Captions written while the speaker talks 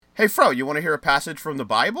Hey, Fro, you want to hear a passage from the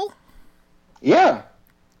Bible? Yeah.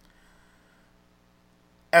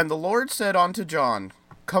 And the Lord said unto John,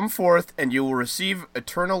 Come forth, and you will receive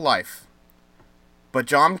eternal life. But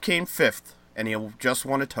John came fifth, and he just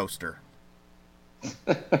won a toaster.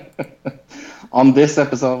 On this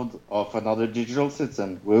episode of Another Digital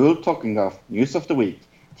Citizen, we will talking of news of the week,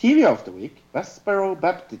 TV of the week, Westboro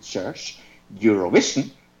Baptist Church,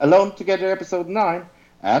 Eurovision, Alone Together episode 9,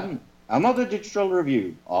 and another digital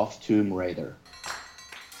review of Tomb Raider.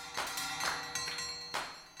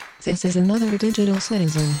 This is Another Digital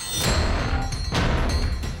Citizen.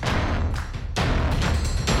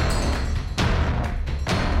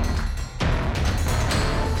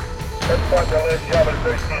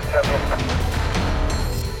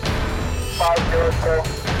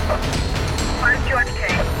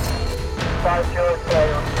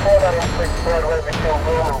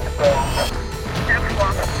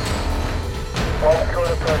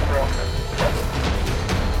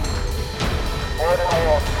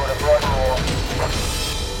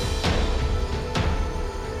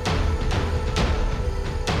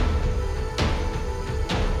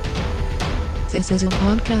 This is a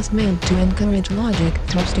podcast meant to encourage logic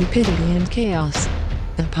through stupidity and chaos.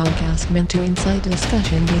 A podcast meant to incite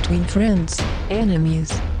discussion between friends,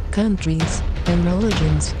 enemies, countries, and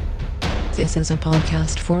religions. This is a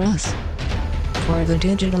podcast for us. For the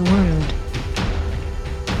digital world.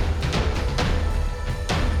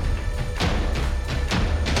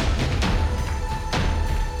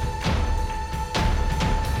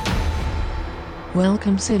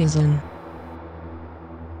 Welcome, citizen.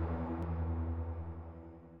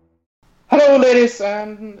 Hello, ladies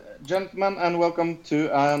and gentlemen, and welcome to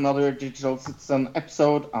Another Digital Citizen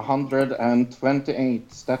episode 128.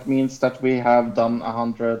 That means that we have done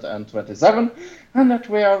 127 and that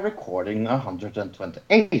we are recording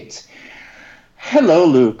 128. Hello,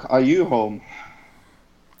 Luke. Are you home?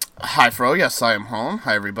 Hi, Fro. Yes, I am home.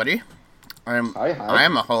 Hi, everybody. I am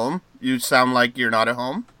at home. You sound like you're not at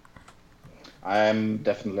home. I'm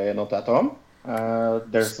definitely not at home.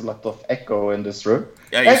 There's a lot of echo in this room.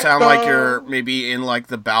 Yeah, you sound like you're maybe in like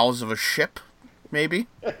the bowels of a ship, maybe.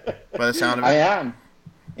 By the sound of it. I am.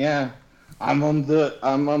 Yeah, I'm on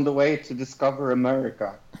the way to discover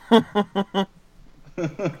America.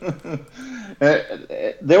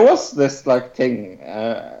 There was this like thing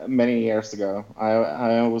many years ago.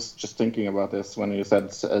 I was just thinking about this when you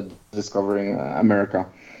said discovering America.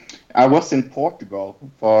 I was in Portugal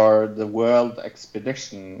for the World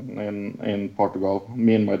Expedition in Portugal.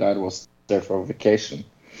 Me and my dad was there for vacation.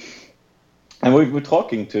 And we were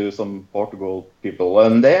talking to some Portugal people,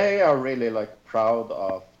 and they are really like proud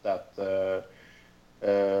of that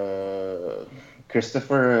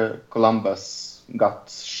Christopher Columbus got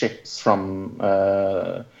ships from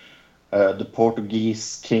the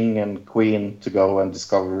Portuguese king and queen to go and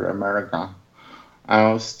discover America.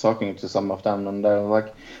 I was talking to some of them, and they're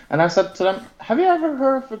like, and I said to them, "Have you ever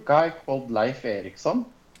heard of a guy called Leif Erikson?"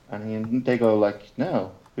 And they go like,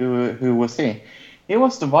 "No, who was he?" He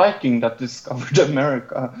was the Viking that discovered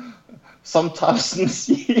America some thousands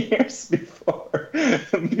years before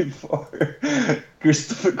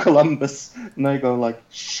Christopher Columbus. And I go like,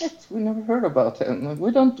 "Shit, we never heard about him. Like,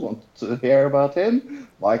 we don't want to hear about him.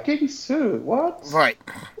 Vikings who? What?" Right.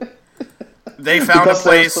 They found a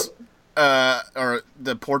place. Or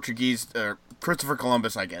the Portuguese, Christopher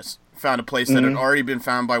Columbus, I guess, found a place that had already been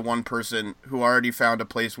found by one person who already found a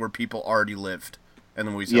place where people already lived, and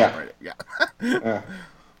then we celebrated. Yeah.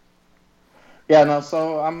 Yeah. No.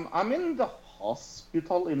 So I'm in the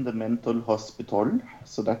hospital, in the mental hospital.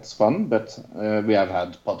 So that's fun. But we have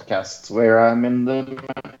had podcasts where I'm in the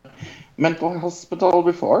mental hospital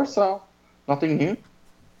before, so nothing new.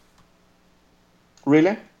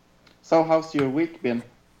 Really. So how's your week been?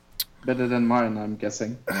 Better than mine, I'm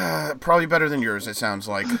guessing. Probably better than yours, it sounds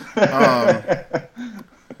like. But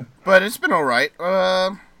it's been all right.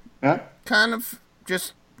 Yeah? Kind of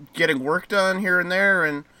just getting work done here and there,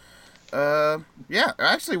 and yeah,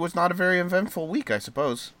 actually, it was not a very eventful week, I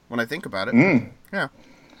suppose, when I think about it. Yeah.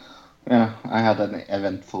 Yeah, I had an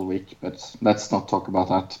eventful week, but let's not talk about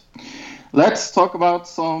that. Let's talk about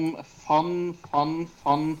some fun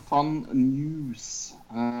news.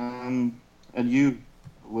 And you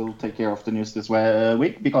will take care of the news this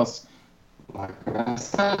week because, like I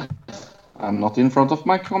said, I'm not in front of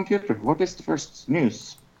my computer. What is the first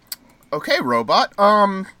news? Okay, robot.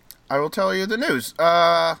 I will tell you the news.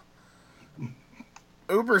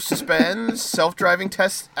 Uber suspends self-driving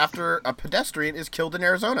tests after a pedestrian is killed in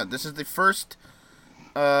Arizona. This is the first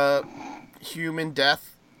human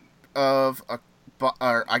death of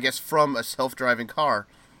from a self-driving car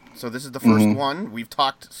So this is the first one. We've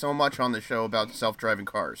talked so much on the show about self-driving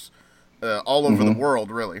cars, all over the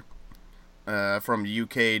world, really, from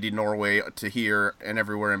UK to Norway to here and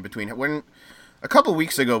everywhere in between. When a couple of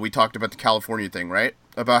weeks ago we talked about the California thing, right?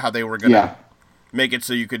 About how they were going to make it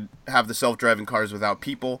so you could have the self-driving cars without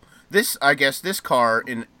people. This car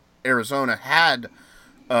in Arizona had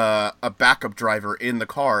a backup driver in the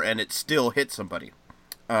car, and it still hit somebody.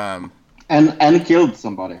 And killed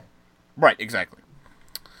somebody. Right, exactly.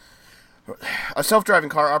 A self-driving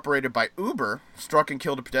car operated by Uber struck and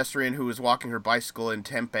killed a pedestrian who was walking her bicycle in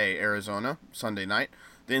Tempe, Arizona, Sunday night.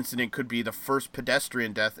 The incident could be the first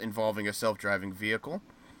pedestrian death involving a self-driving vehicle.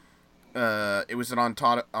 It was an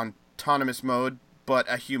autonomous mode, but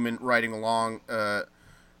a human was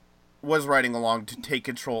riding along to take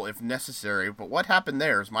control if necessary. But what happened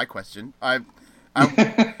there is my question.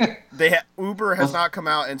 Uber has not come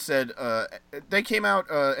out and said. They came out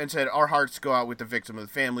and said our hearts go out with the victim and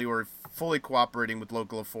the family. We're fully cooperating with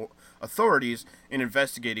local authorities in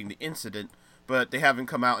investigating the incident, but they haven't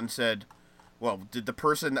come out and said, well, did the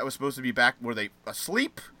person that was supposed to be back, were they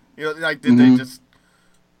asleep? You know, like did they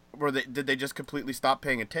just completely stop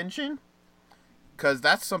paying attention? Because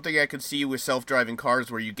that's something I could see with self-driving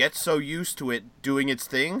cars, where you get so used to it doing its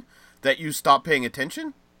thing that you stop paying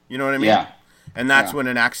attention. You know what I mean? Yeah. And that's when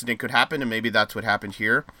an accident could happen, and maybe that's what happened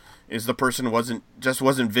here. Is the person wasn't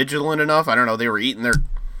vigilant enough? I don't know. They were eating their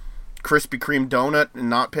Krispy Kreme donut and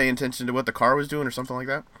not paying attention to what the car was doing, or something like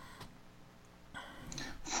that.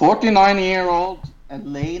 49-year-old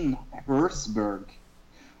Elaine Herzberg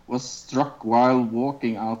was struck while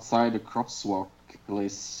walking outside a crosswalk,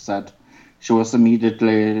 police said. She was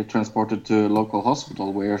immediately transported to a local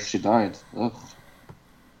hospital where she died. Ugh.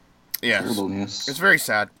 Yes. Terrible news. It's very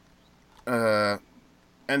sad. And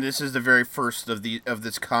this is the very first of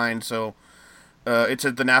this kind, so it's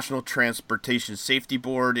at the National Transportation Safety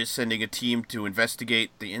Board is sending a team to investigate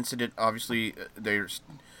the incident. Obviously, they're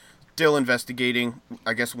still investigating.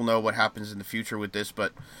 I guess we'll know what happens in the future with this,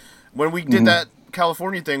 but when we did that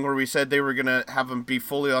California thing where we said they were going to have them be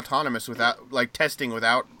fully autonomous without, like, testing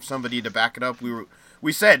without somebody to back it up,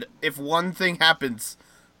 we said if one thing happens,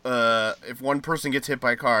 if one person gets hit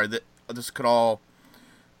by a car, that this could all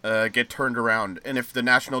get turned around. And if the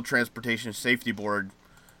National Transportation Safety Board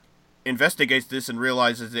investigates this and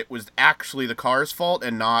realizes it was actually the car's fault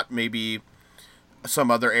and not maybe some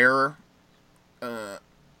other error,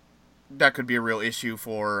 that could be a real issue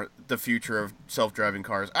for the future of self-driving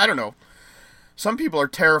cars. I don't know. Some people are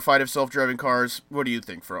terrified of self-driving cars. What do you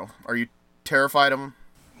think, Fro? Are you terrified of them?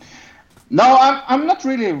 No, I'm not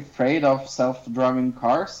really afraid of self-driving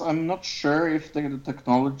cars. I'm not sure if the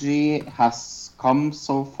technology has come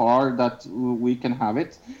so far that we can have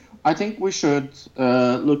it. I think we should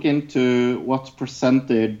look into what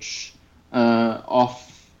percentage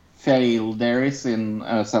of fail there is in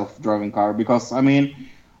a self-driving car. Because, I mean,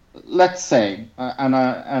 let's say, and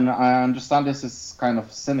I understand this is kind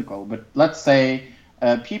of cynical, but let's say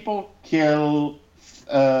people kill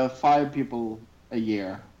 5 people a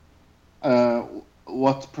year.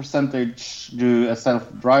 What percentage do a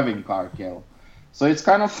self-driving car kill? So it's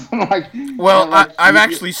kind of like... Well, I've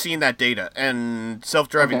actually seen that data, and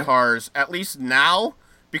self-driving cars, at least now,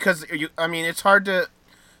 because, it's hard to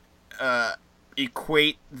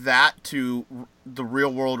equate that to the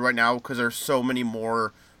real world right now, because there's so many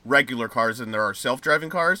more regular cars than there are self-driving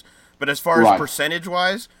cars. But as far as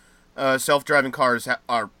percentage-wise, self-driving cars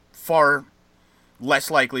are far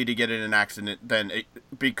less likely to get in an accident than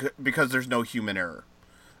because there's no human error.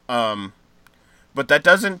 But that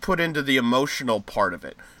doesn't put into the emotional part of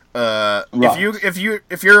it.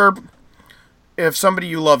 If somebody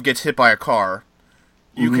you love gets hit by a car,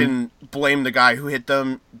 you can blame the guy who hit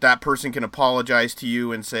them. That person can apologize to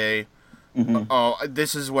you and say, "Oh,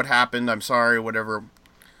 this is what happened. I'm sorry," whatever.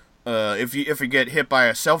 If you get hit by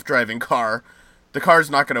a self-driving car, the car's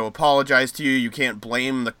not going to apologize to you. You can't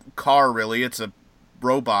blame the car, really. It's a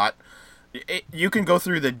robot. You can go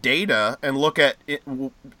through the data and look at it,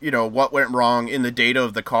 what went wrong in the data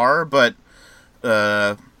of the car, but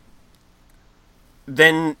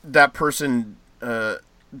then that person's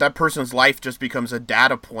life just becomes a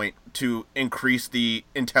data point to increase the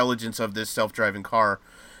intelligence of this self-driving car,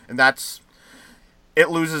 and it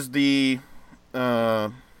loses the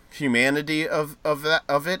humanity of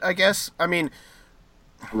it, I guess. I mean,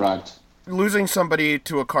 right. Losing somebody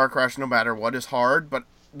to a car crash, no matter what, is hard. But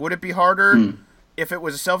would it be harder if it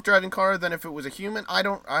was a self-driving car than if it was a human? I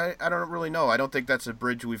don't really know. I don't think that's a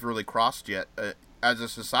bridge we've really crossed yet as a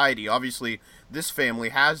society. Obviously, this family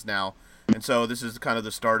has now, and so this is kind of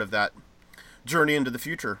the start of that journey into the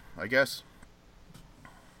future, I guess.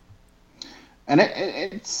 and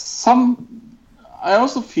it's some. I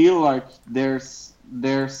also feel like there's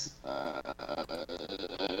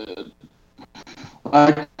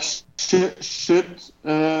like should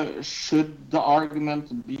the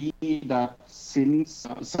argument be that since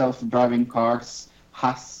self-driving cars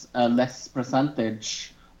has a less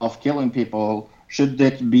percentage of killing people, should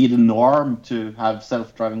it be the norm to have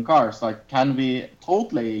self-driving cars? Like, can we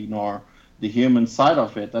totally ignore the human side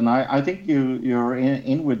of it? And I think you're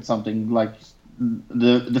in with something like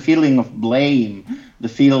the feeling of blame, the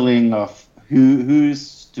feeling of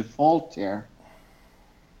who's to fault here.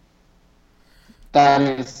 That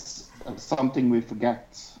is something we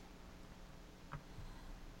forget.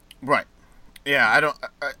 Right. Yeah,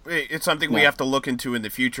 it's something we have to look into in the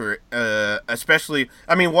future, especially,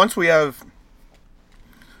 I mean, once we have,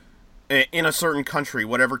 in a certain country,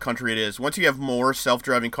 whatever country it is, once you have more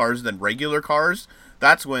self-driving cars than regular cars,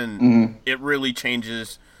 that's when it really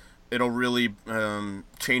changes. It'll really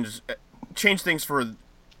change things for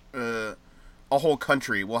a whole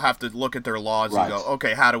country. We'll have to look at their laws and go,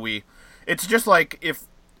 okay, how do we... It's just like if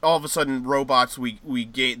all of a sudden robots,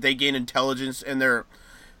 they gain intelligence, and they're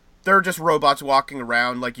just robots walking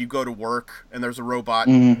around. Like, you go to work and there's a robot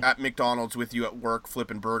at McDonald's with you at work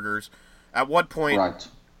flipping burgers. At what point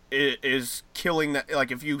is killing that,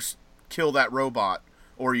 like, if you kill that robot,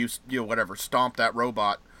 or you whatever, stomp that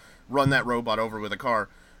robot, run that robot over with a car,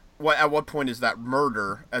 at what point is that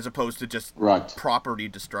murder as opposed to just property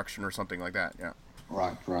destruction or something like that? Yeah.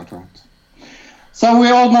 Right. So we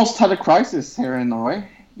almost had a crisis here in Norway.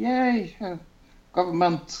 Yay!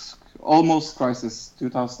 Government almost crisis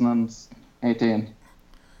 2018.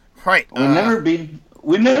 Right.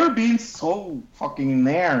 We've never been so fucking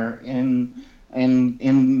near in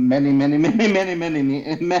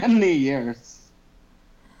many years.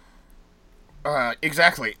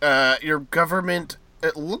 Exactly. Your government,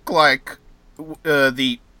 it looked like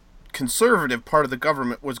the conservative part of the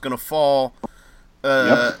government was going to fall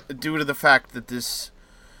due to the fact that this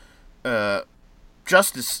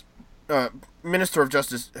Minister of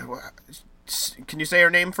Justice, can you say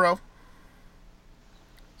her name, Fro?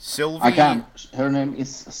 Sylvie? I can. Her name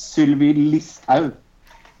is Sylvie Listhaug.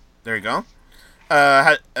 There you go.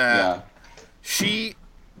 She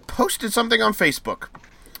posted something on Facebook.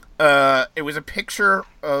 It was a picture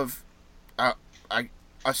of, I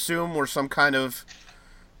assume, were some kind of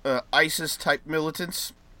ISIS-type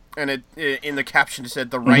militants, and it in the caption it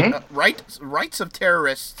said the rights of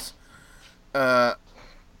terrorists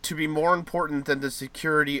to be more important than the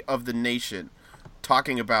security of the nation.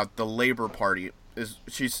 Talking about the Labour Party,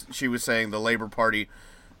 she was saying the Labour Party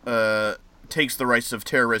takes the rights of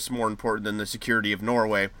terrorists more important than the security of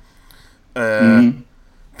Norway.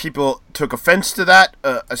 People took offense to that,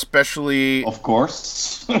 especially, of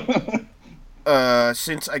course,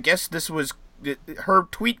 since I guess this was her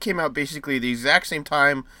tweet came out basically the exact same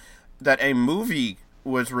time that a movie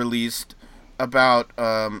was released about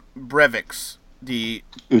Breivik,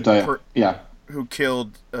 who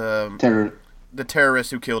killed the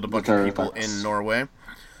terrorist who killed a bunch of people in Norway.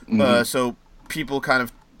 So people kind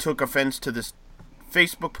of took offense to this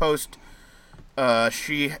Facebook post.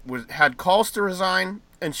 She had calls to resign,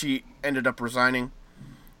 and she ended up resigning.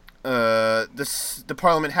 The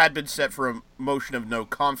parliament had been set for a motion of no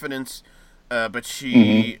confidence, but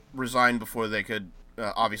she resigned before they could,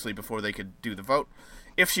 obviously before they could do the vote.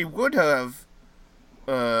 If she would have,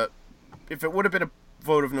 if it would have been a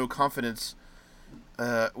vote of no confidence,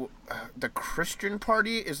 the Christian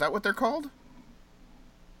Party, is that what they're called?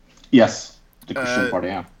 Yes, the Christian Party,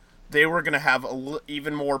 yeah. They were going to have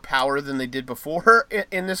even more power than they did before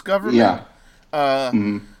in this government. Yeah.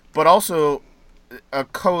 But also, a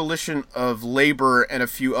coalition of Labour and a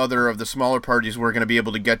few other of the smaller parties were going to be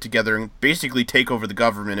able to get together and basically take over the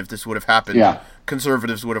government if this would have happened. Yeah.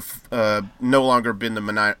 Conservatives would have no longer been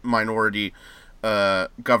the minority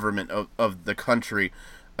government of the country.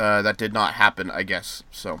 That did not happen, I guess.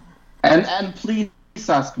 So. And please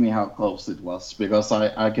ask me how close it was, because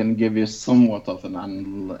I can give you somewhat of an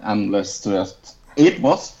analyst to it. It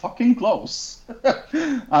was fucking close.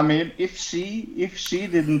 I mean, if she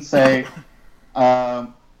didn't say,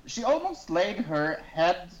 she almost laid her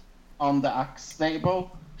head on the axe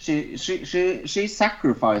table. She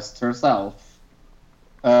sacrificed herself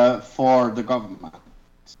for the government.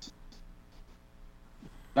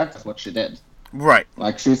 That's what she did. Right.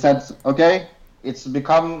 Like, she said, okay, it's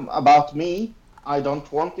become about me. I don't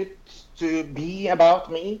want it to be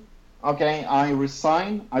about me. Okay, I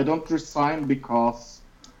resign. I don't resign because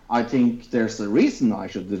I think there's a reason I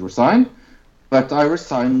should resign, but I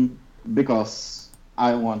resign because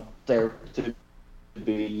I want there to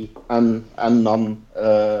be a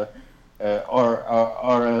or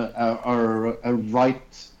a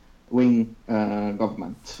right-wing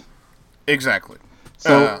government. Exactly.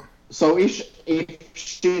 So if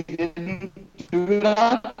she didn't do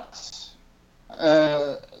that,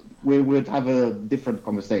 we would have a different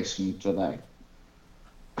conversation today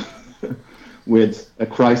with a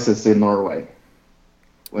crisis in Norway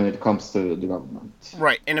when it comes to the government.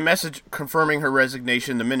 Right. In a message confirming her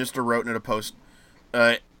resignation, the minister wrote in a post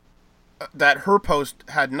that her post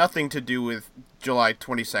had nothing to do with July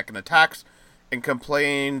 22nd attacks and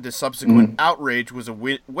complained the subsequent outrage was a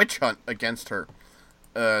witch hunt against her.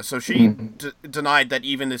 So she denied that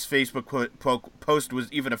even this Facebook post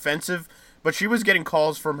was even offensive, but she was getting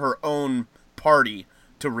calls from her own party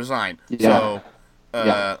to resign. Yeah.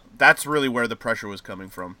 So that's really where the pressure was coming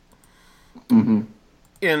from. Mm-hmm.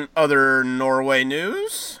 In other Norway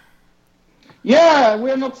news? Yeah,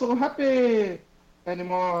 we're not so happy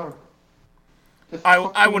anymore.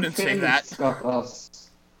 I wouldn't say that. Got us.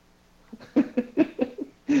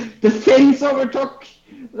 The Finns overtook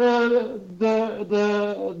the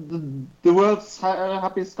world's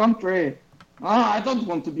happiest country. I don't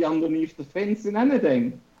want to be underneath the Finns in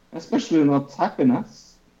anything, especially not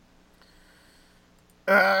happiness.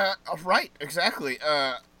 Right, exactly.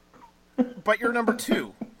 But you're number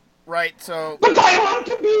 2, right? So. But I want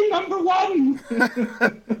to be number 1.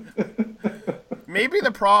 Maybe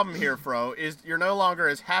the problem here, Fro, is you're no longer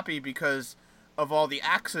as happy because of all the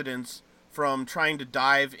accidents from trying to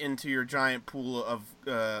dive into your giant pool of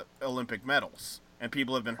Olympic medals. And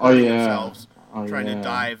people have been hurting themselves trying to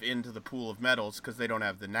dive into the pool of medals because they don't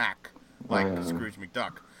have the knack, like Scrooge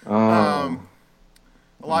McDuck. A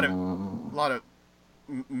lot of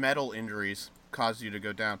medal injuries cause you to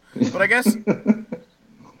go down. But I guess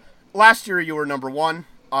last year you were number 1.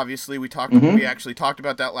 Obviously, we actually talked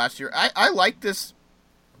about that last year. I like this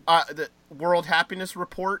the World Happiness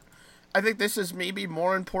Report. I think this is maybe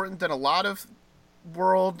more important than a lot of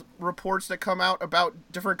world reports that come out about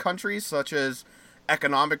different countries, such as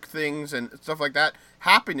economic things and stuff like that.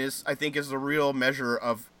 Happiness, I think, is the real measure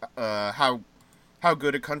of how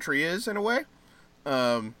good a country is, in a way.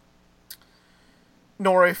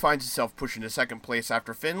 Norway finds itself pushing to second place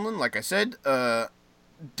after Finland, like I said.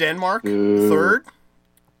 Denmark, third.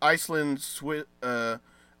 Iceland,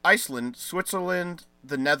 Switzerland,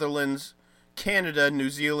 the Netherlands, Canada, New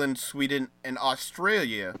Zealand, Sweden, and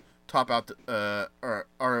Australia top out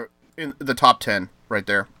are in the top 10 right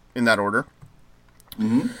there in that order.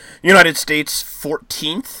 Mm-hmm. United States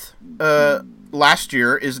 14th last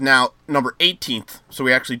year is now number 18th, so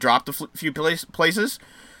we actually dropped a few places.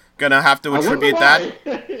 Gonna have to attribute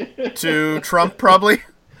that to Trump, probably.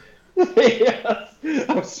 Yes,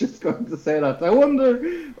 I was just going to say that. I wonder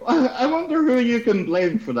who you can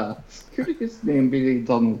blame for that. Could his name be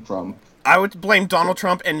Donald Trump? I would blame Donald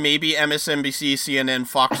Trump and maybe MSNBC, CNN,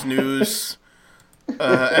 Fox News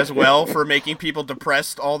as well for making people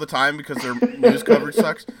depressed all the time because their news coverage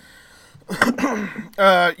sucks.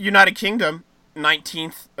 United Kingdom,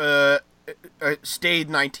 19th, stayed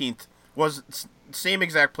 19th. Was same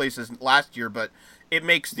exact place as last year, but it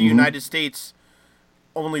makes the United States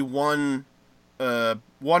only one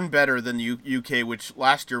better than the UK, which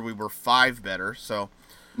last year we were 5 better. So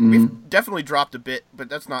we've definitely dropped a bit, but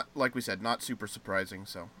that's not, like we said, not super surprising.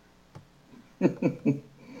 So,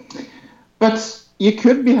 but you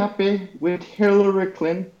could be happy with Hillary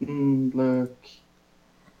Clinton. Look,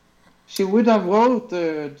 she would have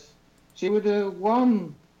voted. She would have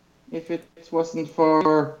won if it wasn't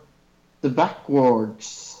for the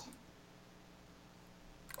backwards.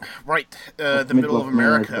 Right, the middle of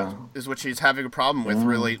America is what she's having a problem with,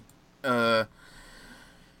 really.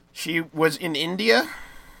 She was in India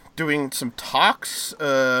doing some talks,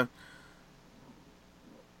 and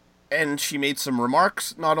she made some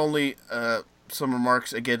remarks, not only some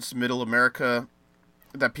remarks against middle America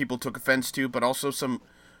that people took offense to, but also some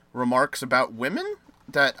remarks about women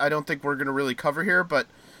that I don't think we're going to really cover here, but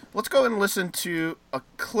let's go and listen to a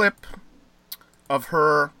clip of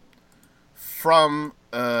her from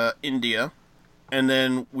India, and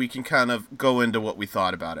then we can kind of go into what we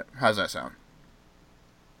thought about it. How's that sound?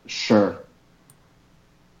 Sure.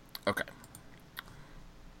 Okay.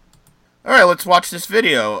 All right, let's watch this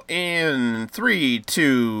video in 3,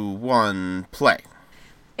 2, 1, play.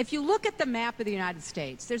 If you look at the map of the United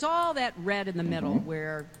States, there's all that red in the middle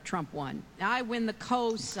where Trump won. Now, I win the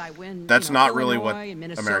coasts, I win. That's not Illinois really what and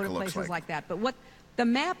Minnesota, America looks places like. that. But what the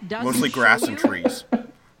map doesn't mostly grass and trees.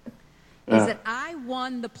 Is that I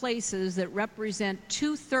won the places that represent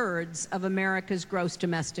 2/3 of America's gross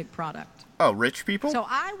domestic product. Oh, rich people? So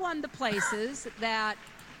I won the places that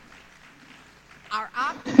are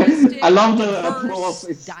optimistic, I love the diverse, applause.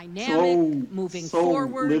 It's dynamic, moving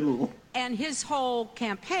forward. little. And his whole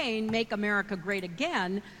campaign, Make America Great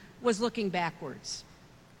Again, was looking backwards.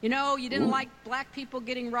 You know, you didn't like black people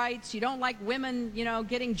getting rights. You don't like women,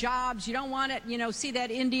 getting jobs. You don't want to, see that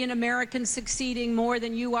Indian American succeeding more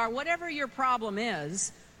than you are. Whatever your problem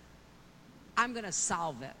is, I'm going to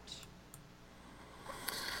solve it.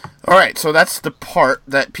 All right, so that's the part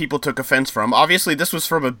that people took offense from. Obviously, this was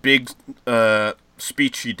from a big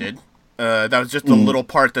speech she did. That was just a little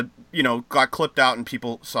part that, got clipped out and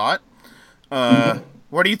people saw it.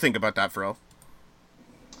 What do you think about that, Fro?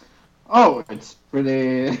 Oh, it's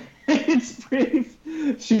pretty...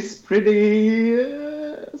 She's pretty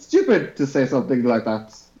stupid to say something like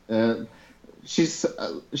that.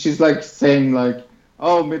 She's like saying like,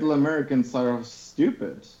 oh, Middle Americans are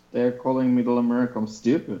stupid. They're calling Middle Americans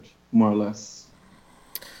stupid, more or less.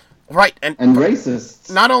 Right, and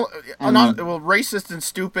racist. Racist and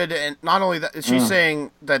stupid, and not only that, she's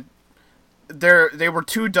saying that they were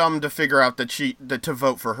too dumb to figure out that to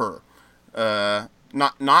vote for her.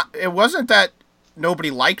 It wasn't that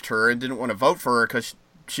nobody liked her and didn't want to vote for her because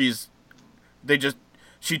she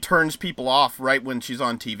turns people off right when she's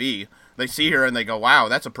on TV. They see her and they go, wow,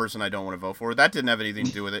 that's a person I don't want to vote for. That didn't have anything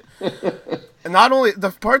to do with it. And not only,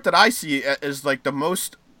 the part that I see is like the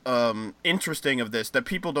most interesting of this, that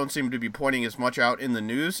people don't seem to be pointing as much out in the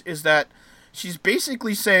news, is that she's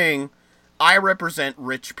basically saying, I represent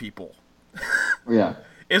rich people. Yeah.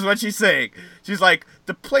 Is what she's saying. She's like,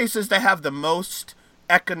 the places that have the most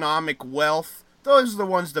economic wealth, those are the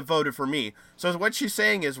ones that voted for me. So what she's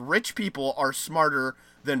saying is rich people are smarter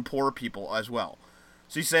than poor people as well.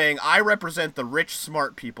 She's saying, I represent the rich,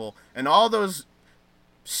 smart people, and all those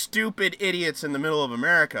stupid idiots in the middle of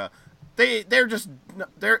America,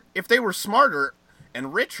 if they were smarter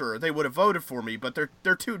and richer, they would have voted for me, but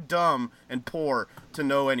they're too dumb and poor to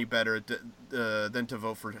know any better than to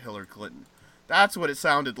vote for Hillary Clinton. That's what it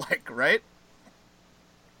sounded like, right?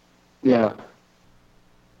 Yeah.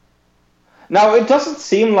 Now, it doesn't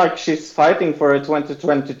seem like she's fighting for a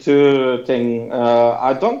 2022 thing.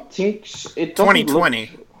 I don't think it doesn't 2020.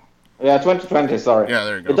 2020. Sorry. Yeah,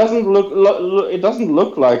 there you go. It doesn't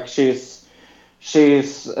look like she's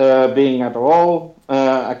being at all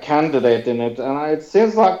a candidate in it, and it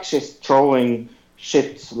seems like she's throwing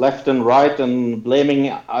shit left and right and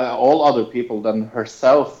blaming all other people than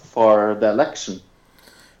herself for the election.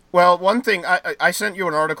 Well, one thing, I sent you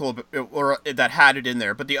an article that had it in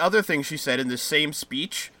there, but the other thing she said in this same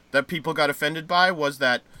speech that people got offended by was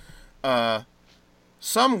that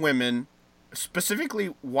some women, specifically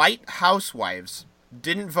white housewives,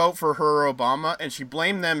 didn't vote for her or Obama, and she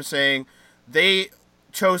blamed them, saying they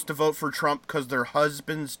chose to vote for Trump because their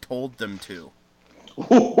husbands told them to.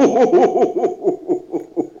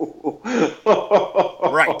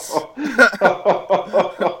 Right.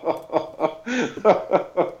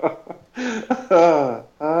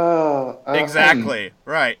 Exactly.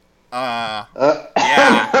 Right. Yeah.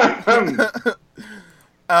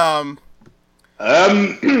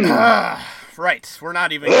 Right. We're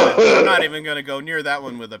not even gonna go near that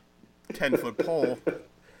one with a 10-foot pole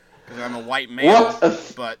because I'm a white male.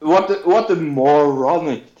 What a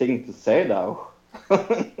moronic thing to say, though.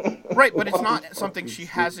 Right, but it's not something she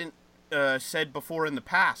hasn't said before in the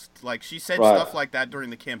past. Like, she said stuff like that during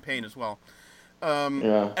the campaign as well.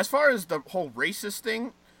 As far as the whole racist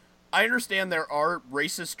thing, I understand there are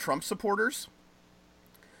racist Trump supporters,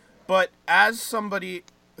 but as somebody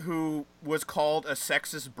who was called a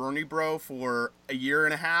sexist Bernie bro for a year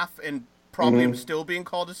and a half, and probably am still being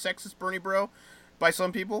called a sexist Bernie bro by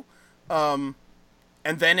some people, and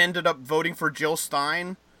then ended up voting for Jill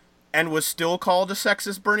Stein, and was still called a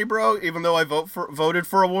sexist Bernie bro, even though I voted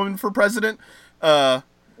for a woman for president,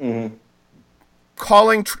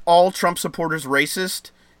 calling all Trump supporters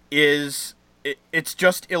racist it's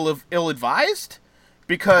just ill-advised,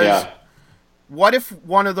 because what if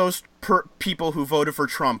one of those people who voted for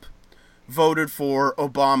Trump voted for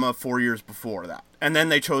Obama 4 years before that, and then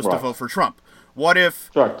they chose to vote for Trump? What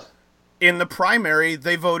if in the primary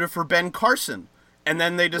they voted for Ben Carson, and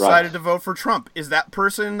then they decided to vote for Trump? Is that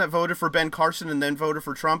person that voted for Ben Carson and then voted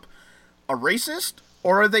for Trump a racist,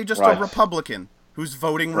 or are they just a Republican who's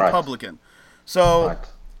voting Republican? So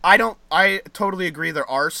I totally agree there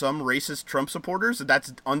are some racist Trump supporters.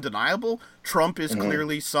 That's undeniable. Trump is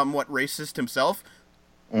clearly somewhat racist himself.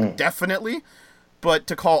 Definitely. But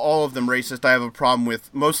to call all of them racist, I have a problem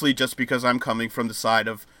with, mostly just because I'm coming from the side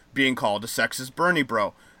of being called a sexist Bernie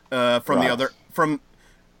bro, from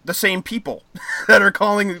the same people that are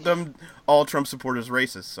calling them all Trump supporters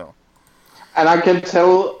racist. So, and I can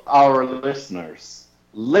tell our listeners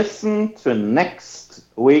listen to next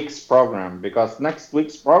week's program, because next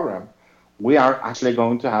week's program we are actually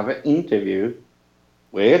going to have an interview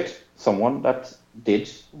with someone that did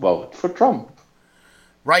vote for Trump.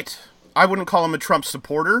 Right. I wouldn't call him a Trump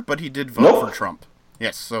supporter, but he did vote for Trump.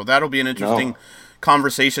 Yes, so that'll be an interesting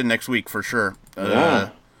conversation next week for sure.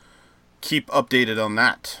 Keep updated on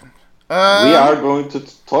that. We are going to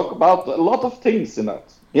talk about a lot of things in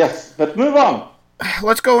that. Yes, but move on.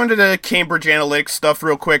 Let's go into the Cambridge Analytica stuff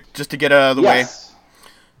real quick, just to get out of the way.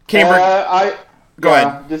 Cambridge. Go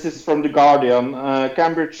ahead. This is from The Guardian.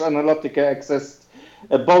 Cambridge Analytica accessed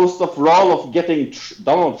a boast of role of getting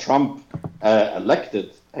Donald Trump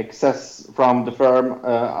elected. Access from the firm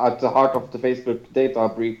at the heart of the Facebook data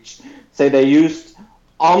breach say they used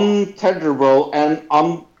untetherable and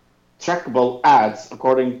untrackable ads,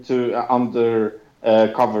 according to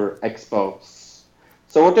undercover experts.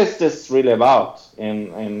 So what is this really about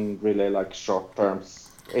in really like short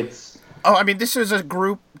terms? This is a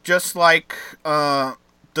group just like the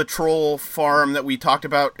troll farm that we talked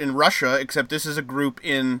about in Russia, except this is a group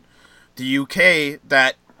in the UK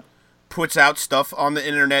that puts out stuff on the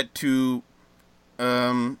internet to,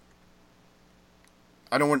 to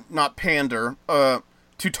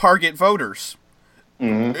target voters.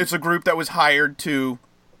 Mm-hmm. It's a group that was hired to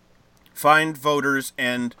find voters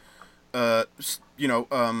and,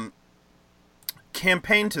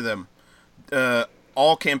 campaign to them.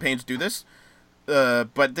 All campaigns do this,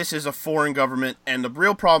 but this is a foreign government, and the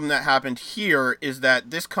real problem that happened here is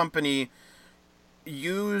that this company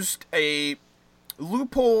used a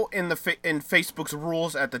loophole in Facebook's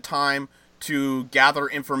rules at the time to gather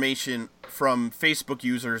information from Facebook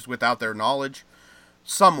users without their knowledge.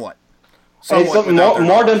 Somewhat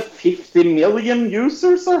more than 50 million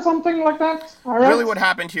users or something like that? Right. Really what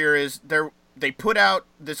happened here is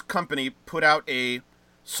this company put out a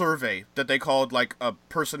survey that they called like a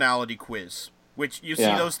personality quiz, which you see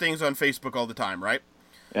those things on Facebook all the time, right?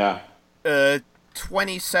 Yeah.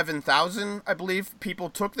 27,000, I believe,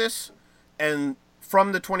 people took this, and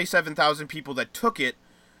from the 27,000 people that took it,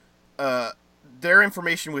 their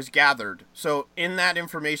information was gathered. So in that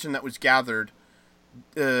information that was gathered,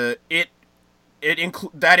 that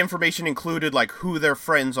information included like who their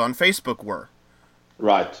friends on Facebook were.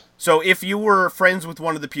 Right. So if you were friends with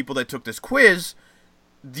one of the people that took this quiz,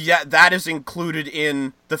 that is included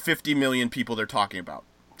in the 50 million people they're talking about.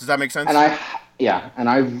 Does that make sense? And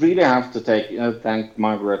I really have to thank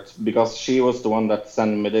Margaret, because she was the one that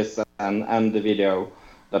sent me this and the video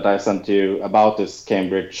that I sent to you about this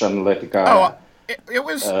Cambridge Analytica. Oh,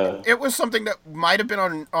 it was something that might have been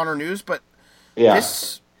on our news, but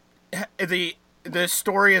the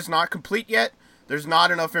story is not complete yet. There's not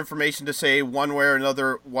enough information to say one way or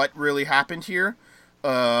another what really happened here.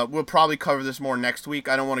 We'll probably cover this more next week.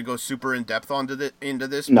 I don't want to go super in depth into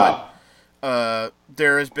this, but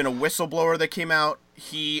there has been a whistleblower that came out.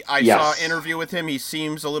 I saw an interview with him. He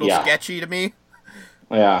seems a little sketchy to me.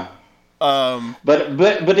 Yeah.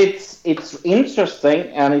 But it's interesting,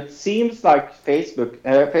 and it seems like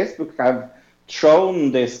Facebook have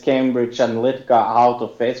thrown this Cambridge Analytica out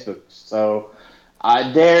of Facebook. So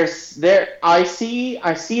I see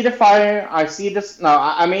the fire. I see this. No,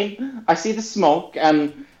 I see the smoke,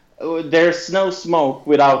 and there's no smoke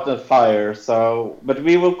without the fire. So, but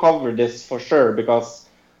we will cover this for sure, because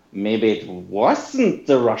maybe it wasn't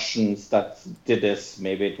the Russians that did this.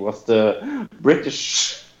 Maybe it was the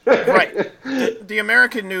British. Right. The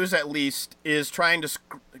American news, at least, is trying to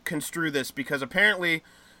construe this, because apparently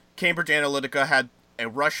Cambridge Analytica had a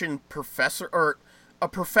Russian professor, or a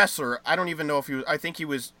professor, I don't even know if I think he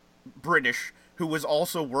was British, who was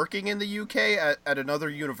also working in the UK at another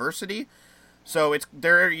university. So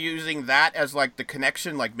they're using that as like the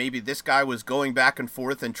connection, like maybe this guy was going back and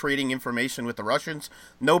forth and trading information with the Russians.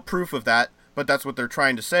 No proof of that, but that's what they're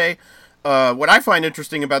trying to say. What I find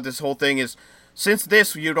interesting about this whole thing is, since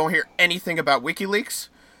this, you don't hear anything about WikiLeaks,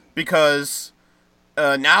 because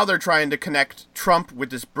now they're trying to connect Trump with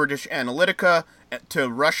this British Analytica to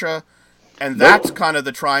Russia, and that's kind of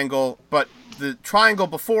the triangle. But the triangle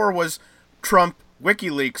before was Trump,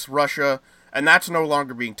 WikiLeaks, Russia, and that's no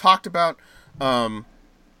longer being talked about. I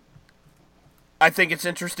think it's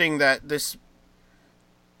interesting that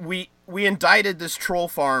we indicted this troll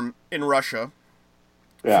farm in Russia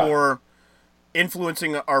for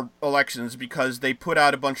influencing our elections because they put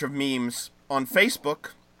out a bunch of memes on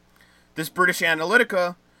Facebook. This British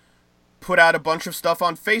Analytica put out a bunch of stuff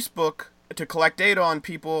on Facebook to collect data on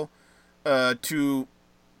people to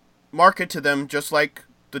market to them, just like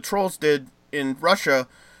the trolls did in Russia.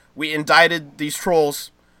 We indicted these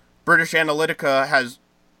trolls. British Analytica has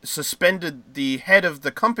suspended the head of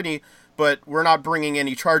the company, but we're not bringing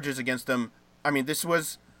any charges against them. I mean, this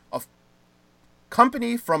was a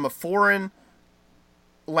company from a foreign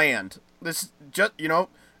land. This just,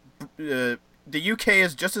 the UK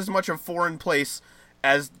is just as much a foreign place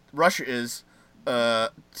as Russia is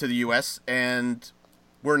to the US, and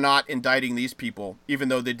we're not indicting these people, even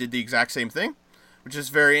though they did the exact same thing, which is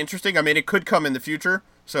very interesting. I mean, it could come in the future,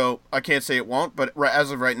 so I can't say it won't, but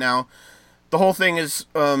as of right now, the whole thing is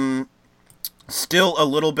still a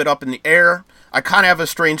little bit up in the air. I kind of have a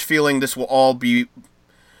strange feeling this will all be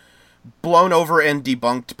blown over and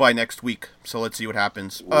debunked by next week, so let's see what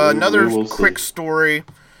happens. Another quick story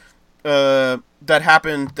that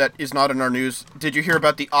happened that is not in our news. Did you hear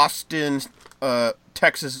about the Austin,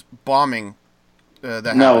 Texas bombing that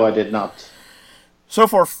happened? No, I did not. So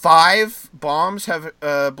far, 5 bombs have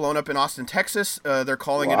blown up in Austin, Texas. They're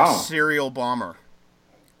calling it a serial bomber.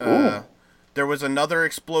 There was another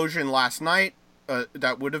explosion last night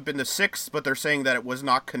that would have been the 6th, but they're saying that it was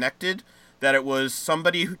not connected, that it was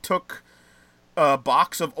somebody who took a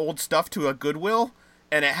box of old stuff to a Goodwill,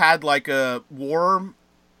 and it had like a war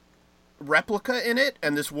replica in it,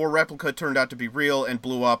 and this war replica turned out to be real and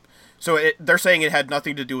blew up. So they're saying it had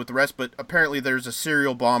nothing to do with the rest, but apparently there's a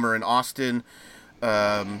serial bomber in Austin.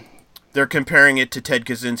 They're comparing it to Ted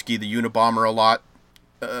Kaczynski, the Unabomber, a lot,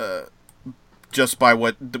 just by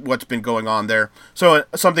what's been going on there. So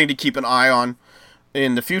something to keep an eye on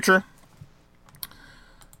in the future.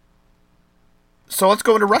 So let's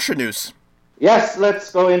go into Russia news. Yes,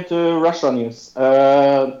 let's go into Russia news.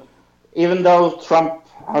 Even though Trump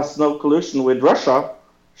has no collusion with Russia,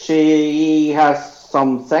 he has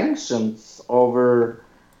some sanctions over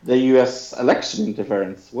the U.S. election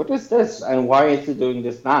interference. What is this, and why is he doing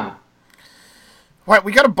this now? Right,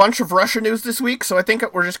 we got a bunch of Russia news this week, so I think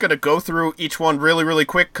we're just going to go through each one really, really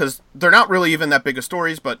quick, because they're not really even that big of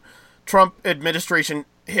stories, but Trump administration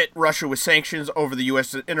hit Russia with sanctions over the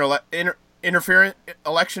U.S.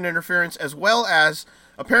 election interference, as well as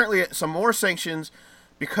apparently some more sanctions,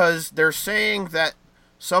 because they're saying that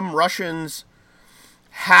some Russians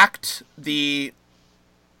hacked the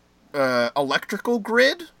electrical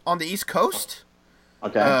grid on the East Coast,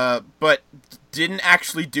 but didn't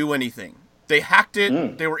actually do anything. They hacked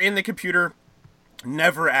it, they were in the computer,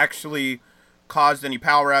 never actually caused any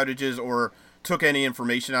power outages or took any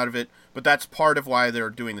information out of it, but that's part of why they're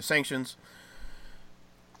doing the sanctions.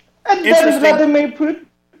 And then Vladimir Putin...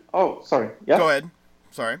 Oh, sorry. Yeah? Go ahead.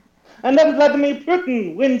 Sorry. And then Vladimir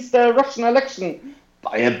Putin wins the Russian election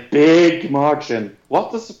by a big margin.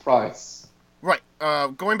 What a surprise. Right.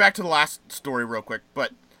 Going back to the last story real quick,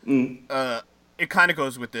 but it kind of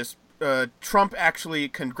goes with this. Trump actually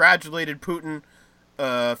congratulated Putin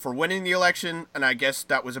for winning the election, and I guess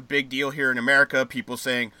that was a big deal here in America. People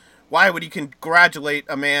saying, why would he congratulate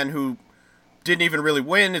a man who didn't even really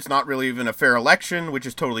win? It's not really even a fair election, which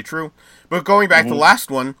is totally true. But going back to the last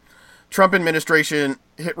one, Trump administration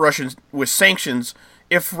hit Russians with sanctions.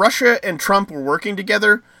 If Russia and Trump were working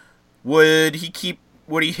together, would he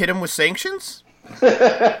hit him with sanctions?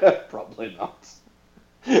 Probably not.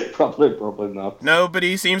 Probably not.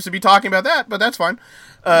 Nobody seems to be talking about that, but that's fine.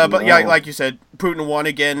 But yeah, like you said, Putin won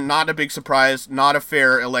again. Not a big surprise. Not a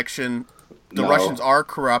fair election. The Russians are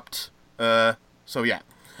corrupt. So yeah.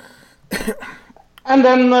 And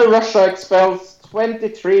then Russia expels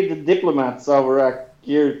 23 diplomats over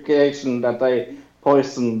accusation that they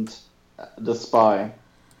poisoned the spy.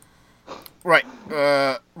 Right.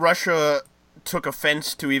 Russia took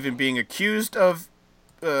offense to even being accused of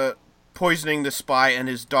poisoning the spy and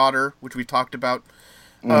his daughter, which we talked about.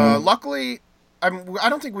 Luckily, I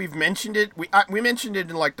don't think we've mentioned it. We mentioned it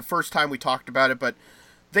in like the first time we talked about it, but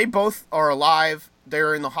they both are alive.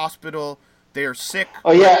 They're in the hospital. They are sick.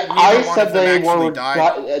 Oh yeah, I said they were.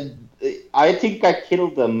 I think I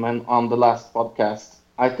killed them on the last podcast.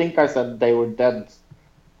 I think I said they were dead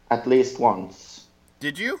at least once.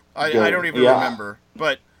 Did you? I don't even remember,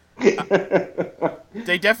 but.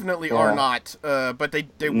 They definitely are not, but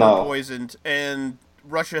they were poisoned, and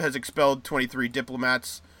Russia has expelled 23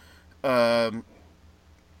 diplomats. So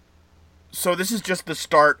this is just the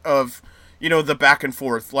start of, the back and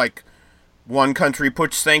forth. Like, one country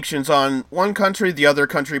puts sanctions on one country, the other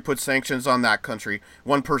country puts sanctions on that country.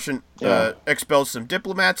 One person expels some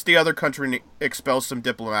diplomats, the other country expels some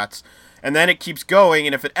diplomats. And then it keeps going,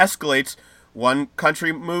 and if it escalates, one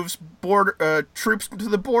country moves troops to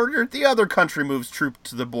the border, the other country moves troops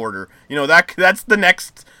to the border. That's the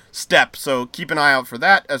next step, so keep an eye out for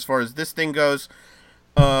that as far as this thing goes.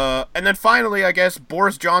 And then finally, I guess,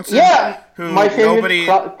 Boris Johnson, who my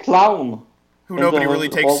favorite clown. Who nobody really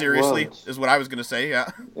takes seriously, is what I was going to say, yeah.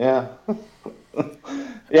 Yeah.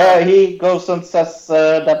 Yeah, he goes and says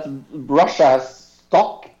that Russia has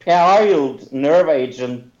stockpiled nerve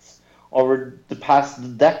agents over the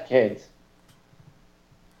past decade.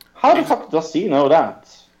 How the fuck does he know that?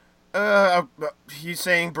 He's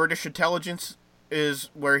saying British intelligence is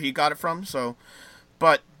where he got it from. So,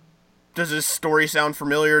 but does this story sound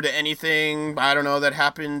familiar to anything? I don't know, that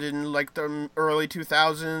happened in like the early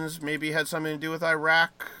 2000s. Maybe had something to do with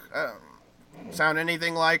Iraq. Sound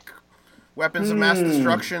anything like weapons of mass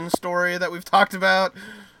destruction story that we've talked about?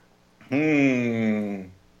 I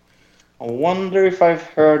wonder if I've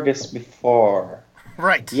heard this before.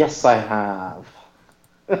 Right. Yes, I have.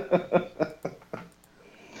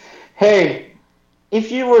 Hey,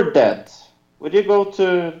 if you were dead, would you go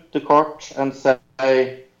to the court and say,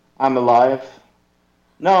 I'm alive?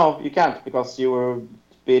 No, you can't, because you will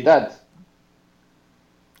be dead.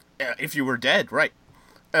 If you were dead, right.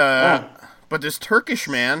 Yeah. But this Turkish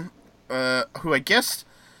man, who I guess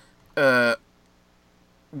went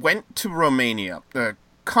to Romania,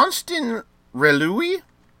 Constant Relui?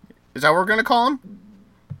 Is that what we're going to call him?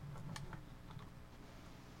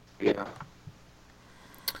 Yeah.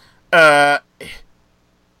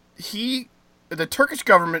 The Turkish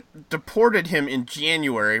government deported him in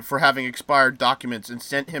January for having expired documents and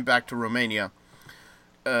sent him back to Romania.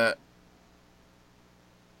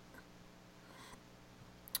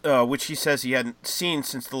 Which he says he hadn't seen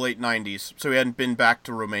since the late 90s, so he hadn't been back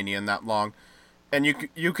to Romania in that long. And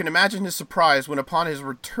you can imagine his surprise when, upon his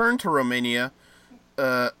return to Romania,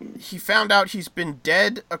 he found out he's been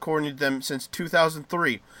dead, according to them, since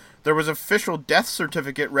 2003. There was an official death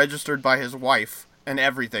certificate registered by his wife and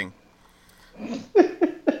everything.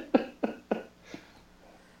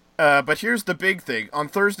 But here's the big thing. On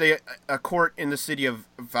Thursday, a court in the city of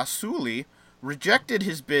Vassuli rejected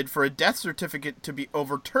his bid for a death certificate to be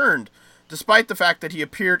overturned, despite the fact that he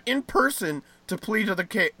appeared in person to plead his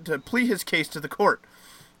case to the court.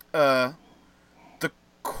 The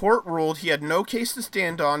court ruled he had no case to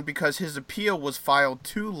stand on because his appeal was filed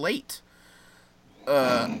too late.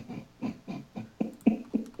 So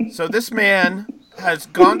this man has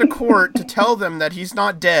gone to court to tell them that he's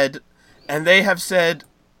not dead, and they have said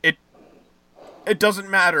it doesn't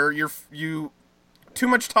matter. You too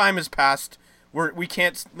much time has passed. We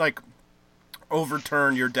can't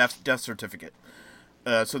overturn your death certificate.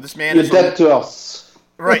 So this man is dead to us.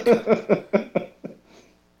 Right.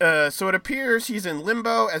 So it appears he's in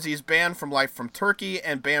limbo as he's banned from life from Turkey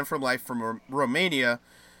and banned from life from Romania.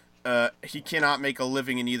 He cannot make a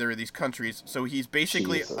living in either of these countries, so he's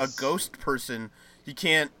basically a ghost person. He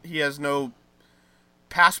has no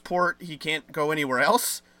passport. He can't go anywhere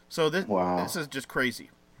else. So this is just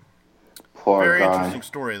crazy. Poor guy. Interesting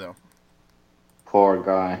story, though. Poor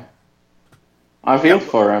guy. I feel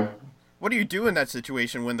for him. What do you do in that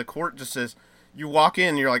situation when the court just says, you walk in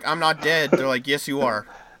and you're like, I'm not dead? They're like, yes, you are.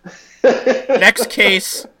 Next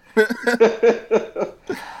case.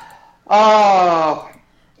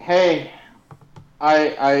 Hey,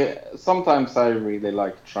 I sometimes I really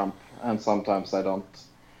like Trump, and sometimes I don't.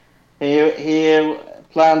 He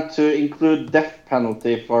planned to include death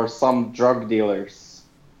penalty for some drug dealers.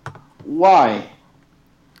 Why?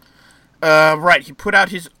 Right. He put out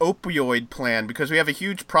his opioid plan because we have a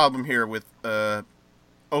huge problem here with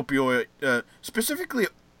opioid, specifically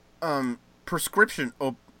prescription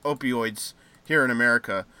opioids here in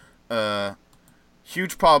America.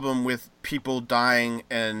 Huge problem with people dying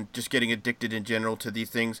and just getting addicted in general to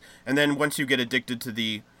these things. And then once you get addicted to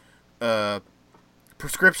the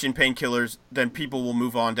prescription painkillers, then people will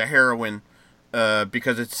move on to heroin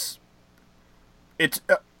because it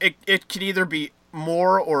can either be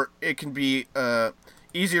more or it can be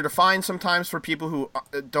easier to find sometimes for people who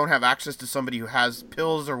don't have access to somebody who has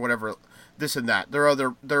pills or whatever, this and that. There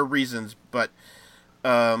are reasons, but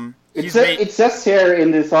it says here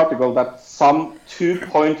in this article that some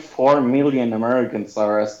 2.4 million Americans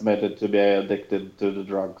are estimated to be addicted to the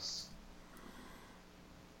drugs.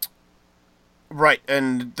 Right,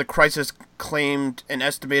 and the crisis claimed an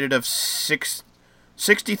estimated of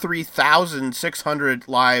 63,600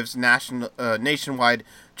 lives nationwide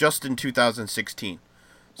just in 2016.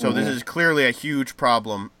 So This is clearly a huge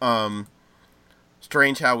problem.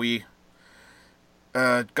 Strange how we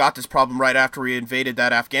got this problem right after we invaded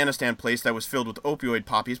that Afghanistan place that was filled with opioid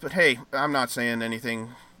poppies. But hey, I'm not saying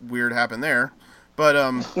anything weird happened there. But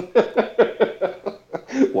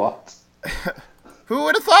what? Who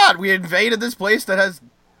would have thought we invaded this place that has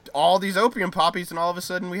all these opium poppies, and all of a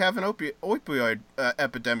sudden we have an opioid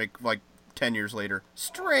epidemic like 10 years later?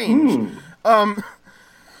 Strange. But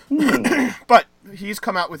he's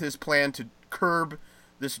come out with his plan to curb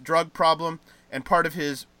this drug problem, and part of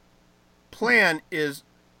his plan is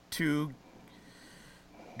to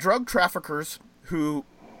drug traffickers who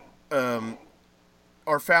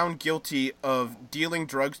are found guilty of dealing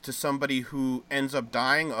drugs to somebody who ends up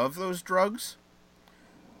dying of those drugs.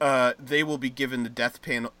 They will be given the death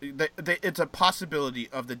penalty. It's a possibility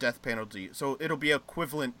of the death penalty, so it'll be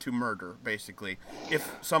equivalent to murder, basically.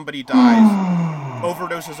 If somebody dies,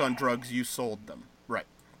 overdoses on drugs, you sold them, right?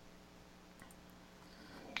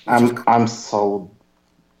 I'm so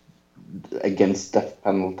against death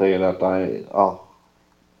penalty that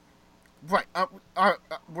Right.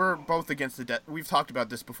 We're both against the death. We've talked about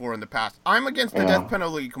this before in the past. I'm against the death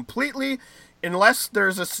penalty completely, unless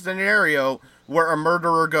there's a scenario where a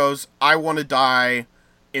murderer goes, I want to die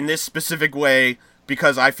in this specific way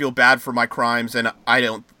because I feel bad for my crimes and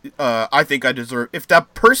I think I deserve. If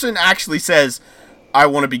that person actually says, I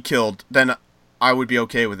want to be killed, then I would be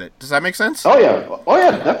okay with it. Does that make sense? Oh yeah,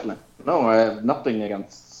 definitely. No, I have nothing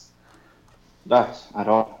against that at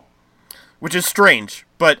all. Which is strange,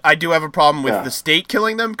 but I do have a problem with the state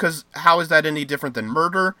killing them, because how is that any different than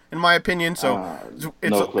murder, in my opinion? So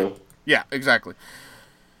it's no clue. Yeah, exactly.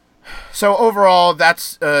 So overall,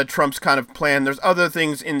 that's Trump's kind of plan. There's other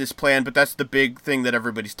things in this plan, but that's the big thing that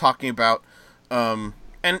everybody's talking about. And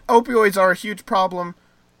opioids are a huge problem,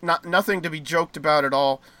 nothing to be joked about at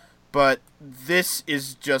all, but this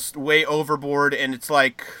is just way overboard, and it's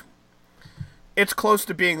like, it's close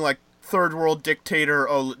to being like third world dictator,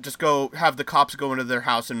 just go have the cops go into their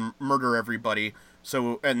house and murder everybody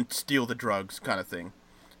and steal the drugs kind of thing,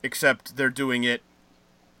 except they're doing it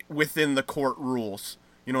within the court rules.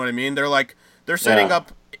 You know what I mean? They're setting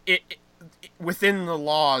up it within the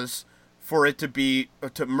laws for it to be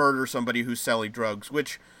to murder somebody who's selling drugs,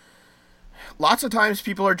 which lots of times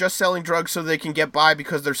people are just selling drugs so they can get by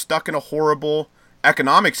because they're stuck in a horrible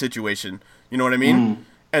economic situation. You know what I mean?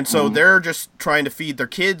 And so they're just trying to feed their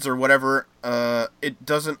kids or whatever. It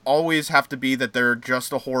doesn't always have to be that they're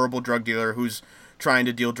just a horrible drug dealer who's trying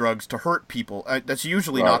to deal drugs to hurt people. That's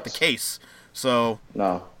usually not the case. So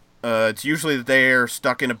it's usually that they're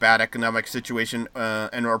stuck in a bad economic situation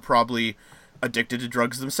and are probably addicted to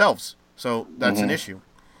drugs themselves. So that's an issue.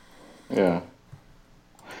 Yeah.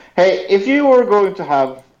 Hey, if you were going to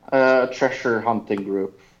have a treasure hunting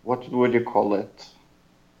group, what would you call it?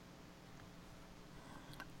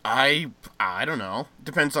 I don't know.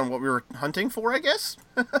 Depends on what we were hunting for, I guess.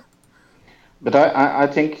 But I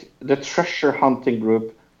think the treasure hunting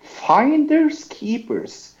group, Finders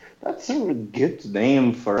Keepers. That's a good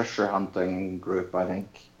name for a treasure hunting group, I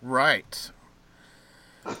think. Right.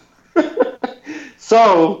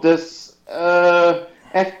 So this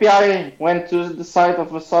FBI went to the site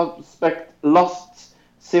of a suspect lost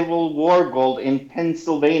Civil War gold in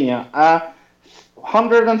Pennsylvania.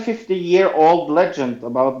 150-year-old legend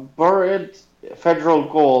about buried federal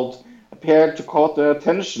gold appeared to caught the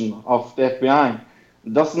attention of the FBI.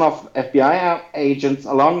 Dozens of FBI agents,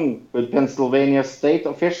 along with Pennsylvania state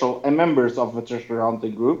officials and members of a treasure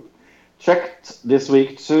hunting group, trekked this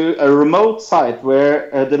week to a remote site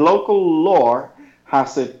where the local law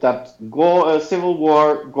has it that Civil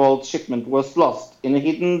War gold shipment was lost in a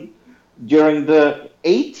hidden during the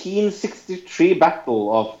 1863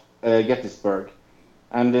 Battle of Gettysburg.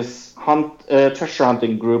 And this treasure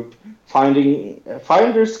hunting group,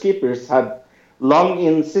 Finders Keepers, had long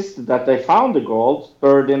insisted that they found the gold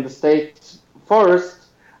buried in the state forest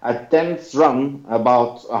at Dent's Run,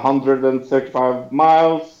 about 135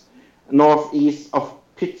 miles northeast of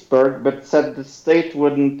Pittsburgh, but said the state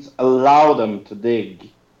wouldn't allow them to dig.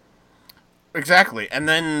 Exactly, and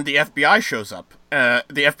then the FBI shows up. The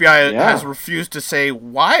FBI has refused to say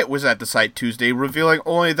why it was at the site Tuesday, revealing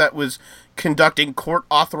only that it was conducting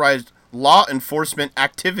court-authorized law enforcement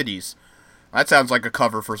activities. That sounds like a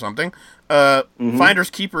cover for something. Finders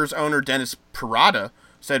Keepers owner Dennis Parada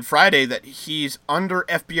said Friday that he's under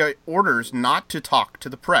FBI orders not to talk to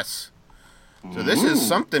the press. So this is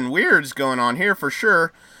something weird's going on here for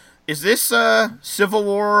sure. Is this Civil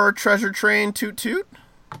War treasure train toot toot?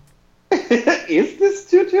 Is this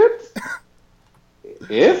toot toot?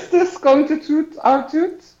 Is this going to toot our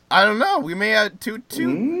toot? I don't know. We may add toot toot.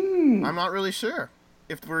 I'm not really sure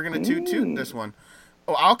if we're going to toot toot this one.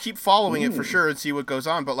 Oh, I'll keep following it for sure and see what goes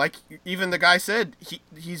on. But like even the guy said,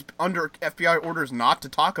 he's under FBI orders not to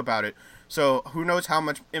talk about it. So who knows how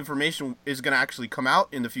much information is going to actually come out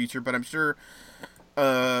in the future. But I'm sure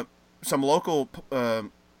some local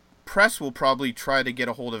press will probably try to get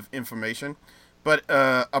a hold of information. But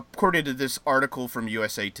according to this article from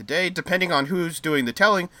USA Today, depending on who's doing the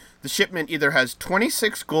telling, the shipment either has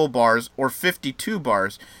 26 gold bars or 52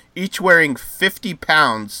 bars, each weighing 50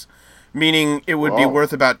 pounds, meaning it would be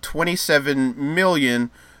worth about $27 million,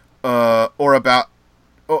 or about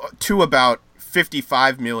to about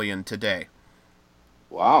 55 million today.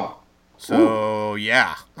 Wow. So,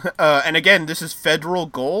 yeah. And again, this is federal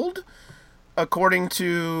gold, according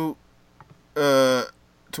to what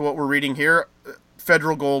we're reading here.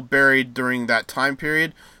 Federal gold buried during that time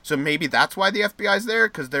period. So maybe that's why the FBI's there,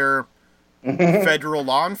 because they're federal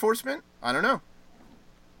law enforcement? I don't know.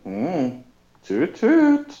 Toot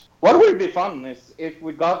toot. What would be fun is if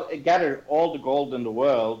we gathered all the gold in the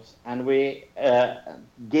world and we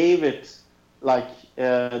gave it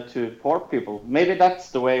to poor people. Maybe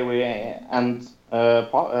that's the way we end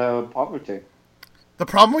poverty. The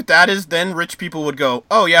problem with that is then rich people would go,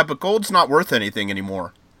 oh yeah, but gold's not worth anything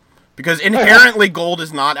anymore. Because inherently gold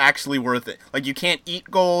is not actually worth it. Like, you can't eat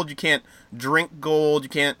gold, you can't drink gold, you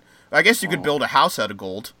can't... I guess you could build a house out of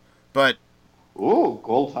gold, but... Ooh,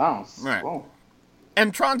 gold house. Right. Whoa.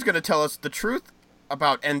 And Tron's going to tell us the truth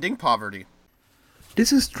about ending poverty.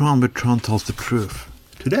 This is Tron, but Tron tells the truth.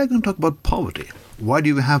 Today I'm going to talk about poverty. Why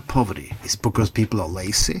do we have poverty? Is it because people are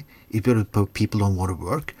lazy? Is it because people don't want to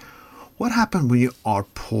work? What happens when you are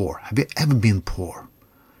poor? Have you ever been poor?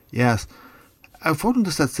 Yes. According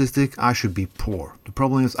to statistics, I should be poor. The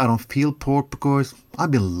problem is I don't feel poor because I've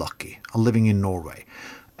been lucky. I'm living in Norway.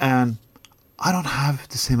 And I don't have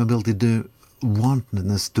the same ability to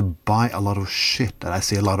wantonness to buy a lot of shit that I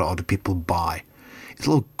see a lot of other people buy. It's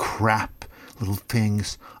little crap, little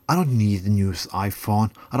things. I don't need a new iPhone.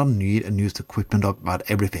 I don't need a new equipment about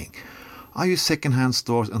everything. I use second-hand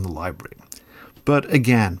stores and the library. But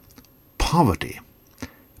again, poverty.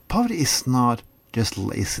 Poverty is not just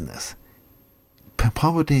laziness.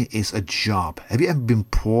 Poverty is a job. Have you ever been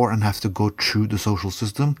poor and have to go through the social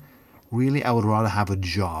system? Really, I would rather have a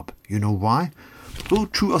job. You know why? Go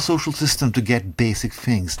through a social system to get basic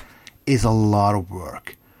things is a lot of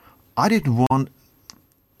work. I did one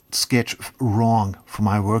sketch wrong for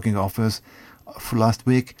my working office for last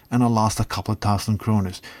week and I lost a couple of thousand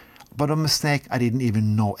kroners. But a mistake I didn't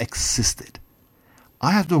even know existed.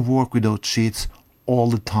 I have to work with those sheets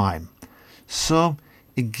all the time. So,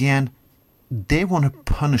 again, they want to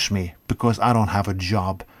punish me because I don't have a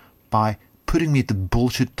job by putting me to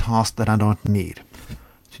bullshit tasks that I don't need.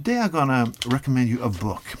 Today I'm gonna recommend you a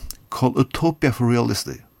book called Utopia for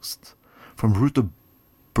Realists from Rutger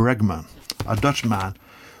Bregman, a Dutch man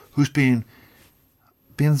who's been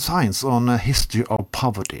science on a history of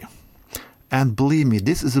poverty. And believe me,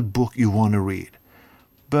 this is a book you want to read.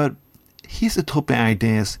 But his utopia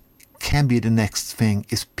ideas can be the next thing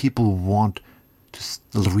if people want to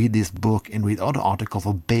read this book and read other articles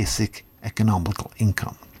of basic economical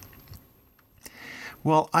income.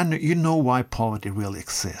 Well, you know why poverty really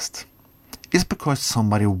exists. It's because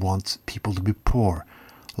somebody wants people to be poor.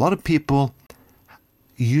 A lot of people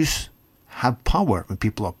have power when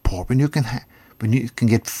people are poor. When you can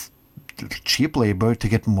get cheap labor to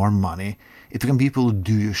get more money, if you can people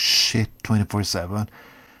do your shit 24/7,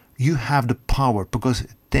 you have the power because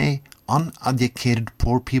uneducated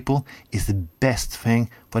poor people is the best thing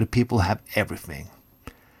for the people who have everything.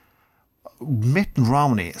 Mitt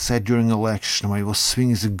Romney said during the election when he was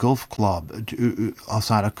swinging his golf club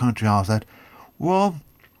outside a country house that, well,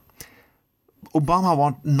 Obama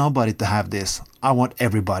wants nobody to have this. I want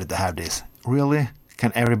everybody to have this. Really?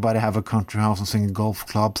 Can everybody have a country house and swing golf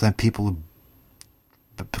clubs and people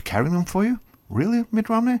carrying them for you? Really, Mitt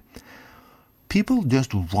Romney? People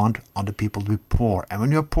just want other people to be poor. And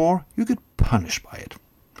when you're poor, you get punished by it.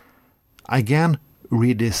 Again,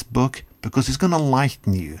 read this book because it's going to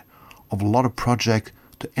lighten you of a lot of projects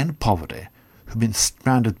to end poverty who've been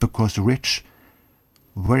stranded because the rich,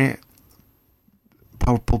 very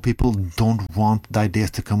powerful people don't want the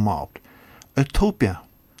ideas to come out. Utopia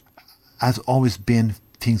has always been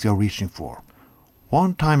things you're reaching for.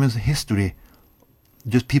 One time in history,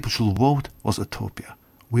 just people should vote was utopia.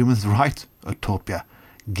 Women's rights, utopia.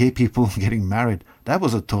 Gay people getting married, that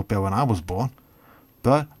was utopia when I was born.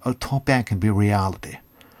 But utopia can be reality.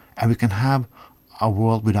 And we can have a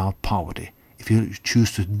world without poverty if you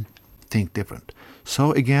choose to think different.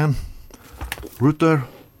 So again, Rutger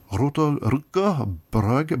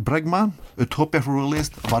Bregman, Utopia for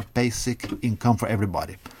Realists, about basic income for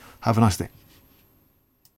everybody. Have a nice day.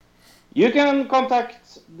 You can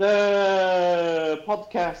contact the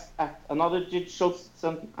podcast at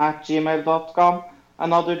anotherdigitalcitizen@gmail.com,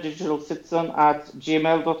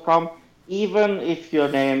 anotherdigitalcitizen@gmail.com. Even if your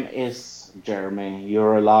name is Jeremy,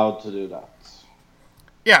 you're allowed to do that.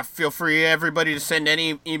 Yeah, feel free, everybody, to send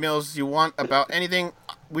any emails you want about anything.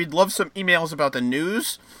 We'd love some emails about the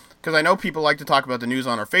news, because I know people like to talk about the news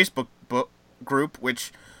on our Facebook group,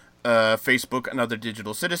 which, Facebook, Another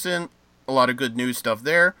Digital Citizen, a lot of good news stuff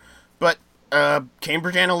there. But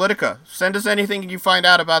Cambridge Analytica. Send us anything you find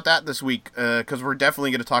out about that this week, because we're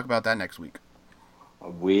definitely going to talk about that next week.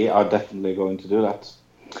 We are definitely going to do that.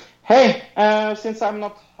 Hey, since I'm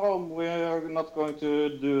not home, we're not going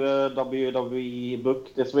to do a WWE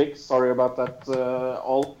book this week. Sorry about that,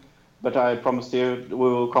 all. But I promised you we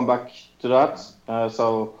will come back to that.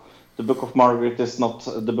 So the Book of Margaret is not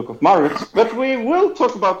the Book of Margaret. But we will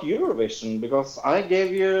talk about Eurovision, because I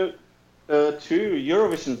gave you 2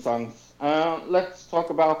 Eurovision songs. Let's talk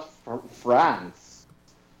about France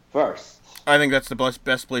first. I think that's the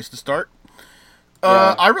best place to start.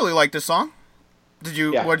 Yeah. I really like this song.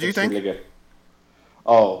 What did you think? Really good.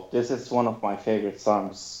 Oh, this is one of my favorite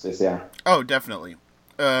songs this year. Oh, definitely.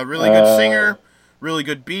 Really good singer, really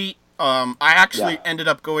good beat. I actually ended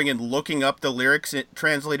up going and looking up the lyrics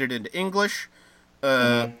translated into English,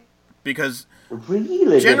 because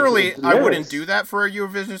really generally I wouldn't do that for a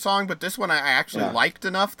Eurovision song, but this one I actually liked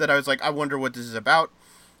enough that I was like, I wonder what this is about.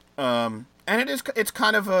 And it's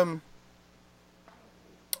kind of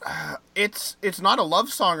it's not a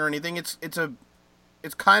love song or anything. It's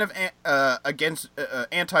kind of against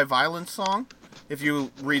anti-violence song, if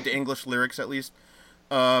you read the English lyrics at least.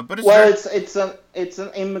 But it's an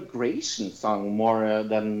immigration song more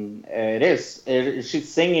than it is.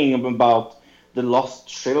 She's singing about the lost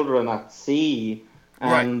children at sea.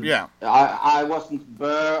 And right. Yeah. I wasn't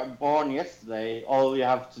born yesterday. All you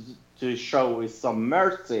have to show is some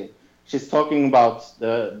mercy. She's talking about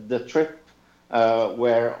the trip.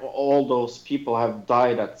 Where all those people have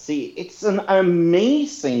died at sea. It's an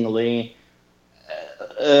amazingly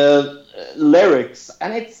lyrics,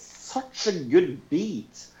 and it's such a good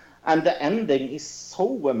beat, and the ending is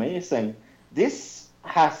so amazing. This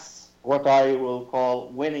has what I will call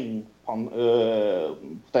winning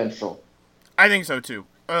potential. I think so too.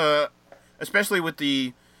 Especially with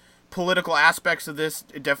the political aspects of this,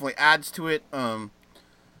 it definitely adds to it.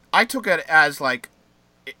 I took it as like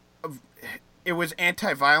it was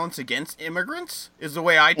anti-violence against immigrants is the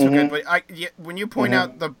way I took it. But when you point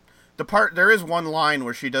out the part, there is one line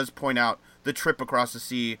where she does point out the trip across the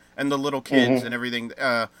sea and the little kids and everything.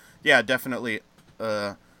 Yeah, definitely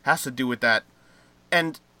has to do with that.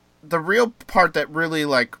 And the real part that really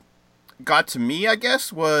like got to me, I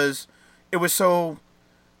guess, was it was so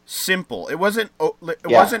simple. It wasn't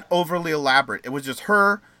overly elaborate. It was just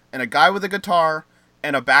her and a guy with a guitar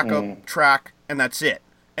and a backup track, and that's it.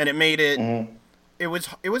 And it made it, it was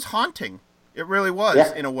haunting. It really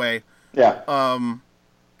was, in a way. Yeah. And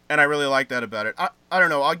I really like that about it. I don't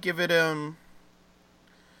know. I'll give it a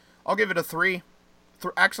 3.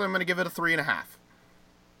 Actually, I'm going to give it a 3.5.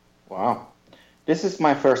 Wow. This is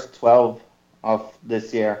my first 12 of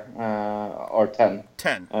this year, or 10.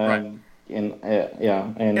 10, right.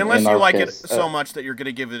 Unless you like it so much that you're going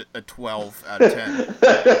to give it a 12 out of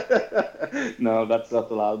 10. No, that's not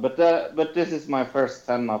allowed. But this is my first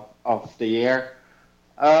 10 of the year.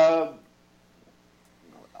 All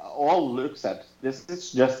looks at this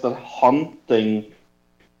is just a haunting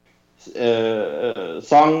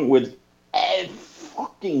song with a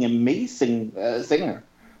fucking amazing singer.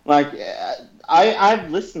 Like I've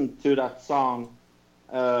listened to that song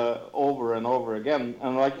over and over again,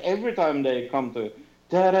 and like every time they come to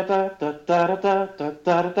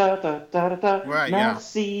right, yeah.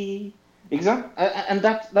 See, exactly, and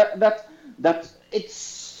that it's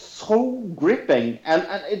so gripping, and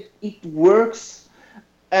it works.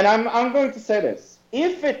 And I'm going to say this: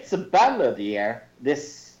 if it's a ballad year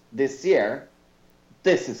this year,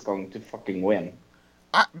 this is going to fucking win.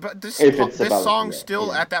 But this song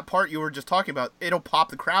still at that part you were just talking about, it'll pop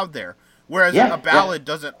the crowd there. Whereas a ballad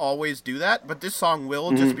doesn't always do that, but this song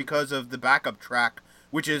will just because of the backup track,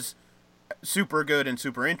 which is super good and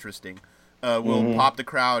super interesting, will pop the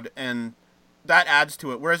crowd, and that adds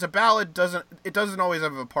to it. Whereas a ballad doesn't always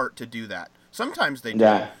have a part to do that. Sometimes they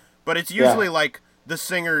do, but it's usually like the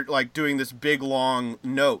singer like doing this big long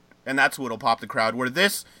note, and that's what'll pop the crowd. Where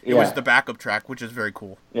this, it was the backup track, which is very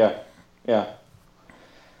cool. Yeah.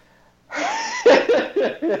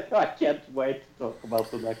 I can't wait to talk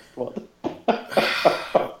about the next one.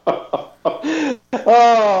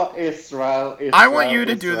 Oh, Israel. I want you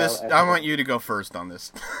to do this. I want you to go first on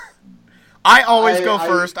this. I always go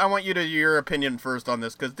first. I want you to your opinion first on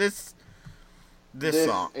this, because this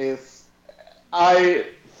song is. I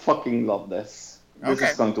fucking love this. This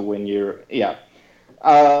is going to win your. Yeah.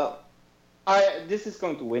 This is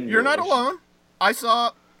going to win. You're not alone. I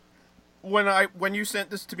saw when you sent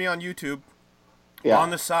this to me on YouTube.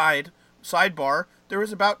 On the sidebar, there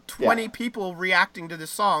was about 20 people reacting to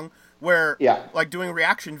this song, where like doing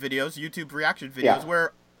reaction videos, YouTube reaction videos,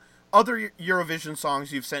 where other Eurovision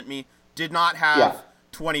songs you've sent me did not have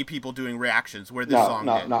 20 people doing reactions where this No, song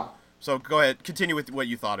no, did. no. So go ahead, continue with what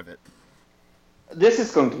you thought of it. This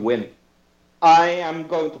is going to win. I am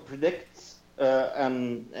going to predict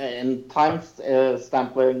and time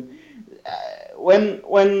stamping.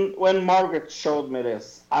 When Margaret showed me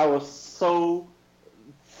this, I was so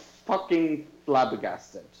fucking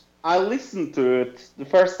flabbergasted. I listened to it the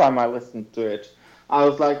first time I listened to it. I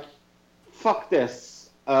was like, "Fuck this."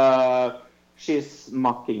 She's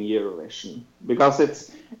mocking Eurovision because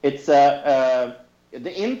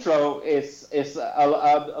the intro is a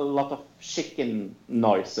lot of chicken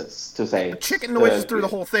noises, to say. Chicken noises through the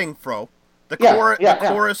whole thing, Fro. The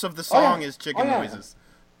chorus of the song is chicken noises.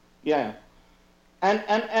 Yeah.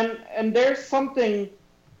 And there's something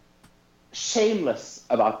shameless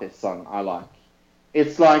about this song I like.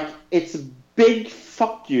 It's like, it's a big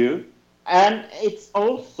fuck you, and it's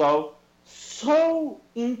also so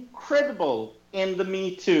incredible in the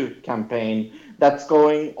Me Too campaign that's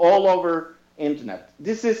going all over internet.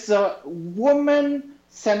 This is a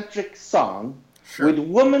woman-centric song with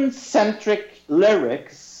woman-centric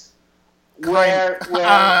lyrics where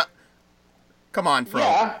come on, Fro.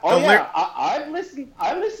 Yeah, I've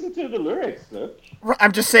listened to the lyrics, look.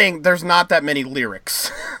 I'm just saying there's not that many lyrics.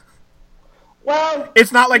 Well,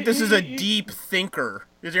 it's not like this is a deep thinker.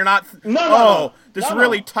 Because you're not. This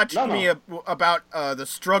really touched me about the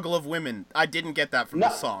struggle of women. I didn't get that from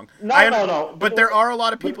this song. No. But there are a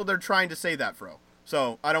lot of people that are trying to say that, Fro.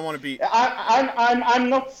 So I don't want to be. I'm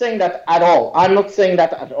not saying that at all. I'm not saying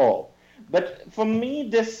that at all. But for me,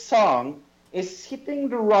 this song is hitting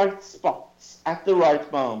the right spots at the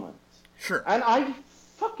right moment. Sure. And I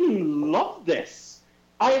fucking love this.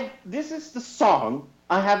 This is the song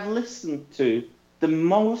I have listened to the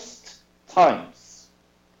most times.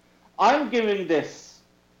 I'm giving this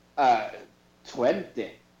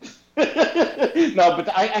 20. No,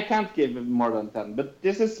 but I can't give it more than 10. But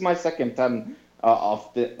this is my second 10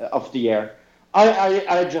 of the year.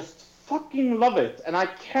 I just fucking love it, and I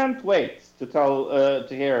can't wait to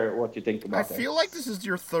hear what you think about it. I feel like this is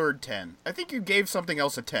your third 10. I think you gave something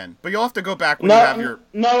else a 10, but you'll have to go back when you have your.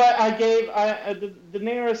 No, I gave the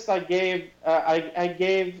nearest I gave. I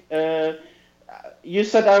gave. You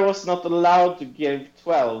said I was not allowed to give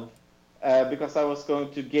 12 because I was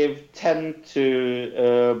going to give 10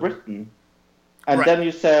 to Britain. And then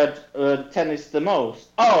you said 10 is the most.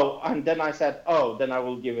 Oh, and then I said, then I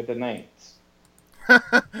will give it an 8.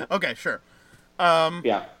 Okay, sure.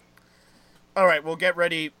 Yeah. All right, well, get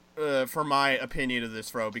ready for my opinion of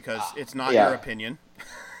this, Fro, because it's not your opinion.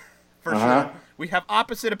 For sure. We have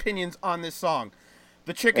opposite opinions on this song.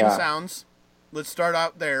 The chicken sounds, let's start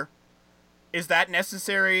out there. Is that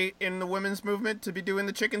necessary in the women's movement to be doing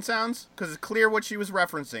the chicken sounds? Because it's clear what she was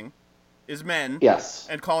referencing is men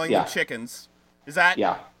and calling them chickens. Is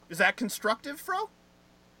that constructive, Fro?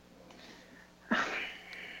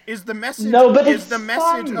 Is the message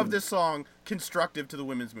message of this song constructive to the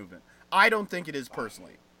women's movement? I don't think it is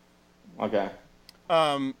personally. Okay.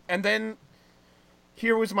 And then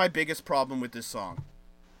here was my biggest problem with this song.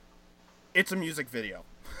 It's a music video.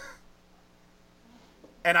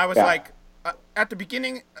 And I was like, at the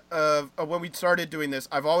beginning of when we started doing this,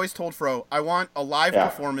 I've always told Fro, I want a live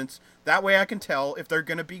performance. That way I can tell if they're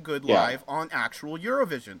going to be good live on actual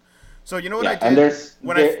Eurovision. So you know what I did? And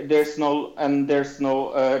there's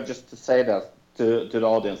no just to say that to the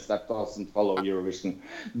audience that doesn't follow Eurovision,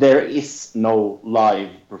 there is no live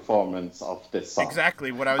performance of this song.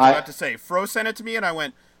 Exactly what I was about to say. Fro sent it to me and I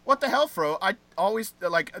went, what the hell, Fro? I always,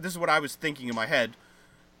 this is what I was thinking in my head.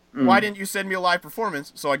 Why didn't you send me a live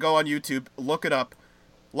performance? So I go on YouTube, look it up.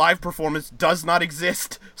 Live performance does not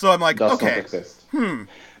exist. So I'm like, does okay. Not exist.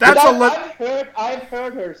 That's I've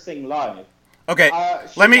heard her sing live. Okay,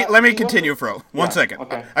 let me continue, Fro. One second.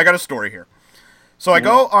 Okay. I got a story here. So I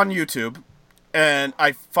go on YouTube, and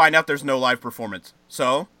I find out there's no live performance.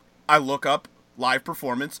 So I look up live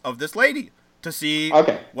performance of this lady to see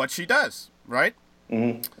what she does, right?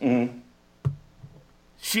 Mm-hmm. Mm-hmm.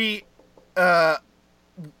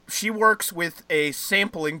 She works with a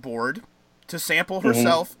sampling board to sample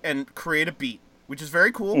herself and create a beat, which is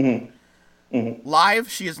very cool. Mm-hmm. Mm-hmm.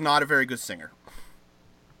 Live, she is not a very good singer.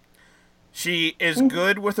 She is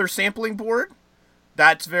good with her sampling board.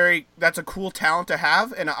 That's a cool talent to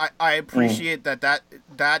have, and I appreciate that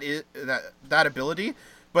ability.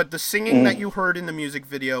 But the singing that you heard in the music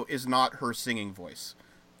video is not her singing voice.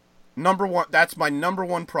 That's my number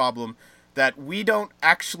one problem. That we don't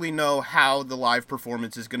actually know how the live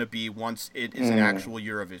performance is going to be once it is an actual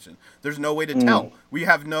Eurovision. There's no way to tell. We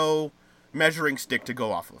have no measuring stick to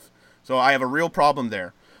go off of. So I have a real problem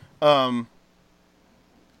there. And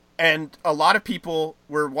And a lot of people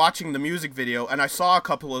were watching the music video, and I saw a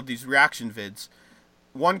couple of these reaction vids.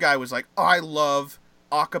 One guy was like, I love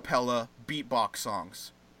a cappella beatbox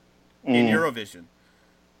songs in Eurovision.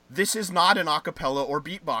 This is not an a cappella or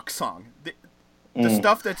beatbox song. The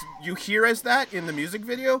stuff that you hear as that in the music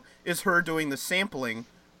video is her doing the sampling.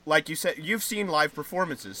 Like you said, you've seen live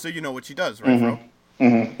performances, so you know what she does, right,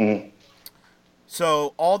 bro?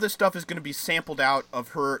 So all this stuff is going to be sampled out of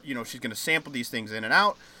her. You know, she's going to sample these things in and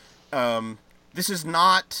out. This is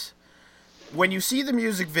not... When you see the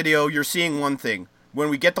music video, you're seeing one thing. When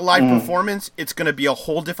we get the live performance, it's going to be a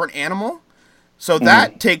whole different animal. So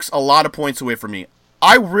that takes a lot of points away from me.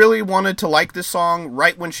 I really wanted to like this song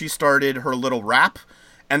right when she started her little rap,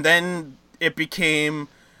 and then it became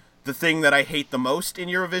the thing that I hate the most in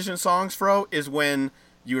Eurovision songs, Fro, is when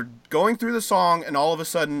you're going through the song and all of a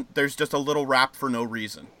sudden there's just a little rap for no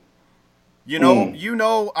reason. You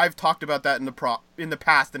know, I've talked about that in the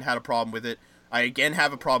past and had a problem with it. I again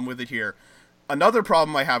have a problem with it here. Another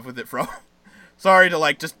problem I have with it, Fro. Sorry to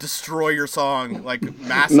like just destroy your song like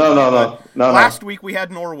massively. No. Last week we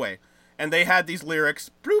had Norway. And they had these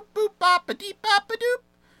lyrics, boop, boop, bop, a deep, bop, a doop.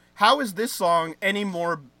 How is this song any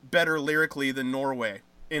more better lyrically than Norway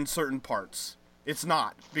in certain parts? It's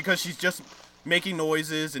not, because she's just making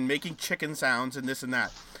noises and making chicken sounds and this and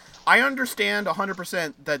that. I understand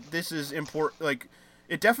 100% that this is important. Like,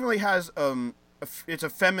 it definitely has,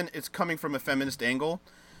 it's coming from a feminist angle.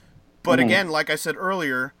 But again, like I said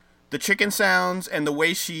earlier, the chicken sounds and the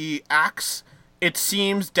way she acts, it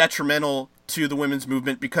seems detrimental to the women's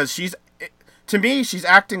movement because to me, she's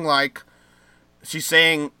acting like she's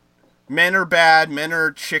saying men are bad, men are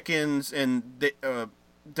chickens, and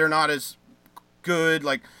they're not as good.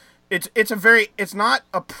 Like, it's not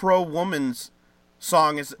a pro-woman's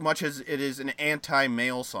song as much as it is an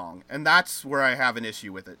anti-male song, and that's where I have an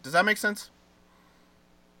issue with it. Does that make sense?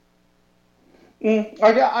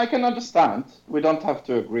 I can understand. We don't have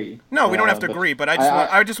to agree. No, we don't have to agree, but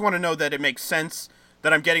I just want to know that it makes sense,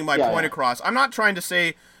 that I'm getting my point across. I'm not trying to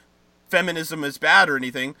say feminism is bad or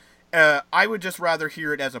anything. I would just rather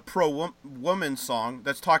hear it as a pro-woman song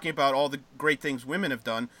that's talking about all the great things women have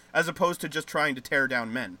done, as opposed to just trying to tear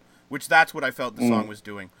down men, which that's what I felt the song was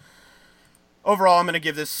doing. Overall, I'm going to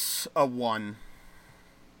give this a 1.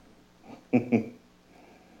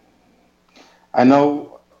 I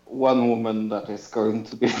know one woman that is going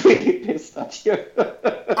to be really pissed at you.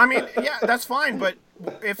 I mean, yeah, that's fine, but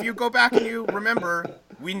if you go back and you remember,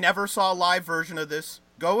 we never saw a live version of this.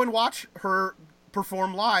 Go and watch her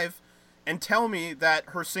perform live and tell me that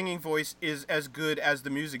her singing voice is as good as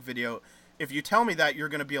the music video. If you tell me that, you're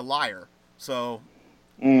going to be a liar. So,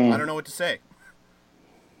 I don't know what to say.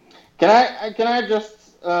 Can I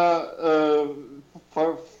just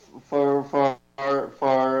for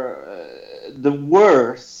the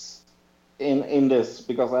words in this,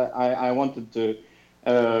 because I wanted to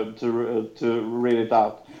read it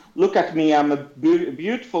out. Look at me, I'm a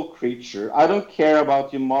beautiful creature. I don't care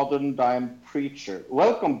about your modern dime preacher.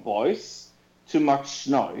 Welcome, boys. Too much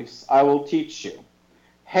noise. I will teach you.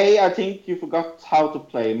 Hey, I think you forgot how to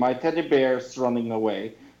play. My teddy bear's running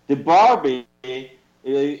away. The Barbie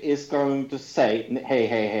is going to say,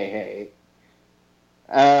 hey.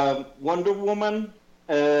 Wonder Woman,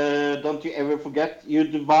 don't you ever forget you're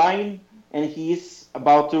divine, and he's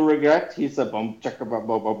about to regret. He's a bum checker.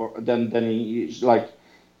 Then he like.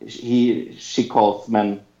 She calls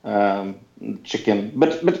men chicken,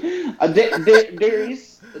 but there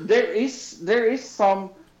is some.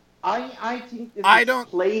 I think it's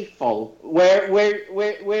playful where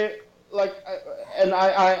like and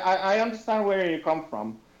I understand where you come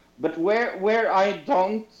from, but where I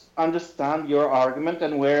don't understand your argument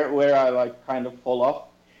and where I like kind of fall off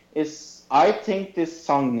is I think this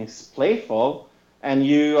song is playful and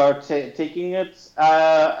you are taking it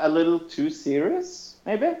a little too serious.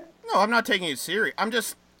 Maybe? No, I'm not taking it serious. I'm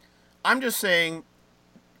just saying,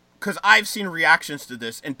 because I've seen reactions to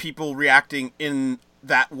this and people reacting in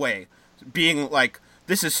that way, being like,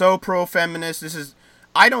 this is so pro-feminist,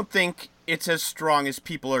 I don't think it's as strong as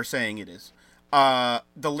people are saying it is. The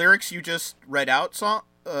lyrics you just read out,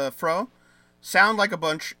 Fro, sound like a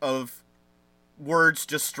bunch of words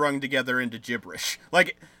just strung together into gibberish.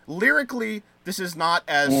 Like, lyrically, this is not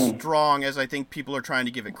as strong as I think people are trying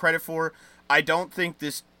to give it credit for. I don't think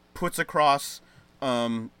this puts across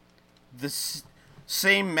the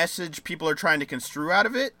same message people are trying to construe out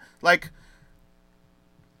of it. Like,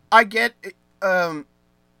 I get, like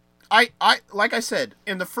I said,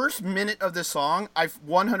 in the first minute of this song, I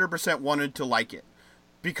 100% wanted to like it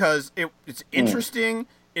because it's interesting,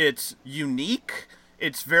 it's unique,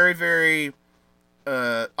 it's very, very.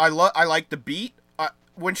 I like the beat.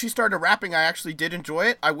 when she started rapping, I actually did enjoy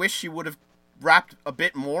it. I wish she would have rapped a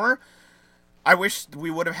bit more. I wish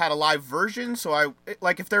we would have had a live version. So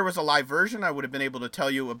if there was a live version, I would have been able to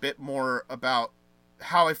tell you a bit more about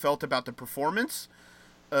how I felt about the performance.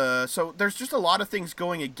 So there's just a lot of things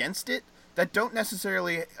going against it that don't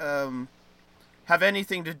necessarily have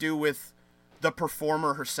anything to do with the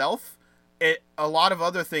performer herself. A lot of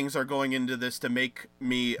other things are going into this to make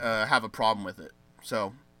me have a problem with it.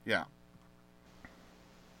 So, yeah.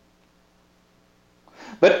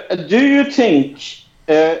 But do you think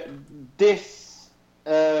this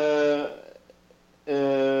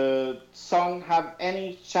song have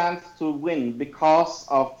any chance to win because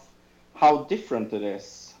of how different it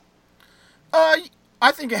is? I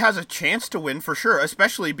think it has a chance to win for sure,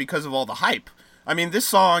 especially because of all the hype. I mean, this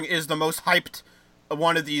song is the most hyped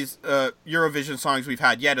one of these Eurovision songs we've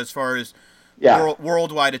had yet, as far as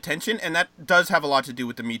worldwide attention, and that does have a lot to do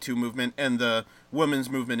with the Me Too movement and the women's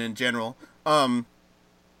movement in general.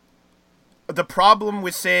 The problem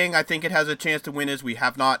with saying I think it has a chance to win is we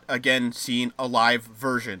have not, again, seen a live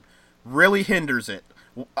version. Really hinders it.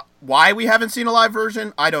 Why we haven't seen a live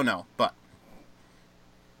version, I don't know, but...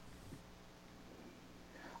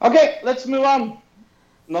 Okay, let's move on.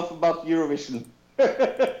 Enough about Eurovision.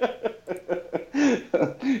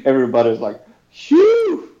 Everybody's like,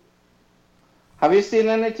 phew! Have you seen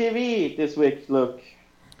any TV this week, Luke?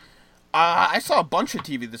 I saw a bunch of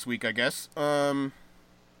TV this week, I guess.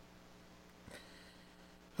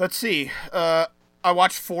 Let's see. I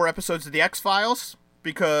watched 4 episodes of The X-Files,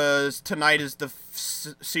 because tonight is the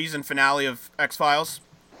season finale of X-Files.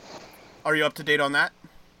 Are you up to date on that?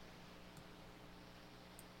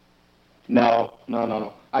 No.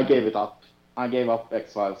 I gave it up. I gave up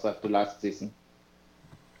X-Files after last season.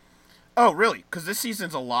 Oh, really? Because this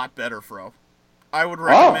season's a lot better, Fro. I would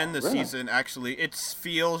recommend this season, actually. It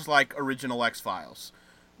feels like original X-Files,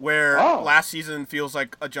 where last season feels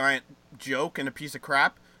like a giant joke and a piece of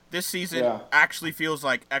crap. This season actually feels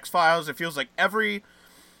like X-Files. It feels like every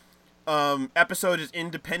episode is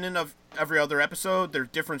independent of every other episode. There's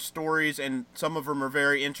different stories, and some of them are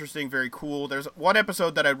very interesting, very cool. There's one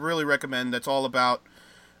episode that I'd really recommend that's all about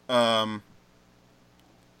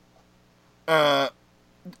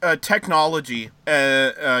technology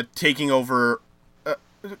taking over.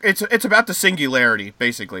 It's about the singularity,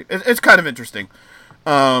 basically. It's kind of interesting.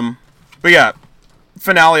 But yeah,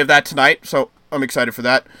 finale of that tonight, so I'm excited for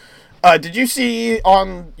that. Did you see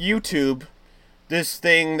on YouTube this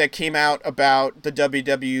thing that came out about the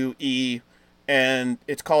WWE, and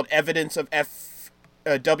it's called Evidence of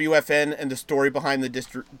WFN and the story behind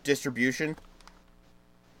the distribution?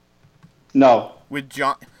 No. With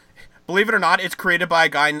John... Believe it or not, it's created by a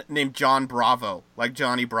guy named John Bravo, like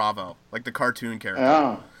Johnny Bravo, like the cartoon character.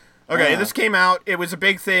 Oh. Okay, this came out. It was a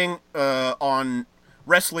big thing on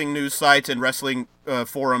wrestling news sites and wrestling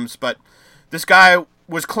forums, but this guy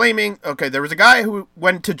was claiming... Okay, there was a guy who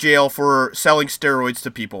went to jail for selling steroids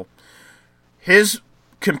to people. His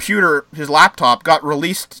computer, his laptop, got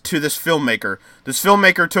released to this filmmaker. This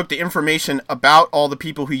filmmaker took the information about all the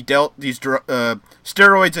people he dealt these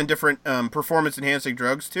steroids and different performance-enhancing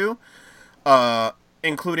drugs to,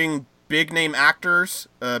 including big-name actors,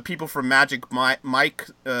 people from Magic Mike,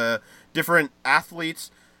 different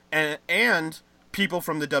athletes, and people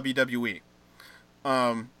from the WWE.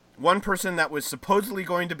 One person that was supposedly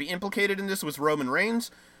going to be implicated in this was Roman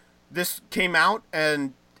Reigns. This came out,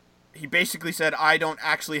 and he basically said, I don't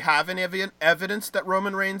actually have any evidence that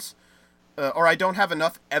Roman Reigns, or I don't have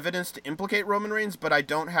enough evidence to implicate Roman Reigns, but I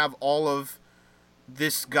don't have all of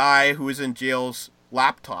this guy who is in jail's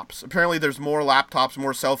laptops. Apparently there's more laptops,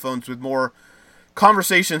 more cell phones with more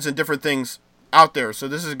conversations and different things out there. So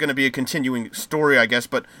this is going to be a continuing story, I guess.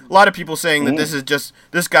 But a lot of people saying that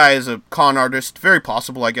this guy is a con artist. Very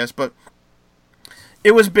possible, I guess. But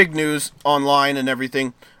it was big news online and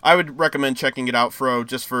everything. I would recommend checking it out, Fro,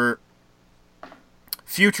 just for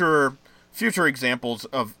future examples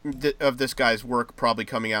of this guy's work probably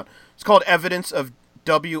coming out. It's called Evidence of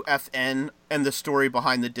WFN and the story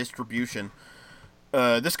behind the distribution.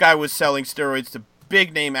 This guy was selling steroids to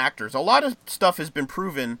big-name actors. A lot of stuff has been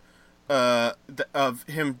proven of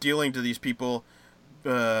him dealing to these people,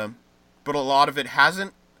 but a lot of it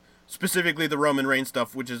hasn't. Specifically the Roman Reigns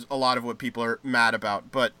stuff, which is a lot of what people are mad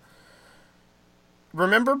about. But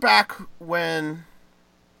remember back when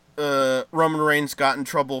Roman Reigns got in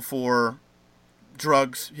trouble for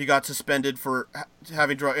drugs? He got suspended for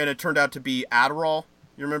having drugs, and it turned out to be Adderall.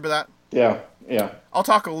 You remember that? Yeah. I'll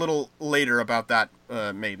talk a little later about that,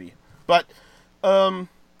 maybe. But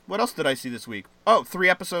what else did I see this week? 3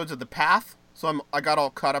 episodes of The Path. So I got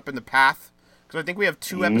all caught up in The Path, because I think we have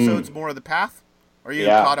 2 episodes more of The Path. Are you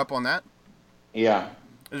caught up on that? Yeah.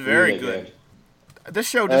 It's very really good. This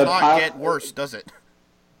show does not get worse, does it?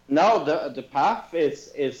 No, the Path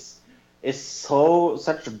is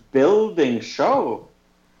such a building show.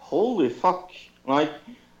 Holy fuck! Like,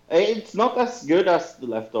 it's not as good as The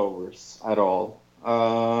Leftovers at all.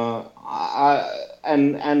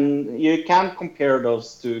 And you can't compare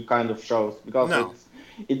those two kind of shows because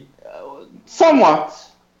it's somewhat.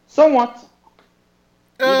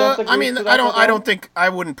 I mean, I don't think I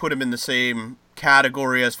wouldn't put them in the same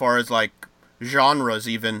category as far as like genres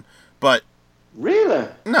even, but really,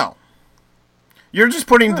 no. You're just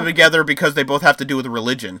putting them together because they both have to do with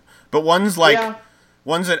religion. But one's like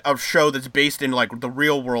one's a show that's based in like the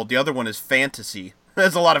real world. The other one is fantasy.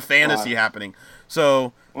 There's a lot of fantasy happening.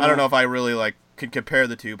 So I don't know if I really like could compare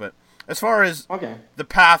the two. But as far as the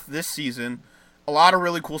Path this season, a lot of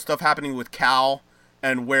really cool stuff happening with Cal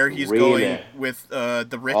and where he's going with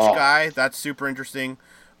the rich guy. That's super interesting.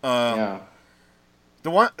 There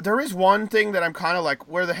is one thing that I'm kind of like,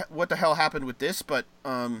 what the hell happened with this? But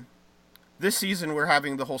this season we're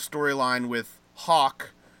having the whole storyline with Hawk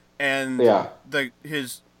and the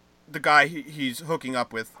guy he's hooking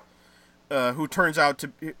up with, who turns out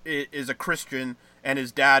to is a Christian, and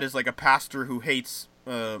his dad is like a pastor who hates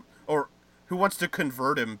or who wants to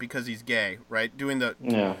convert him because he's gay, right? Doing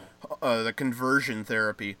the conversion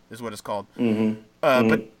therapy is what it's called.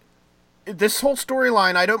 But this whole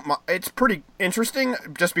storyline, it's pretty interesting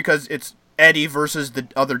just because it's Eddie versus the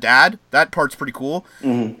other dad. That part's pretty cool.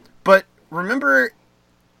 But remember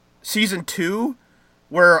season 2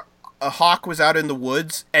 where a Hawk was out in the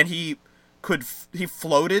woods and he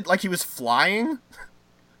floated like he was flying?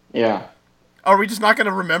 Yeah. Are we just not going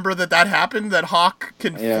to remember that happened? That Hawk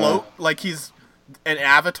can float like he's an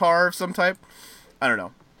avatar of some type? I don't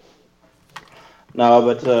know. No,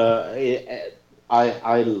 but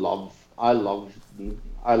I love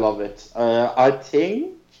it.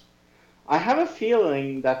 I have a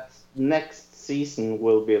feeling that next season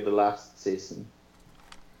will be the last season.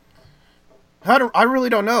 I really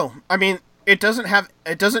don't know. I mean, it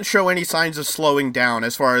doesn't show any signs of slowing down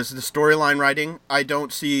as far as the storyline writing. I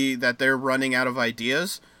don't see that they're running out of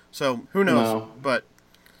ideas. So who knows? No. But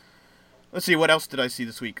let's see, what else did I see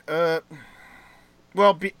this week?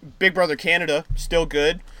 Well, Big Brother Canada still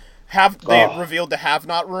good. They revealed the Have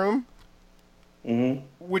Not room,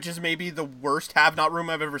 which is maybe the worst Have Not room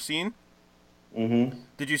I've ever seen.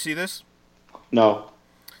 Did you see this? No.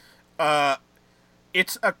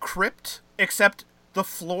 It's a crypt, except the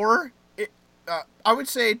floor. I would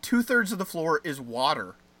say 2/3 of the floor is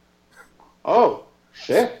water. Oh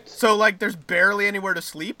shit! So like, there's barely anywhere to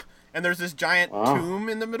sleep, and there's this giant tomb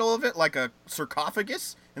in the middle of it, like a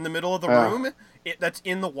sarcophagus in the middle of the room. That's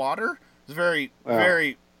in the water. It's very.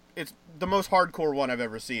 It's the most hardcore one I've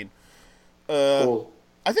ever seen. Cool.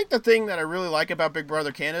 I think the thing that I really like about Big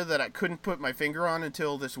Brother Canada that I couldn't put my finger on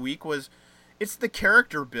until this week was, it's the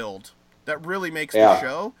character build that really makes the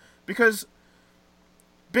show. Because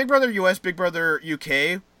Big Brother US, Big Brother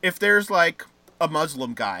UK, if there's like a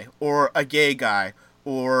Muslim guy or a gay guy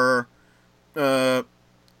or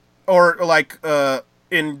like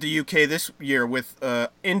in the UK this year with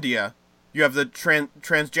India, you have the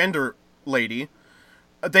transgender lady.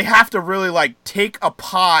 They have to really like take a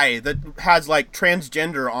pie that has like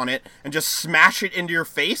transgender on it and just smash it into your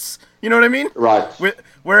face. You know what I mean? Right.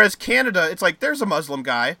 Whereas Canada, it's like there's a Muslim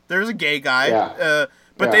guy, there's a gay guy,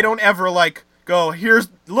 but they don't ever like go,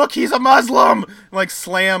 look, he's a Muslim, like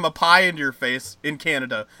slam a pie into your face in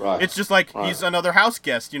Canada. Right. It's just like he's another house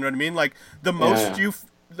guest. You know what I mean? Like the most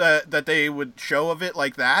that they would show of it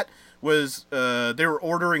like that was they were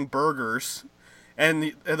ordering burgers.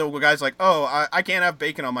 And the guy's like, oh, I can't have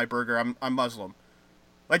bacon on my burger. I'm Muslim.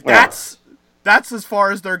 Like, that's as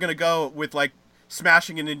far as they're going to go with, like,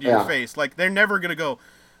 smashing it into your face. Like, they're never going to go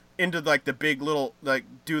into, like, the big little, like,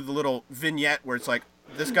 do the little vignette where it's like,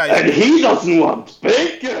 this guy... And he doesn't want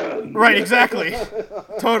bacon! Right, exactly.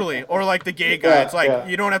 Totally. Or, like, the gay guy. It's like,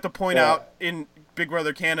 you don't have to point out in Big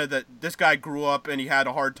Brother Canada that this guy grew up and he had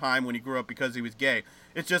a hard time when he grew up because he was gay.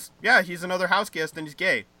 It's just, he's another house guest and he's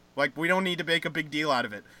gay. Like, we don't need to make a big deal out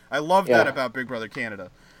of it. I love that about Big Brother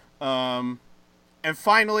Canada. And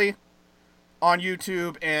finally, on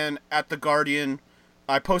YouTube and at The Guardian,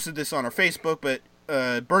 I posted this on our Facebook, but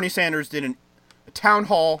Bernie Sanders did a town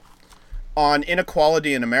hall on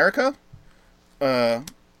inequality in America,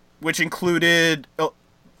 which included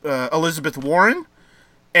Elizabeth Warren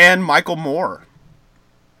and Michael Moore.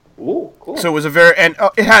 Ooh, cool. So it was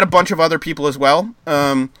it had a bunch of other people as well,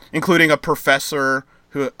 including a professor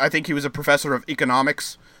who I think he was a professor of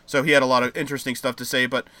economics, So he had a lot of interesting stuff to say,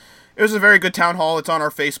 but it was a very good town hall. It's on our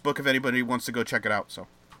Facebook if anybody wants to go check it out. So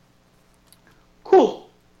Cool.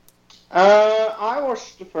 I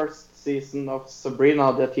watched the first season of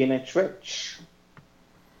Sabrina the Teenage Witch.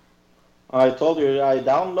 I told you I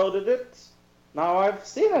downloaded it. Now I've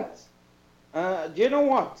seen it. Do you know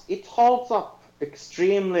what? It holds up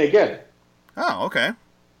extremely good. Oh, okay.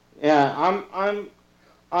 Yeah,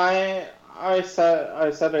 I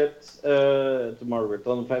said it to Margaret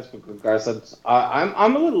on Facebook. I said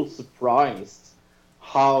I'm a little surprised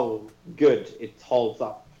how good it holds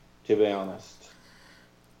up. To be honest.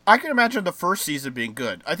 I can imagine the first season being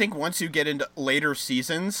good. I think once you get into later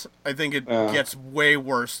seasons, I think it gets way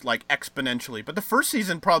worse, like exponentially. But the first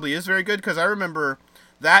season probably is very good because I remember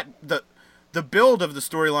that the build of the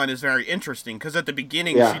storyline is very interesting because at the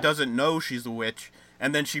beginning she doesn't know she's a witch,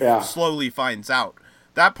 and then she slowly finds out.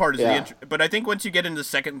 That part is but I think once you get into the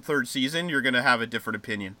second and third season, you're gonna have a different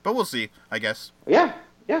opinion. But we'll see, I guess. Yeah.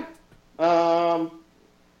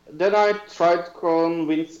 Then I tried to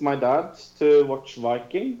convince my dad to watch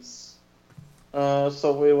Vikings.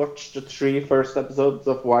 So we watched the 3 first episodes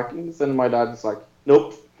of Vikings, and my dad's like,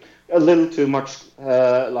 nope, a little too much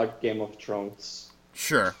like Game of Thrones.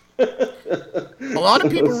 Sure. A lot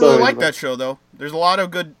of people really like that show, though. There's a lot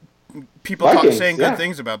of good people saying good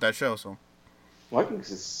things about that show. So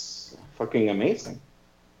Vikings is fucking amazing.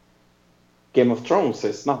 Game of Thrones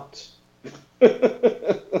is not.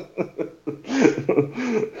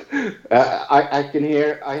 I can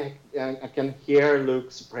hear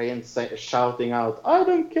Luke's brain shouting out, "I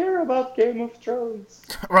don't care about Game of Thrones."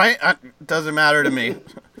 Right? Doesn't matter to me.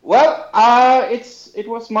 Well, it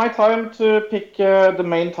was my time to pick the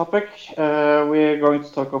main topic. We're going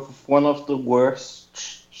to talk of one of the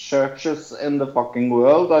worst churches in the fucking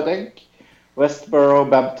world, I think, Westboro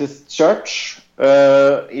Baptist Church.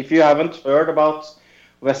 If you haven't heard about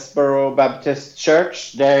Westboro Baptist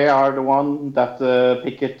Church, they are the one that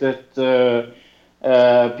picketed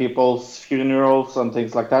people's funerals and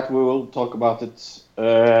things like that. We will talk about it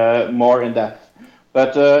more in depth.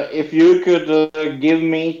 But if you could give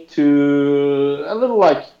me a little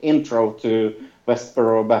like intro to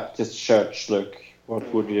Westboro Baptist Church, Luke, what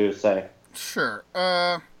would you say? Sure.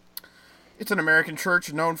 It's an American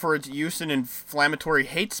church known for its use in inflammatory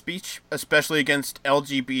hate speech, especially against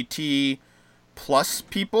LGBT plus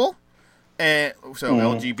people, and so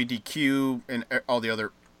LGBTQ and all the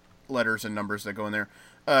other letters and numbers that go in there.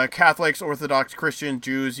 Catholics, Orthodox Christian,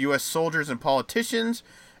 Jews, U.S. soldiers, and politicians,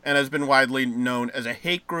 and has been widely known as a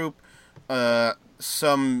hate group.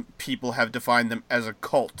 Some people have defined them as a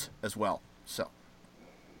cult as well. So,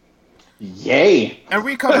 yay! And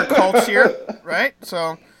we cover cults here, right?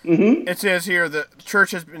 So it says here the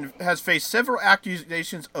church has faced several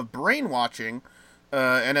accusations of brainwashing.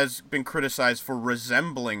 And has been criticized for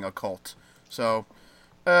resembling a cult. So,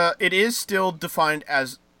 it is still defined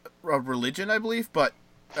as a religion, I believe, but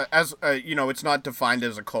it's not defined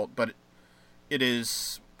as a cult, but it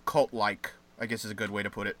is cult-like, I guess is a good way to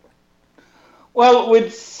put it. Well,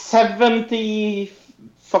 with 70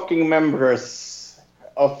 fucking members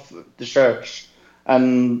of the church,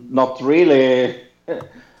 and not really,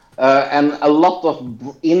 and a lot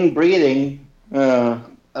of inbreeding,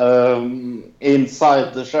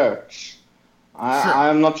 inside the church.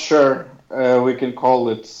 I'm not sure we can call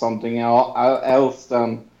it something else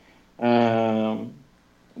than a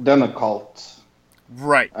cult.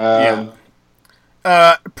 Right.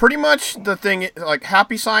 Pretty much the thing, like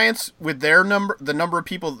Happy Science, with the number of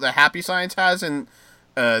people that Happy Science has and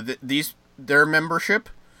their membership,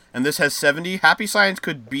 and this has 70. Happy Science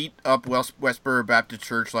could beat up Westboro Baptist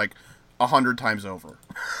Church like 100 times over.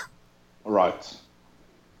 Right.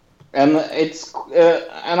 And it's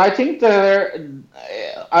and I think that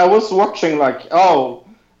I was watching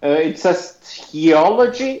it says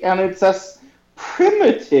theology and it says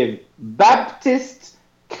primitive Baptist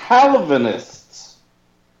Calvinists.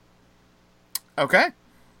 Okay.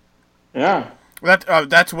 Yeah.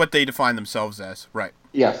 That's what they define themselves as, right?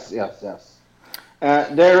 Yes.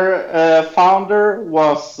 Their founder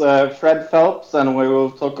was Fred Phelps, and we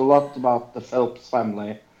will talk a lot about the Phelps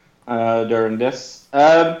family during this.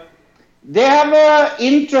 They have an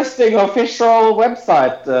interesting official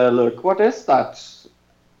website, Luke. What is that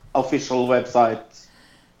official website?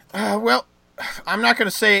 Well, I'm not going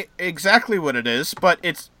to say exactly what it is, but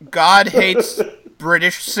it's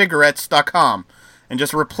GodHatesBritishCigarettes.com. And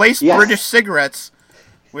just replace British cigarettes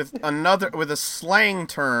with a slang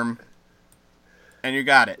term, and you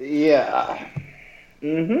got it. Yeah.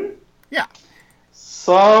 Mm-hmm. Yeah.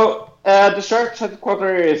 So, the church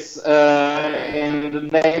headquarters is in the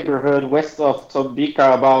neighborhood west of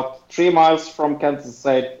Topeka, about 3 miles from Kansas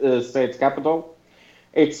State's capital.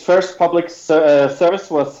 Its first public service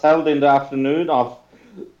was held in the afternoon of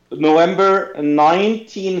November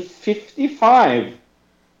 1955.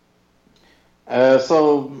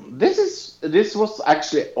 So this was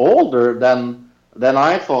actually older than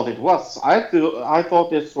I thought it was. I thought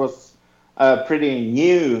this was a pretty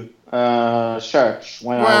new church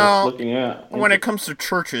when I was looking at. When it comes to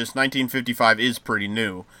churches, 1955 is pretty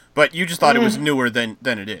new, but you just thought it was newer than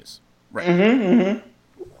it is, right?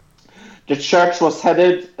 The church was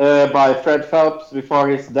headed by Fred Phelps before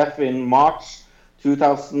his death in March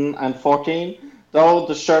 2014, though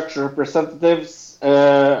the church representatives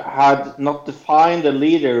had not defined a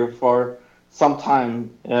leader for some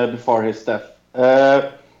time before his death.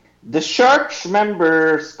 The church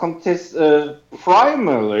members consist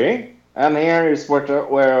primarily, and here is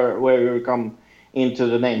where we come into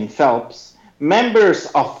the name Phelps, members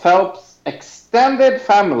of Phelps' extended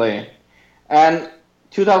family. And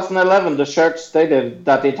 2011, the church stated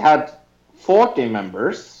that it had 40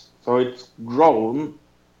 members, so it's grown.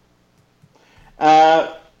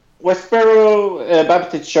 Westboro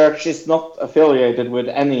Baptist Church is not affiliated with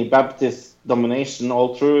any Baptist denomination,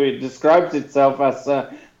 although it describes itself as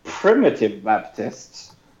a primitive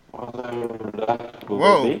Baptist. Whatever that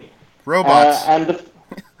will be. Robots.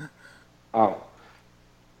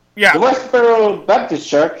 Yeah. The Westboro Baptist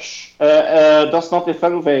Church does not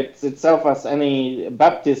affiliate itself as any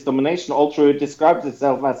Baptist denomination, although it describes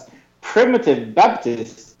itself as primitive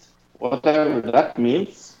Baptist, whatever that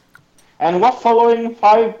means. And what following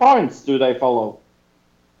 5 points do they follow?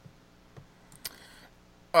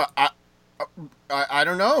 I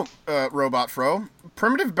don't know, Robot Fro.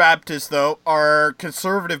 Primitive Baptists, though, are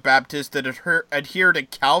conservative Baptists that adhere to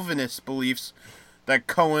Calvinist beliefs that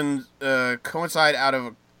coincide out of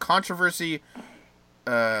a controversy,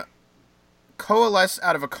 coalesce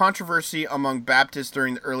out of a controversy among Baptists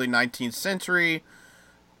during the early 19th century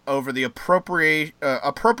over the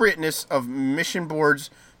appropriateness of mission boards,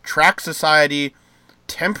 tract society,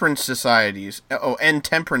 temperance societies. And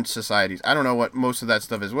temperance societies. I don't know what most of that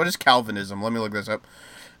stuff is. What is Calvinism? Let me look this up.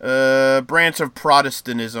 Branch of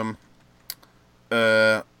Protestantism.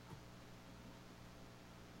 Yeah.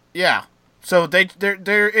 So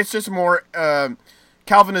they're it's just more.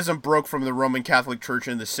 Calvinism broke from the Roman Catholic Church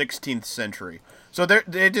in the 16th century. So they're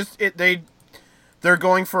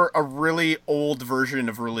going for a really old version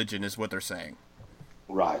of religion, is what they're saying.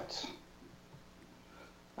 Right.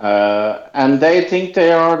 And they think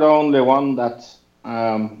they are the only one that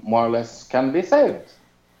more or less can be saved.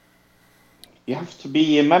 You have to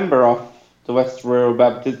be a member of the Westboro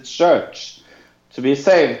Baptist Church to be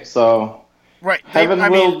saved. So right,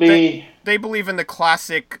 They believe in the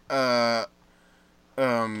classic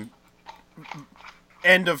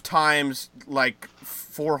end of times, like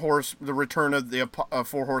the return of the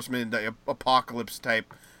four horsemen, the apocalypse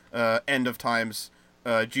type end of times.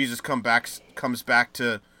 Jesus comes back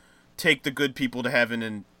to take the good people to heaven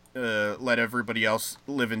and let everybody else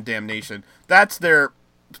live in damnation. That's their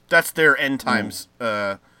end times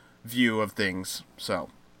view of things. So,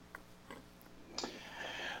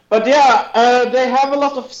 but yeah, they have a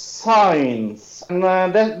lot of signs, and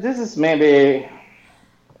this is maybe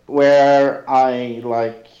where I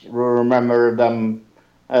remember them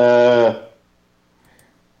the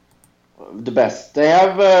best. They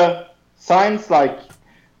have signs like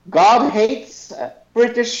God hates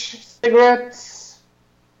British cigarettes,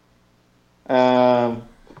 and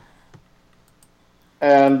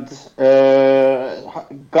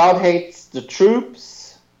God hates the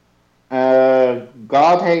troops,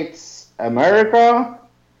 God hates America.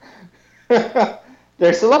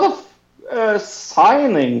 There's a lot of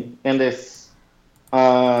signing in this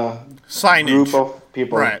group of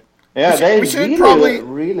people. Right. Yeah, we should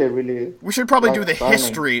probably do the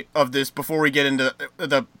history of this before we get into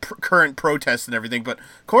the current protests and everything. But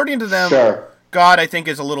according to them, sure. God, I think,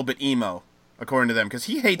 is a little bit emo, according to them, because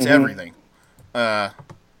he hates everything. But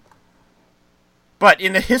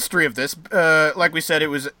in the history of this, like we said, it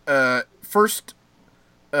was first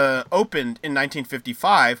opened in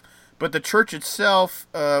 1955, but the church itself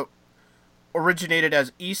originated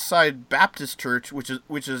as Eastside Baptist Church, which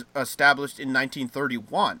is established in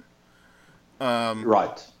 1931.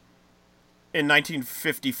 Right. In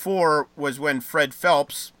 1954 was when Fred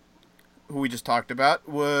Phelps, who we just talked about,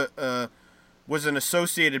 was an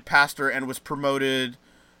associated pastor and was promoted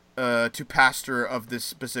to pastor of this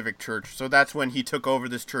specific church. So that's when he took over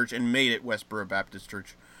this church and made it Westboro Baptist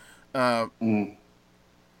Church.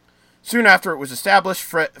 Soon after it was established,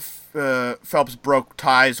 Phelps broke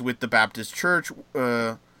ties with the Baptist Church.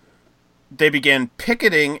 They began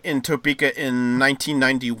picketing in Topeka in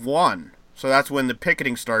 1991. So that's when the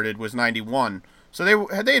picketing started, was 91. So they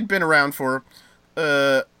had been around for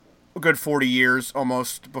a good 40 years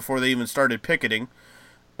almost before they even started picketing.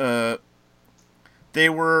 They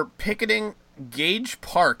were picketing Gage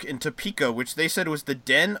Park in Topeka, which they said was the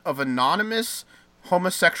den of anonymous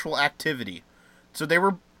homosexual activity. So they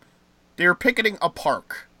were picketing a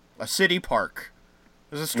park, a city park.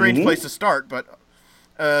 It was a strange place to start, but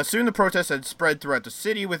soon the protests had spread throughout the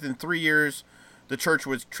city. Within 3 years, the church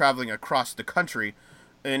was traveling across the country.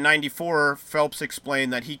 In 94, Phelps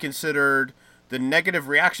explained that he considered the negative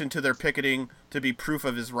reaction to their picketing to be proof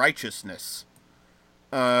of his righteousness.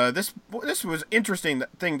 This was interesting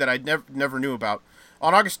thing that I never knew about.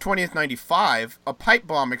 On August 20th, 95, a pipe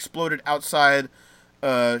bomb exploded outside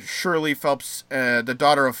Shirley Phelps, the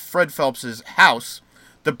daughter of Fred Phelps' house.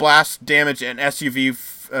 The blast damaged an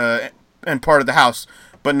SUV and part of the house,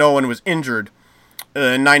 but no one was injured.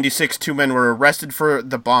 In 96, 2 men were arrested for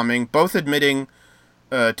the bombing, both admitting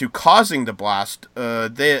to causing the blast.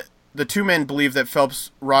 The 2 men believed that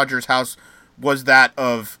Phelps Rogers' house was that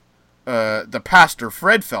of the pastor,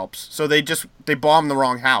 Fred Phelps, so they bombed the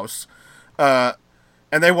wrong house. And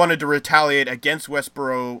they wanted to retaliate against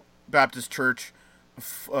Westboro Baptist Church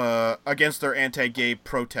against their anti-gay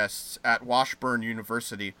protests at Washburn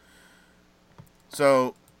University.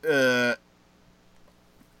 So, that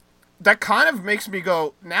kind of makes me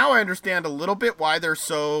go, now I understand a little bit why they're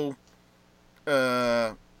so,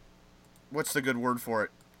 what's the good word for it?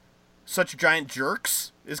 Such giant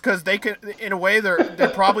jerks, is because they can, in a way, they're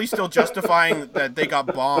probably still justifying that they got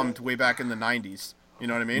bombed way back in the 90s. You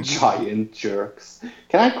know what I mean? Giant jerks.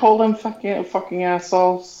 Can I call them fucking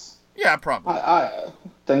assholes? Yeah, probably.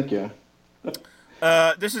 Thank you.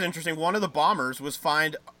 This is interesting. One of the bombers was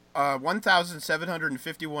fined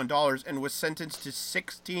 $1,751 and was sentenced to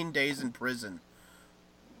 16 days in prison.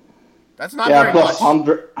 That's not very plus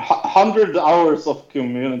much. 100 hours of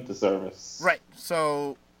community service. Right.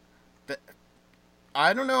 So,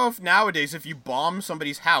 I don't know if nowadays, if you bomb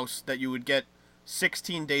somebody's house, that you would get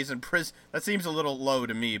 16 days in prison. That seems a little low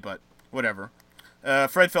to me, but whatever.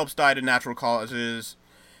 Fred Phelps died of natural causes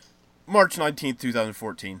March 19th,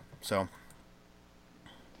 2014.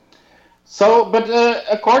 But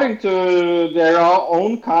according to their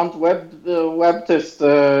own count,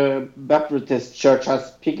 Baptist Church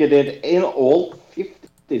has picketed in all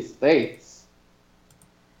 50 states.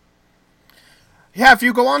 Yeah, if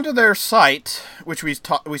you go onto their site, which we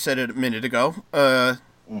said it a minute ago, and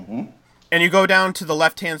you go down to the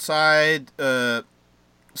left-hand side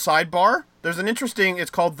sidebar, there's an interesting.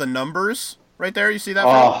 It's called the numbers right there. You see that?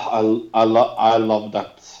 I love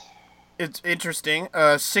that. It's interesting.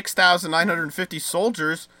 6,950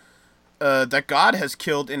 soldiers that God has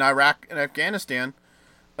killed in Iraq and Afghanistan.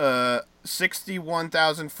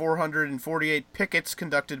 61,448 pickets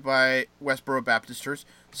conducted by Westboro Baptist Church.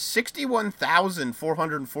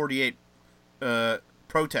 61,448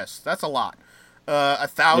 protests. That's a lot.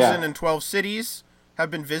 1,012 cities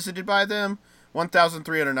have been visited by them.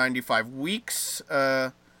 1,395 weeks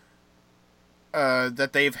that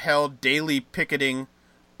they've held daily picketing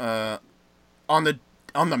on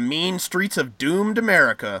the mean streets of doomed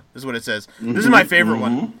America, is what it says. This is my favorite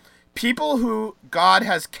one. People who God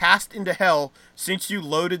has cast into hell since you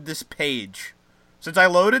loaded this page. Since I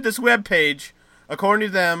loaded this web page, according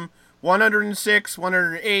to them, 106,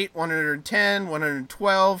 108, 110,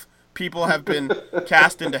 112 people have been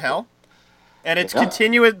cast into hell. And it's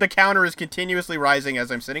continuous. The counter is continuously rising as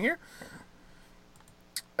I'm sitting here.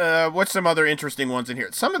 What's some other interesting ones in here?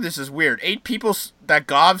 Some of this is weird. 8 people that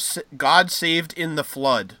God saved in the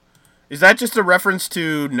flood. Is that just a reference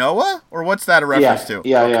to Noah, or what's that a reference to?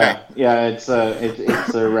 Yeah. It's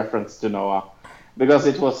a reference to Noah, because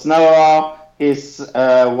it was Noah, his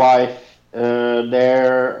wife,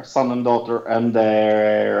 their son and daughter, and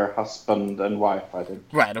their husband and wife, I think.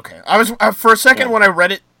 Right. Okay. I was for a second when I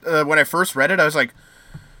read it, when I first read it, I was like,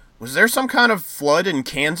 was there some kind of flood in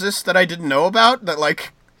Kansas that I didn't know about? That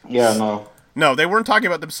like. Yeah. No. No, they weren't talking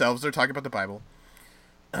about themselves. They're talking about the Bible.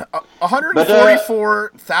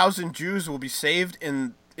 144,000 Jews will be saved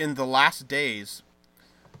in the last days.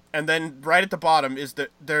 And then right at the bottom is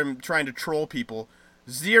that they're trying to troll people.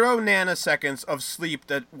 0 nanoseconds of sleep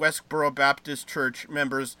that Westboro Baptist Church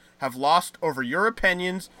members have lost over your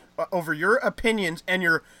opinions and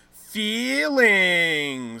your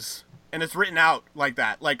feelings. And it's written out like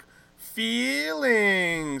that, like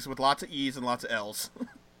feelings with lots of E's and lots of L's.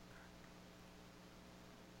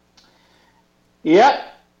 Yeah.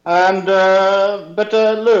 And but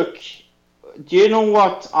look, do you know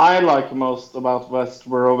what I like most about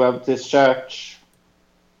Westboro Baptist Church?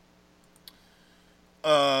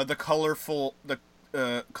 The colorful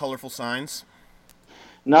signs.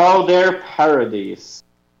 No, they're parodies.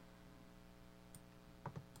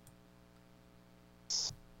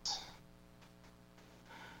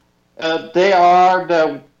 They are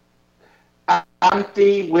the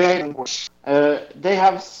anti-weird. They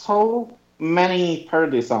have so many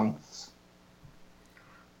parody songs.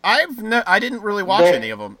 I didn't really watch any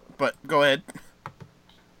of them, but go ahead.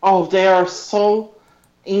 Oh, they are so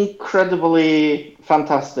incredibly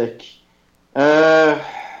fantastic.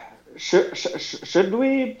 Should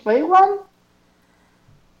we play one?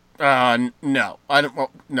 No, I don't. Well,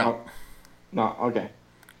 no, Oh, no. Okay.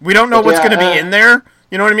 we don't know But what's yeah, going to be in there.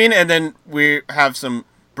 You know what I mean? And then we have some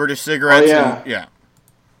British cigarettes. yeah. And, yeah.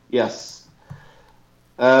 Yes.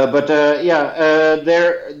 But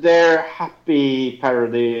their happy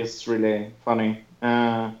parody is really funny.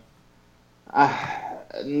 Not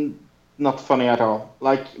funny at all.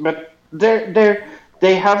 But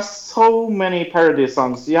they have so many parody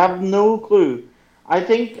songs. You have no clue. I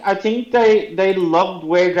think they loved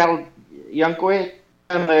Weird Al Yankovic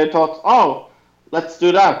and they thought, oh, let's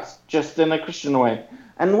do that just in a Christian way.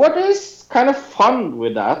 And what is kind of fun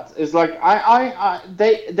with that is like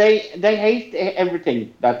they hate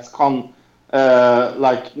everything that's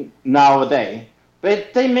like nowadays,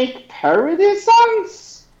 but they make parody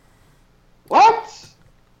songs. What?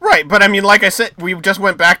 Right, but I mean, like I said, we just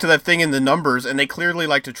went back to that thing in the numbers, and they clearly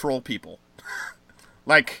like to troll people.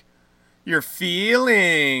 Like, your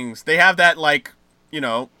feelings. They have that, like,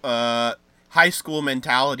 high school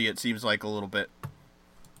mentality, it seems like a little bit.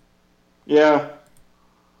 Yeah.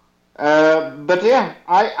 But yeah,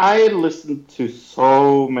 I listened to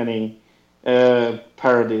so many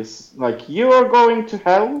parodies. Like "You Are Going to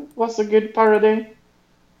Hell" was a good parody.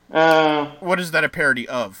 What is that a parody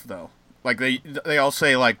of, though? Like they all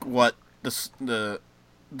say like what the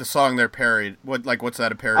song they're parodied. What's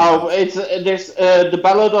that a parody? Oh, of? there's the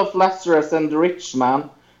Ballad of Lazarus and the Rich Man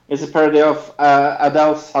is a parody of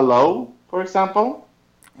Adele's "Hello," for example.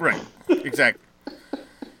 Right, exactly.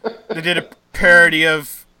 They did a parody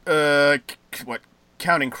of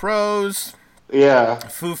Counting Crows. Yeah.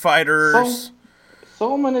 Foo Fighters.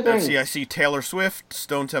 So many things. I see Taylor Swift,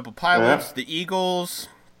 Stone Temple Pilots, The Eagles,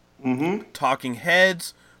 Talking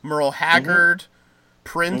Heads, Merle Haggard,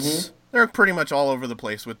 Prince. They're pretty much all over the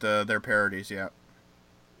place with their parodies, yeah.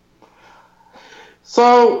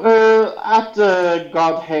 So, at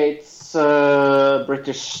God Hates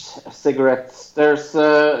British Cigarettes, there's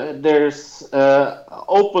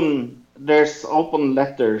open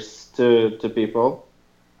letters to people.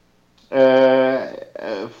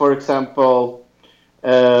 For example,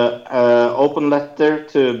 open letter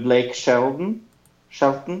to Blake Shelton.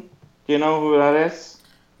 Do you know who that is?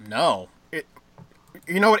 No.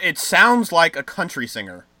 You know what? It sounds like a country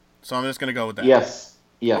singer, so I'm just gonna go with that. Yes.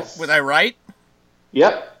 Was I right?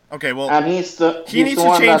 Yep. Okay, well, and he needs to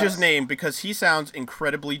change his name because he sounds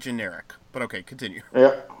incredibly generic. But okay, continue.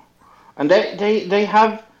 Yeah, and they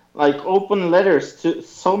have like open letters to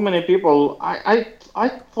so many people. I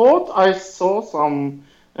thought I saw some.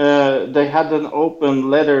 They had an open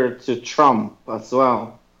letter to Trump as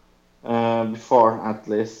well. Before, at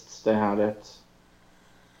least they had it.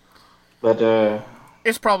 But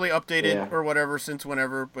it's probably updated or whatever since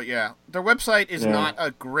whenever. But yeah, their website is not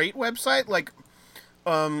a great website. Like,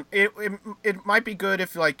 it might be good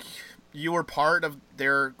if like you were part of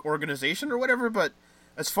their organization or whatever. But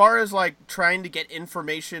as far as like trying to get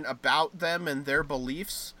information about them and their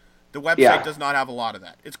beliefs, the website does not have a lot of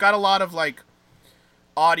that. It's got a lot of like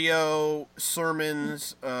audio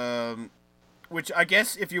sermons, which I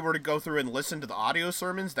guess if you were to go through and listen to the audio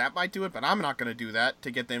sermons, that might do it. But I'm not going to do that to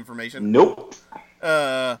get the information. Nope.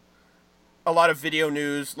 A lot of video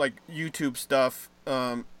news, like YouTube stuff,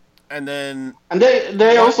 and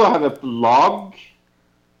they also have a blog.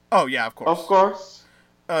 Oh yeah, of course. Of course.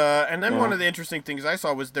 And then one of the interesting things I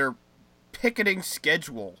saw was their picketing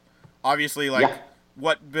schedule. Obviously, like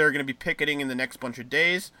what they're going to be picketing in the next bunch of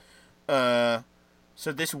days.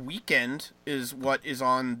 So this weekend is what is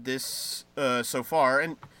on this so far,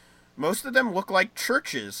 and most of them look like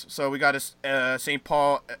churches. So we got a St.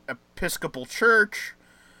 Paul Episcopal Church,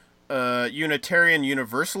 Unitarian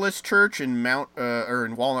Universalist Church in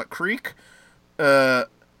in Walnut Creek,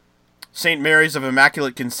 St. Mary's of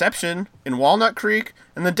Immaculate Conception in Walnut Creek,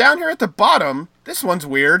 and then down here at the bottom, this one's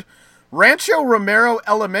weird, Rancho Romero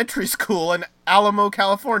Elementary School in Alamo,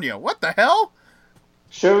 California. What the hell?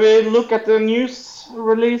 Shall we look at the news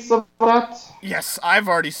release of that? Yes, I've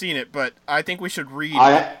already seen it, but I think we should read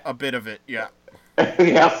a bit of it. Yeah.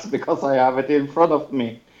 Yes, because I have it in front of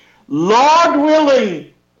me. Lord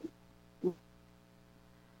willing.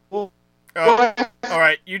 All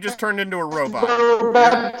right, you just turned into a robot. The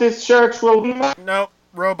Baptist Church will be. No,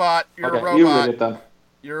 robot. You're a robot. You read it then.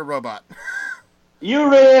 You're a robot. You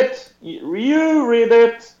read it. You read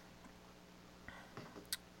it.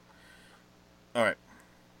 All right.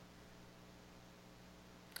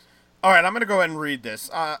 All right, I'm going to go ahead and read this.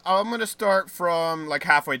 I'm going to start from like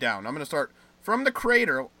halfway down. I'm going to start from the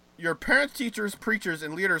creator. Your parents, teachers, preachers,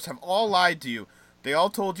 and leaders have all lied to you. They all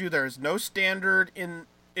told you there is no standard in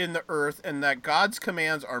the earth and that God's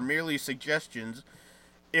commands are merely suggestions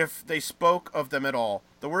if they spoke of them at all.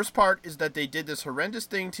 The worst part is that they did this horrendous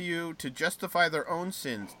thing to you to justify their own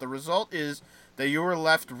sins. The result is that you were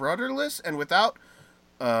left rudderless and without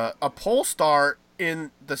a pole star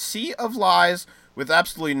in the sea of lies, with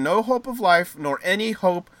absolutely no hope of life nor any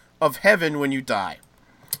hope of heaven when you die.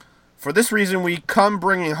 For this reason, we come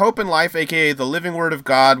bringing hope and life, aka the living word of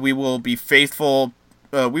God. We will be faithful.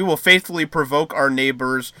 We will faithfully provoke our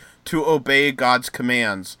neighbors to obey God's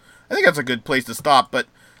commands. I think that's a good place to stop. But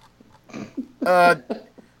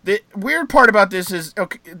the weird part about this is,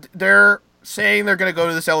 okay, they're saying they're going to go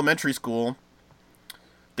to this elementary school.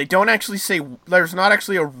 They don't actually say. There's not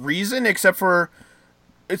actually a reason except for.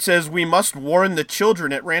 It says, we must warn the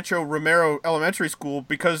children at Rancho Romero Elementary School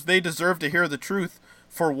because they deserve to hear the truth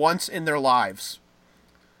for once in their lives.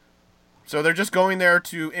 So they're just going there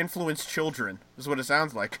to influence children, is what it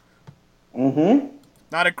sounds like. Mm-hmm.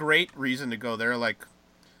 Not a great reason to go there. Like,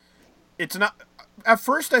 it's not... At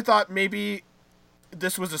first I thought maybe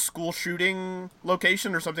this was a school shooting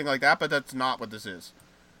location or something like that, but that's not what this is.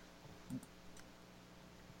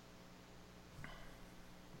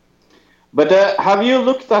 But have you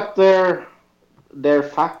looked at their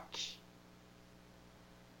facts?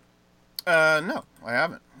 No, I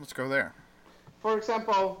haven't. Let's go there. For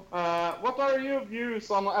example, what are your views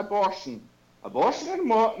on abortion? Abortion and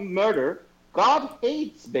murder. God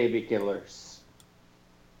hates baby killers.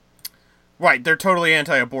 Right, they're totally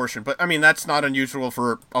anti-abortion, but I mean that's not unusual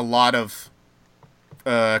for a lot of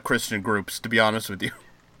Christian groups, to be honest with you.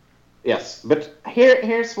 Yes, but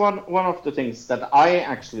here's one of the things that I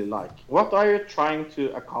actually like. What are you trying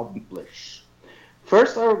to accomplish?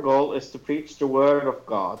 First, our goal is to preach the word of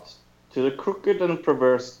God to the crooked and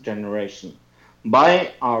perverse generation.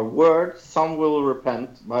 By our word, some will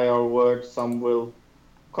repent. By our word, some will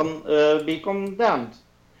be condemned.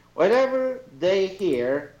 Whatever they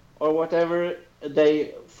hear or whatever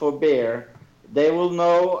they forbear, they will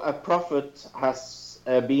know a prophet has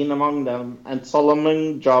been among them, and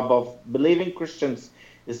Solomon's job of believing Christians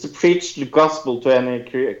is to preach the gospel to any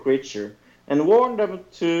creature and warn them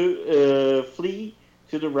to flee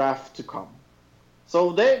to the wrath to come.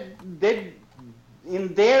 So they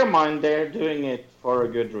in their mind, they're doing it for a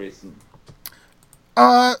good reason.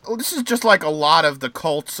 This is just like a lot of the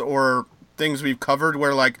cults or things we've covered,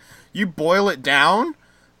 where like you boil it down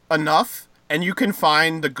enough and you can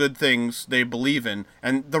find the good things they believe in,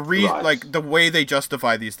 and the like the way they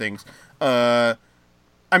justify these things. I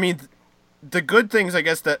mean, the good things, I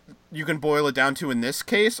guess, that you can boil it down to in this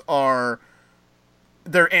case are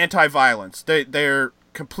they're anti-violence. They're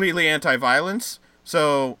completely anti-violence.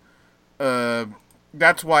 So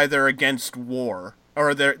that's why they're against war,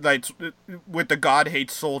 or they're like with the God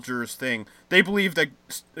hates soldiers thing. They believe that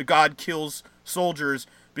God kills soldiers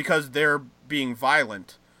because they're being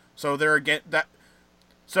violent. So they're against that.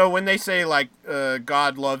 So when they say like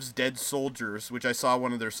God loves dead soldiers, which I saw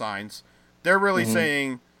one of their signs, they're really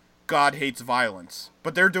saying God hates violence,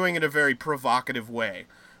 but they're doing it in a very provocative way.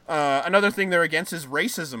 Another thing they're against is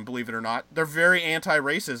racism. Believe it or not, they're very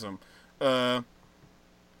anti-racism.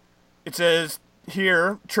 It says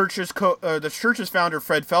here, the church's founder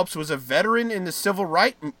Fred Phelps was a veteran in the civil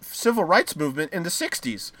rights movement in the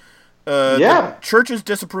 '60s. The church's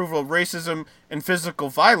disapproval of racism and physical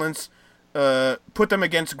violence put them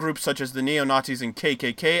against groups such as the neo-Nazis and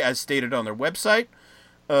KKK, as stated on their website.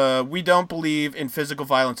 We don't believe in physical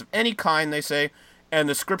violence of any kind, they say, and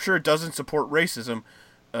the scripture doesn't support racism.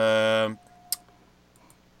 And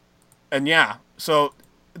yeah, so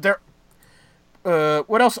they're...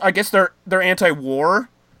 what else? I guess they're anti-war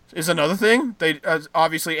is another thing. They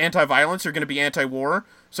obviously anti-violence. They're going to be anti-war.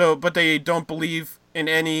 So, but they don't believe in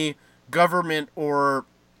any government or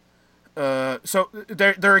so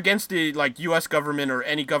they're against the like U.S. government or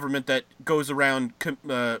any government that goes around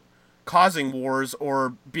causing wars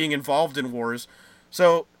or being involved in wars.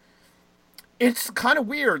 So it's kind of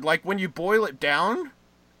weird. Like when you boil it down,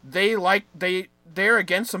 they're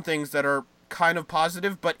against some things that are kind of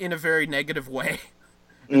positive, but in a very negative way.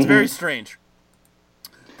 It's very strange.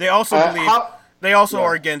 They also believe they also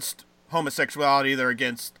are against homosexuality. They're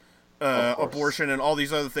against abortion and all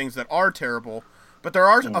these other things that are terrible. But there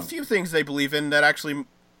are a few things they believe in that actually,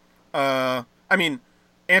 I mean,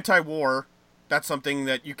 anti-war. That's something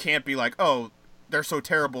that you can't be like, oh, they're so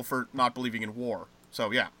terrible for not believing in war.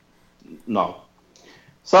 So yeah. No.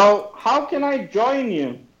 So how can I join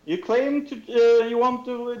you? You claim to you want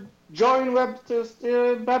to join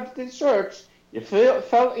Baptist Church. You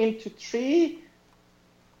fell into 3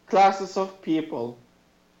 classes of people.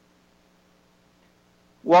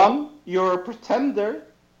 1, you're a pretender.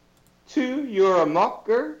 2, you're a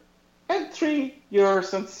mocker. And 3, you're a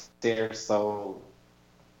sincere soul.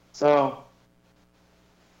 So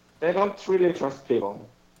they don't really trust people.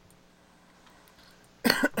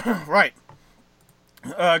 Right.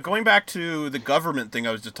 Going back to the government thing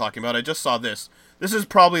I was just talking about, I just saw this. This is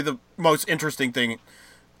probably the most interesting thing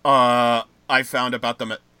I found about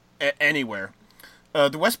them anywhere.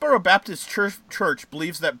 The Westboro Baptist Church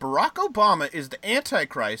believes that Barack Obama is the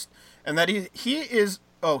Antichrist and that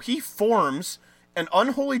he forms an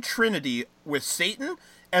unholy trinity with Satan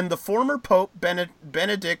and the former Pope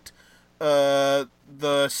Benedict the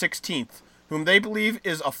 16th, whom they believe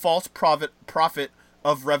is a false prophet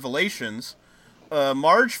of Revelations.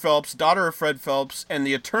 Marge Phelps, daughter of Fred Phelps, and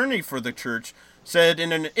the attorney for the church, said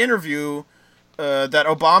in an interview that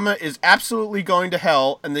Obama is absolutely going to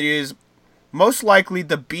hell and that he is most likely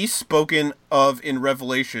the beast spoken of in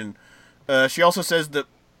Revelation. She also says that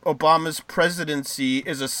Obama's presidency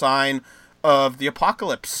is a sign of the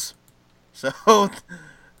apocalypse. So,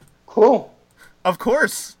 cool. Of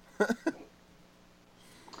course.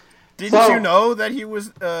 Didn't you know that he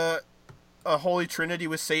was a Holy Trinity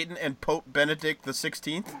with Satan and Pope Benedict the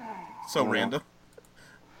 16th? So random.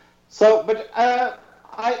 So, but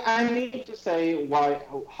I need to say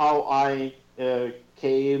how I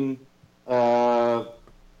came to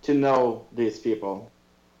know these people,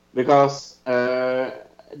 because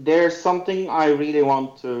there's something I really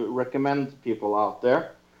want to recommend people out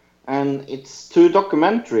there, and it's 2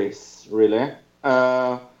 documentaries really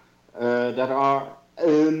that are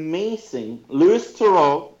amazing. Louis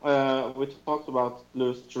Theroux, we talked about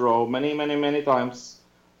Louis Theroux many times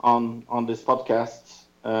on this podcast.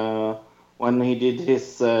 When he did his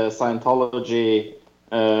Scientology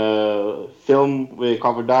film, we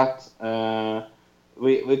covered that.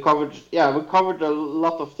 We covered a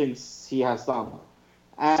lot of things he has done.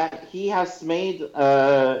 He has made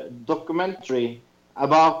a documentary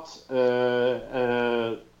about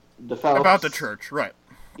the Phelps. About the church, right?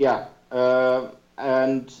 Yeah,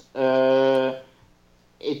 and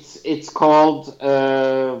it's called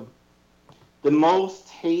The Most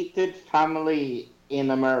Hated Family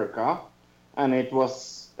in America, and it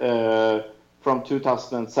was from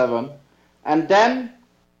 2007. And then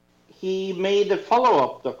he made a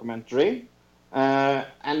follow-up documentary,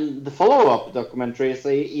 and the follow-up documentary is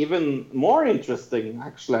even more interesting,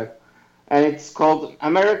 actually. And it's called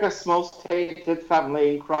America's Most Hated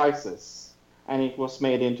Family in Crisis, and it was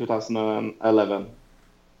made in 2011.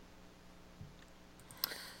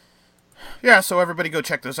 Yeah, so everybody go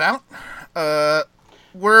check this out.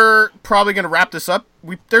 We're probably going to wrap this up.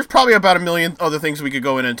 There's probably about 1 million other things we could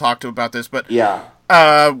go in and talk to about this, but yeah,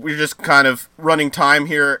 we're just kind of running time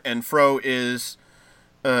here, and Fro is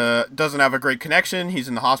doesn't have a great connection. He's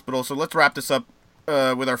in the hospital, so let's wrap this up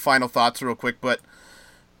with our final thoughts real quick. But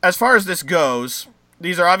as far as this goes,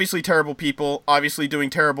 these are obviously terrible people, obviously doing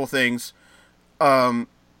terrible things. The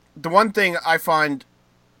one thing I find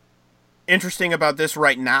interesting about this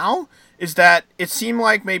right now is that it seemed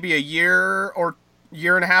like maybe a year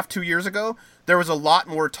and a half, 2 years ago, there was a lot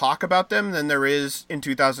more talk about them than there is in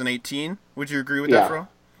 2018. Would you agree with that, Fro?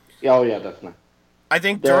 Oh, yeah, definitely. I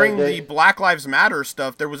think during the Black Lives Matter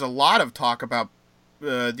stuff, there was a lot of talk about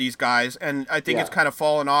these guys, and I think it's kind of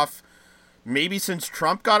fallen off. Maybe since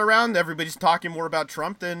Trump got around, everybody's talking more about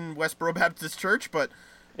Trump than Westboro Baptist Church, but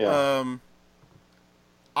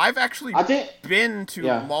I've actually been to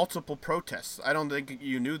multiple protests. I don't think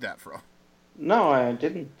you knew that, Fro. No, I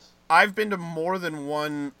didn't. I've been to more than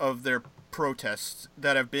one of their protests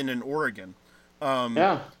that have been in Oregon.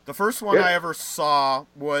 The first one I ever saw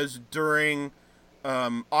was during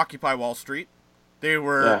Occupy Wall Street. They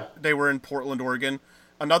were in Portland, Oregon.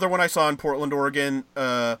 Another one I saw in Portland, Oregon,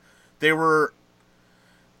 they were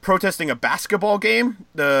protesting a basketball game.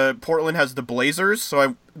 Portland has the Blazers,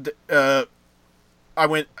 so I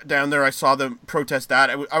went down there. I saw them protest that.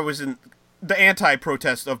 I was in the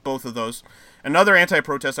anti-protest of both of those. Another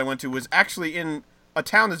anti-protest I went to was actually in a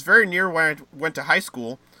town that's very near where I went to high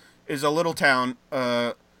school. Is a little town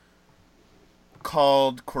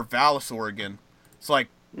called Corvallis, Oregon. It's like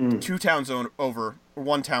 2 towns over, or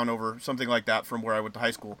 1 town over, something like that from where I went to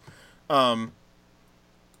high school. And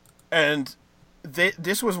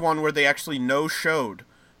this was one where they actually no-showed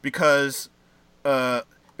because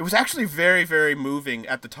it was actually very, very moving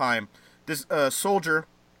at the time. This soldier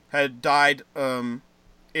had died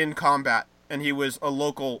in combat, and he was a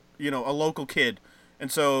local kid.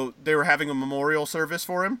 And so they were having a memorial service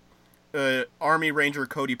for him, Army Ranger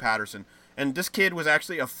Cody Patterson. And this kid was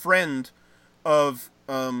actually a friend of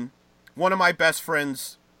one of my best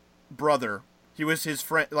friend's brother. He was his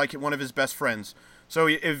friend, like one of his best friends. So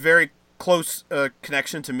a very close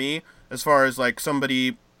connection to me as far as like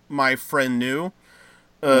somebody my friend knew.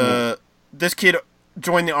 This kid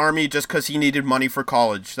joined the Army just because he needed money for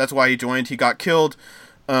college. That's why he joined. He got killed.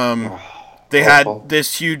 They had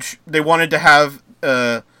this huge... They wanted to have...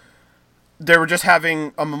 they were just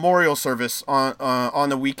having a memorial service on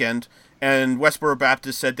the weekend, and Westboro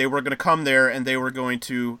Baptist said they were going to come there and they were going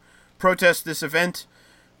to protest this event.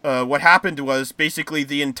 What happened was basically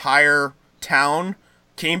the entire town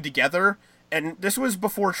came together, and this was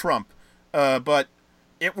before Trump, but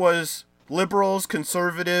it was liberals,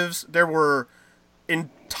 conservatives. There were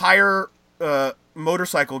entire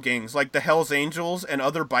motorcycle gangs like the Hells Angels and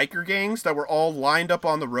other biker gangs that were all lined up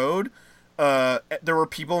on the road. There were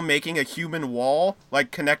people making a human wall,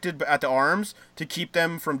 like connected at the arms, to keep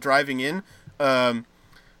them from driving in.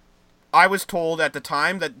 I was told at the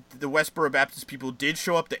time that the Westboro Baptist people did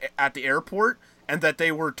show up at the airport, and that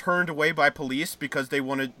they were turned away by police because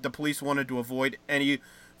the police wanted to avoid any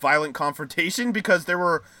violent confrontation, because there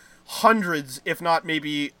were hundreds, if not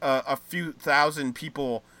maybe a few thousand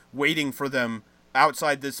people waiting for them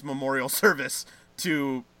outside this memorial service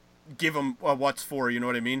to give them what's for, you know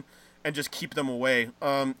what I mean? And just keep them away.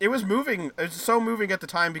 It was moving. It was so moving at the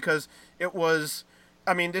time because it was,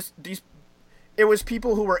 I mean, it was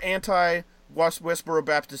people who were anti Westboro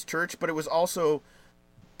Baptist Church, but it was also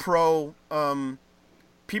pro,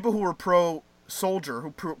 people who were pro soldier,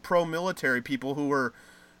 who pro military people who were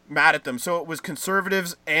mad at them. So it was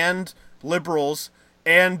conservatives and liberals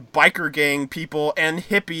and biker gang people and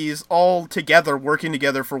hippies all together working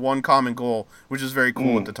together for one common goal, which is very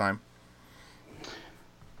cool at the time.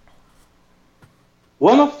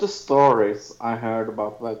 One of the stories I heard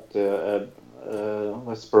about Westboro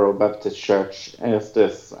Baptist Church is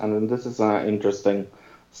this, and this is an interesting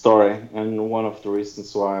story, and one of the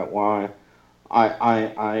reasons why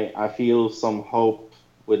I feel some hope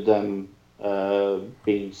with them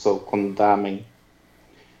being so condemning.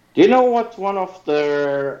 Do you know what one of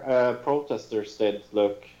their protesters did,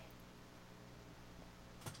 Luke?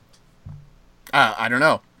 I don't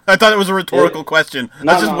know. I thought it was a rhetorical question. I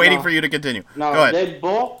was just waiting for you to continue. No, go ahead.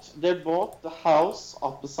 They bought the house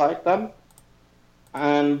up beside them,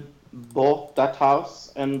 and bought that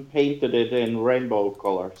house and painted it in rainbow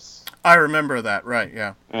colors. I remember that, right,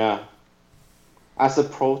 yeah. Yeah. As a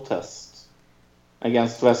protest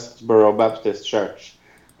against Westboro Baptist Church.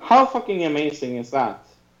 How fucking amazing is that?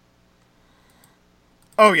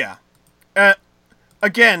 Oh, yeah.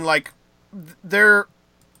 Again, like, their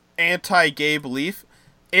anti-gay belief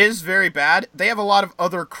is very bad. They have a lot of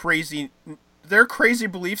other their crazy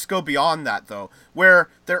beliefs go beyond that, though, where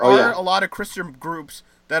there are a lot of Christian groups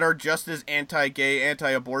that are just as anti-gay,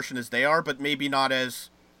 anti-abortion as they are, but maybe not as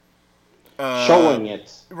showing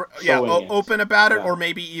it. Open about it, or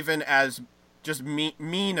maybe even as just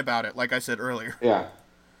mean about it, like I said earlier. Yeah.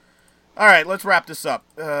 All right, let's wrap this up.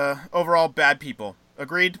 Overall, bad people.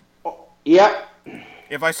 Agreed? Yeah.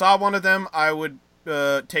 If I saw one of them, I would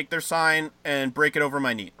take their sign and break it over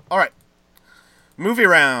my knee. All right. Movie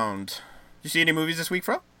round. You see any movies this week,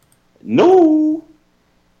 Fro? No.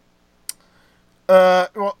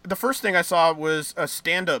 Well, the first thing I saw was a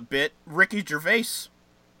stand-up bit. Ricky Gervais.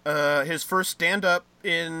 His first stand-up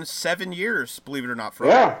in 7 years, believe it or not, Fro.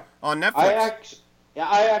 Yeah. On Netflix.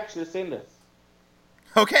 I actually seen this.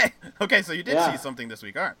 Okay, so you did see something this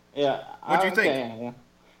week. All right. Yeah. What'd you think? Yeah.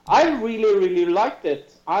 I really, really liked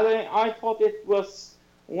it. I thought it was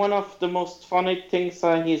one of the most funny things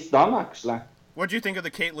he's done, actually. What'd you think of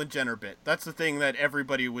the Caitlyn Jenner bit? That's the thing that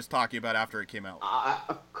everybody was talking about after it came out.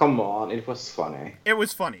 Come on, it was funny. It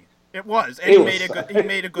was funny. It was, and he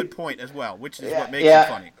made a good point as well, which is what makes it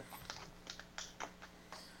funny.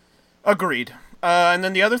 Agreed. And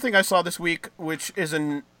then the other thing I saw this week, which is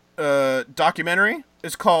an documentary,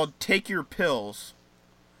 is called Take Your Pills,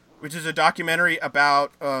 which is a documentary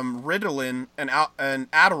about Ritalin and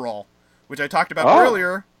Adderall, which I talked about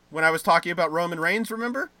earlier when I was talking about Roman Reigns,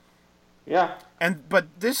 remember? Yeah. But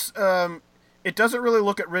this, it doesn't really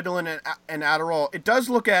look at Ritalin and Adderall. It does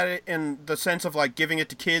look at it in the sense of like giving it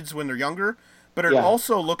to kids when they're younger, but it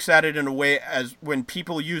also looks at it in a way as when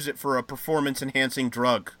people use it for a performance-enhancing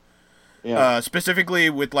drug. Yeah. Specifically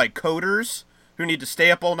with like coders who need to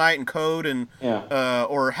stay up all night and code, and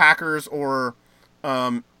or hackers, or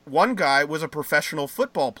one guy was a professional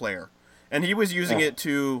football player, and he was using it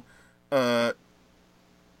to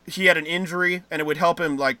he had an injury, and it would help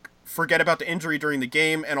him like forget about the injury during the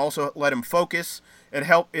game, and also let him focus. It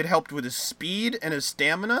helped with his speed and his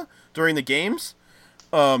stamina during the games.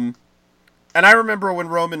 And I remember when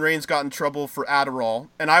Roman Reigns got in trouble for Adderall,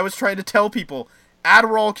 and I was trying to tell people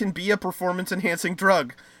Adderall can be a performance-enhancing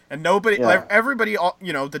drug, and everybody,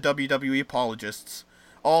 you know, the WWE apologists,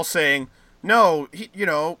 all saying, no, he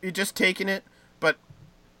just taking it, but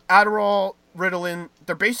Adderall, Ritalin,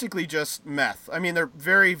 they're basically just meth. I mean, they're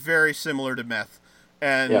very, very similar to meth,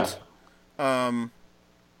 and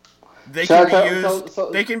they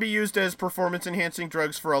can be used as performance-enhancing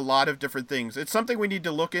drugs for a lot of different things. It's something we need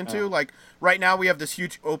to look into. Like, right now we have this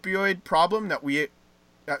huge opioid problem that we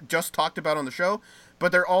just talked about on the show,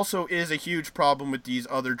 but there also is a huge problem with these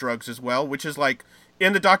other drugs as well, which is like,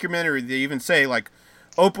 in the documentary, they even say, like,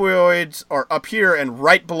 opioids are up here, and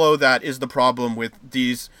right below that is the problem with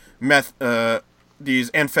these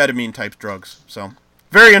these amphetamine-type drugs. So,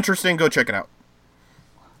 very interesting. Go check it out.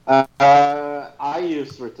 I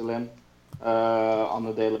use Ritalin on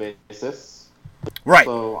a daily basis. Right.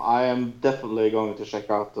 So I am definitely going to check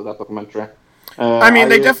out that documentary.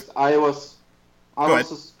 I was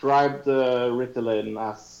prescribed Ritalin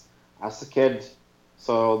as a kid,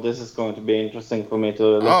 so this is going to be interesting for me to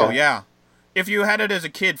look at. Oh yeah, if you had it as a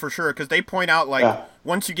kid, for sure, because they point out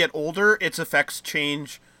once you get older, its effects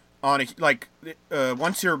change on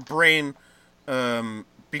once your brain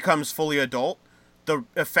becomes fully adult, the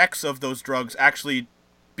effects of those drugs actually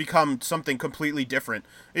become something completely different.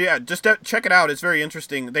 Yeah, just check it out. It's very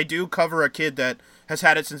interesting. They do cover a kid that has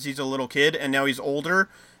had it since he's a little kid, and now he's older,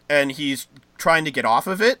 and he's trying to get off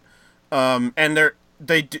of it. And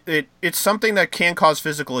it's something that can cause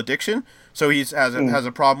physical addiction, so he has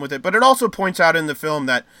a problem with it. But it also points out in the film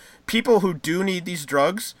that people who do need these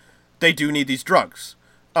drugs, they do need these drugs.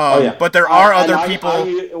 But there are other people...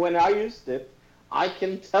 when I used it, I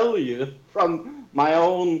can tell you from my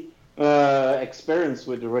own experience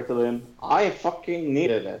with the Ritalin, I fucking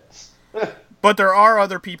needed it. But there are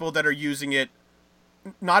other people that are using it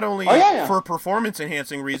not only for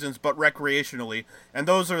performance-enhancing reasons, but recreationally. And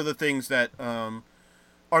those are the things that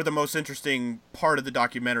are the most interesting part of the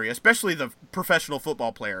documentary, especially the professional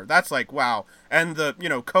football player. That's like, wow. And the,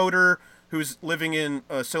 coder who's living in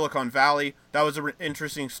Silicon Valley, that was an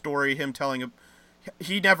interesting story, him telling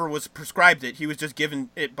he never was prescribed it. He was just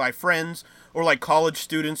given it by friends, or like college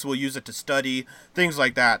students will use it to study, things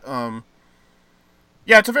like that.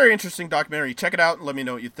 Yeah, it's a very interesting documentary. Check it out and let me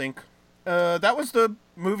know what you think. That was the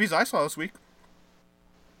movies I saw this week.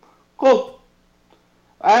 Cool.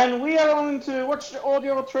 And we are going to watch the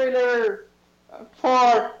audio trailer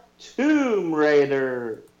for Tomb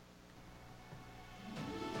Raider.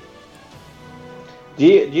 Do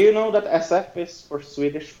you know that SF is for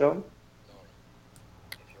Swedish film?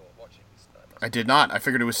 I did not. I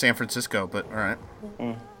figured it was San Francisco, but all right.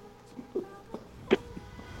 Mm.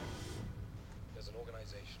 There's an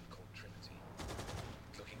organization called Trinity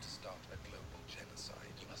looking to start a global genocide.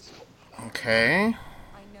 Okay.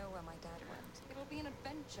 I know where my dad went. It'll be an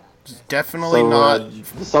adventure. This is definitely not.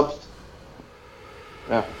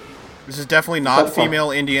 This is definitely not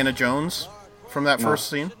female Indiana Jones from that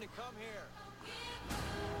first scene.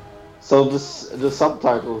 So the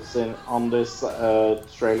subtitles on this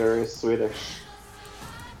trailer is Swedish.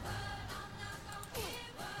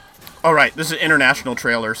 Oh right, this is an international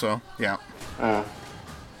trailer, so yeah. I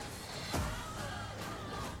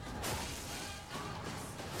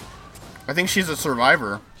think she's a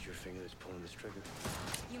survivor.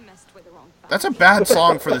 That's a bad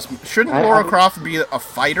song for this. Shouldn't Lara Croft be a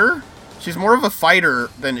fighter? She's more of a fighter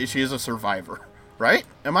than she is a survivor, right?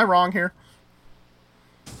 Am I wrong here?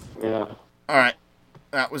 Yeah. Alright.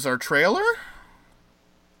 That was our trailer.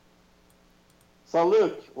 So,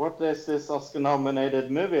 Luke, what is this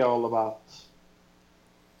Oscar-nominated movie all about?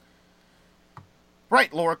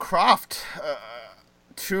 Right, Lara Croft.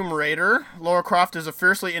 Tomb Raider. Lara Croft is a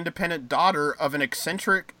fiercely independent daughter of an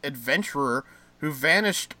eccentric adventurer who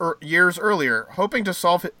vanished years earlier. Hoping to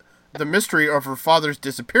solve the mystery of her father's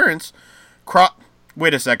disappearance,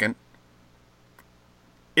 Wait a second.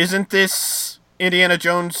 Isn't this Indiana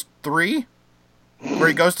Jones 3? Where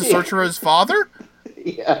he goes to search for his father?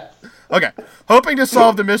 Yeah. Okay. Hoping to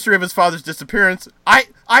solve the mystery of his father's disappearance.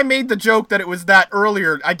 I made the joke that it was that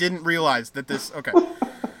earlier. I didn't realize that this... Okay.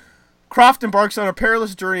 Croft embarks on a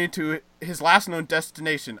perilous journey to his last known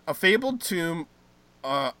destination, a fabled tomb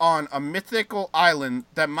on a mythical island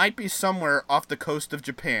that might be somewhere off the coast of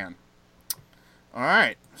Japan. All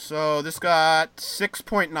right, so this got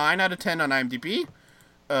 6.9 out of 10 on IMDb,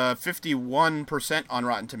 51% on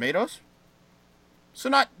Rotten Tomatoes. So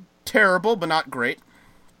not terrible, but not great.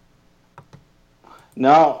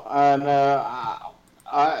 No, and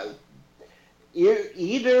you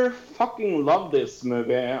either fucking love this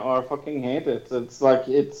movie or fucking hate it. It's like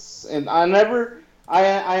and I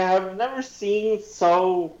have never seen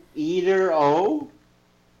so either or.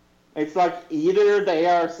 It's like either they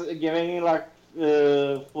are giving like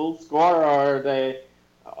full score or they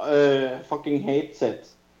fucking hates it.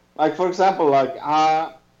 Like for example, like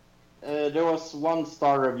there was one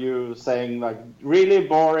star review saying like really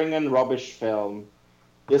boring and rubbish film.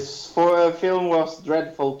 This film was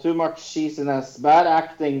dreadful, too much cheesiness, bad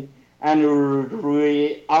acting, and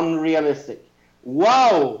unrealistic.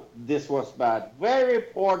 Wow, this was bad. Very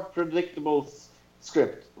poor, predictable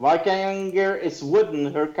script. Vikinger is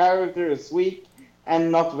wooden, her character is weak,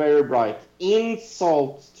 and not very bright.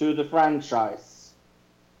 Insult to the franchise.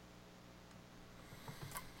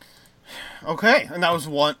 Okay, and that was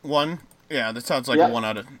one. Yeah, that sounds like a 1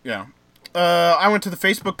 out of, yeah. I went to the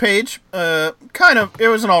Facebook page. It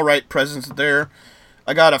was an alright presence there.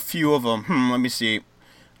 I got a few of them. Let me see.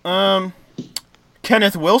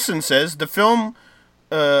 Kenneth Wilson says, the film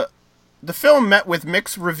met with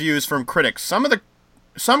mixed reviews from critics.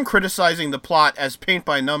 Some criticizing the plot as paint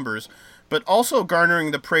by numbers, but also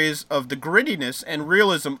garnering the praise of the grittiness and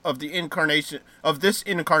realism of this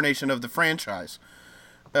incarnation of the franchise.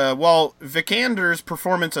 While Vikander's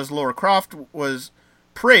performance as Lara Croft was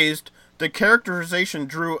praised, the characterization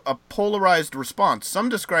drew a polarized response, some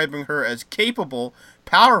describing her as capable,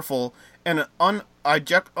 powerful, and an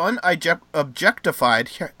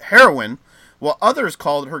unobjectified heroine, while others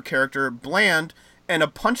called her character bland and a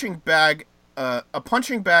punching bag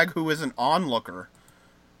who is an onlooker.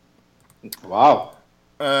 Wow.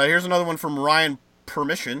 Here's another one from Ryan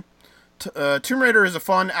Permission. Tomb Raider is a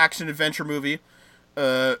fun action-adventure movie.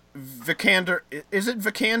 Vikander, is it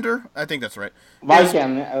Vikander? I think that's right.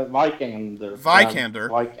 Vikander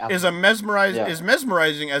is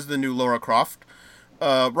mesmerizing as the new Lara Croft.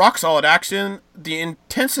 Rock solid action. The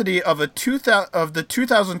intensity of the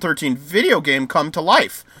 2013 video game come to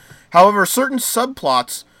life. However, certain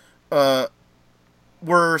subplots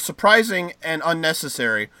were surprising and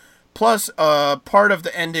unnecessary. Plus, part of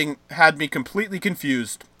the ending had me completely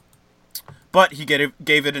confused. But he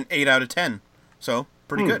gave it an 8 out of 10. So,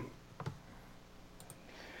 pretty good.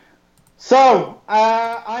 So,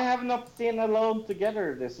 I have not seen Alone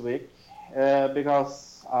Together this week,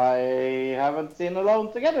 because I haven't seen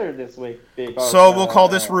Alone Together this week. So, we'll call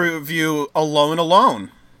this review Alone.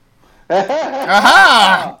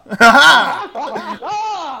 Aha!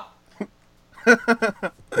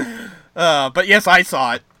 But yes, I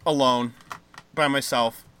saw it alone, by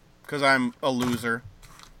myself, because I'm a loser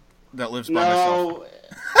that lives by myself.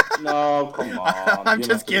 No, come on. I'm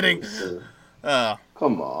just kidding.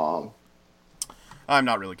 Come on. I'm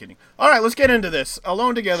not really kidding. All right, let's get into this.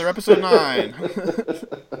 Alone Together, episode 9.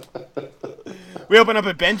 We open up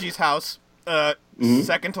at Benji's house.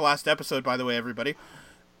 Second to last episode, by the way, everybody.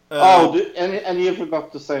 And you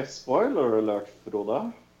forgot to say spoiler alert,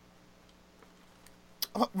 Froda.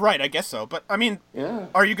 Right, I guess so. But, I mean,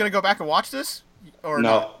 Are you going to go back and watch this? Or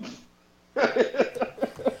no.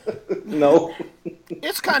 No.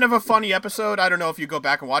 It's kind of a funny episode. I don't know if you go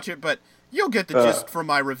back and watch it, but you'll get the gist from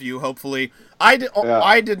my review, hopefully. I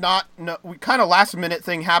did not know. Kind of last minute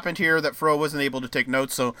thing happened here that Fro wasn't able to take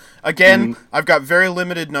notes. So, again, I've got very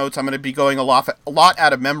limited notes. I'm going to be going a lot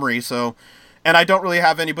out of memory. So, and I don't really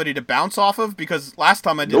have anybody to bounce off of, because last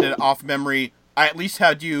time I did it off memory, I at least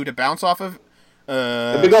had you to bounce off of.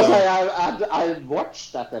 Because I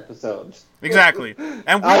watched that episode. Exactly.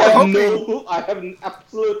 And I have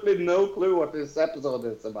absolutely no clue what this episode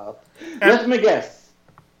is about. Let me guess.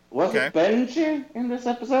 Was it Benji in this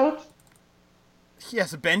episode?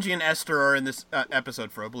 Yes, Benji and Esther are in this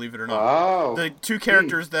episode, Fro, believe it or not. Oh. The two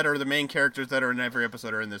characters that are the main characters that are in every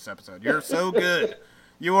episode are in this episode. You're so good.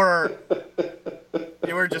 You are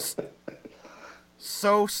just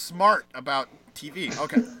so smart about TV.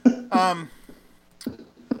 Okay.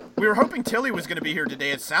 We were hoping Tilly was going to be here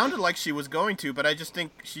today. It sounded like she was going to, but I just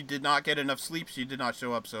think she did not get enough sleep. She did not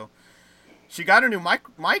show up, so she got a new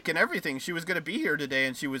mic and everything. She was going to be here today,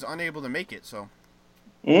 and she was unable to make it, so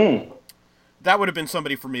that would have been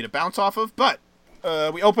somebody for me to bounce off of. But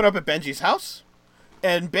we open up at Benji's house,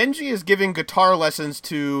 and Benji is giving guitar lessons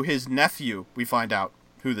to his nephew. We find out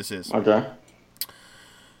who this is. Okay.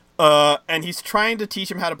 And he's trying to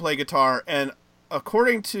teach him how to play guitar. And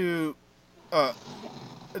according to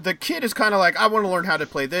the kid is kind of like, I want to learn how to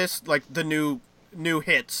play this, like the new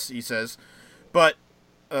hits, he says. But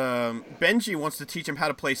Benji wants to teach him how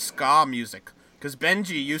to play ska music, because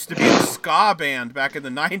Benji used to be in a ska band back in the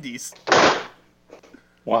 90s.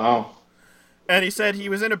 Wow. And he said he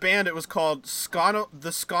was in a band, it was called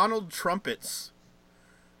the Sconald Trumpets.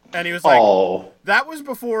 And he was like, that was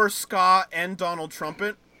before ska and Donald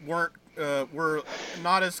Trumpet were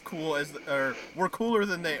not as cool as, or were cooler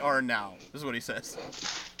than they are now, is what he says.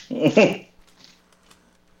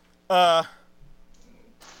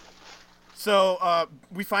 So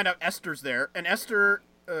we find out Esther's there, and Esther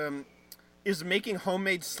is making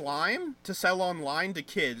homemade slime to sell online to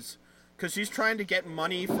kids, because she's trying to get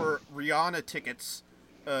money for Rihanna tickets,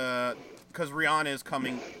 because Rihanna is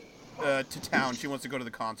coming to town. She wants to go to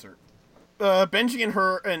the concert. Benji and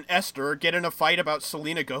her and Esther get in a fight about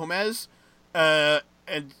Selena Gomez, and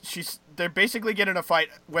they're basically getting a fight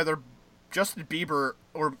whether Justin Bieber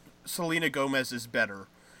or Selena Gomez is better.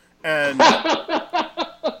 And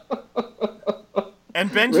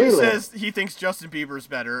Benji says he thinks Justin Bieber is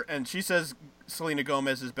better, and she says Selena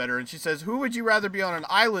Gomez is better, and she says, who would you rather be on an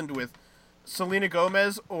island with, Selena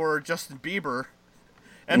Gomez or Justin Bieber?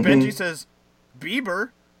 And Benji says, Bieber?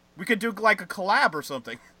 We could do like a collab or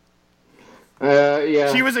something.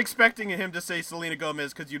 Yeah. She was expecting him to say Selena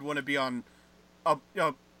Gomez because you'd want to be on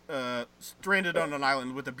stranded on an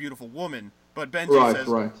island with a beautiful woman. But Benji says,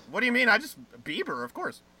 what do you mean? Bieber, of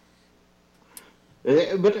course.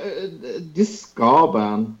 But this ska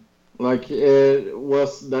band, like,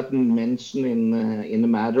 was that mentioned in the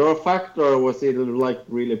matter of fact, or was he like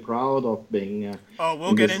really proud of being?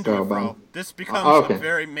 We'll get into it, bro. This becomes a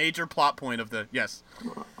very major plot point of the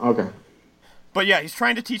Okay. But yeah, he's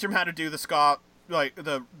trying to teach him how to do the ska, like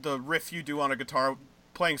the riff you do on a guitar,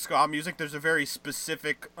 playing ska music. There's a very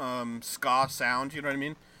specific ska sound. You know what I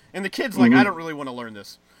mean? And the kid's like, I don't really want to learn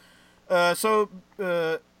this. So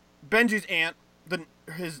Benji's aunt,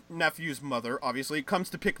 his nephew's mother, obviously, comes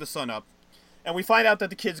to pick the son up, and we find out that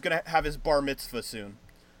the kid's gonna have his bar mitzvah soon.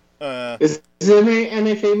 Is there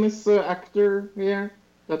any famous actor here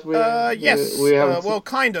that we? Yes. We have well,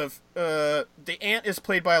 kind of. The aunt is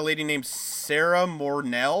played by a lady named Sarah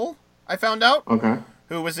Mornell, I found out. Okay.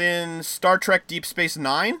 Who was in Star Trek Deep Space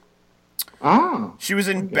Nine. Ah. She was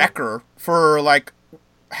in Becker for like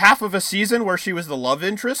half of a season where she was the love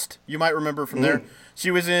interest. You might remember from there.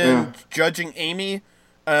 She was in Judging Amy.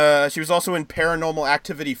 She was also in Paranormal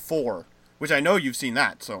Activity 4, which I know you've seen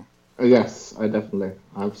that, so. Yes,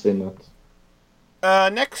 I've seen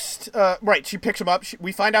that. Next, right, she picks him up.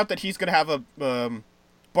 We find out that he's going to have a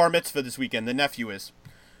bar mitzvah this weekend, the nephew is.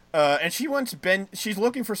 And she wants she's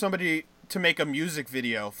looking for somebody to make a music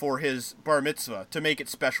video for his bar mitzvah, to make it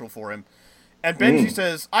special for him. And Benji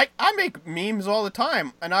says, I make memes all the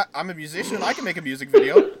time, and I'm a musician, I can make a music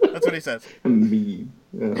video. That's what he says. Meme.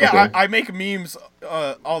 Yeah, okay. I make memes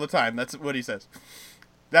all the time. That's what he says.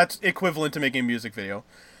 That's equivalent to making a music video.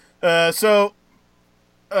 So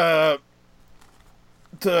the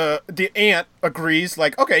aunt agrees,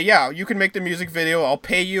 like, okay, yeah, you can make the music video. I'll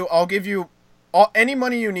pay you. I'll give you any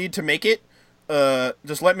money you need to make it.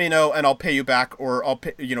 Just let me know, and I'll pay you back, or I'll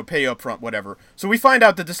pay you up front, whatever. So we find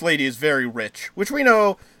out that this lady is very rich, which we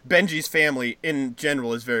know Benji's family in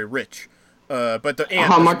general is very rich. But the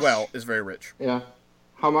aunt as well is very rich. Yeah.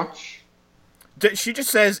 How much? She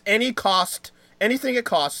just says anything it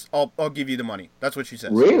costs, I'll give you the money. That's what she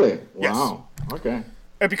says. Really? Yes. Wow. Okay.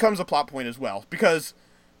 It becomes a plot point as well, because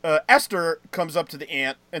Esther comes up to the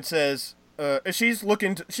aunt and says she's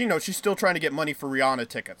looking to, she's still trying to get money for Rihanna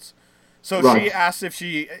tickets. So she asks if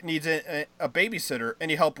she needs a babysitter,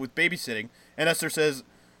 any help with babysitting. And Esther says,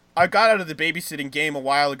 I got out of the babysitting game a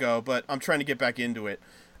while ago, but I'm trying to get back into it.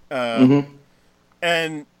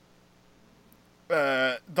 And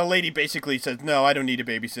the lady basically says, no, I don't need a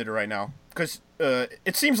babysitter right now. Because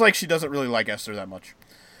it seems like she doesn't really like Esther that much.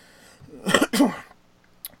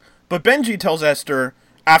 But Benji tells Esther,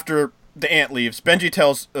 after the aunt leaves, Benji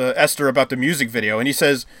tells Esther about the music video, and he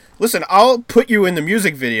says, listen, I'll put you in the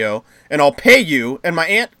music video, and I'll pay you, and my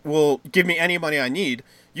aunt will give me any money I need.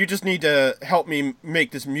 You just need to help me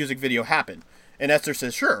make this music video happen. And Esther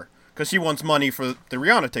says, sure, because she wants money for the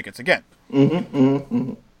Rihanna tickets again.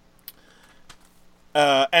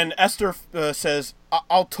 And Esther says,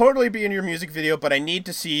 I'll totally be in your music video, but I need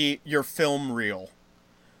to see your film reel.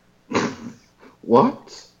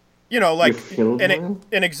 What? Like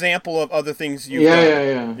an example of other things you've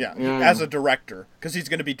done. Yeah, as a director, because he's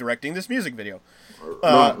going to be directing this music video.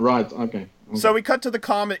 Right. Okay. So we cut to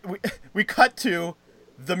the we cut to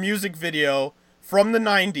the music video from the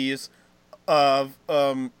 90s of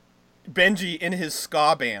Benji in his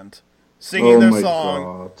ska band singing their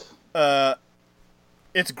song. God.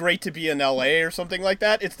 It's Great to Be in LA or something like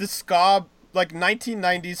that. It's this ska, like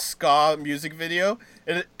 1990s ska music video.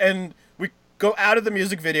 And we go out of the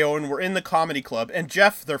music video and we're in the comedy club. And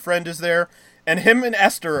Jeff, their friend, is there. And him and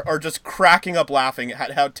Esther are just cracking up laughing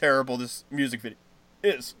at how terrible this music video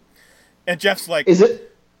is. And Jeff's like... Is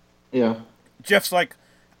it? Yeah. Jeff's like,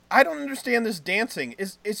 I don't understand this dancing.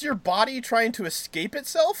 Is your body trying to escape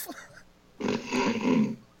itself?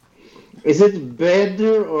 Is it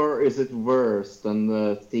better or is it worse than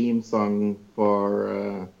the theme song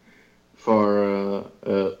for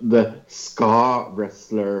the ska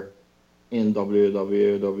wrestler in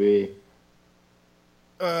WWE?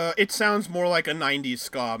 It sounds more like a 90s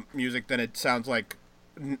ska music than it sounds like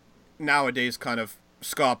nowadays kind of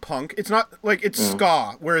ska punk. It's not like it's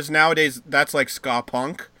ska, whereas nowadays that's like ska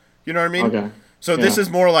punk. You know what I mean? Okay. So this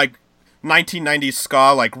is more like 1990s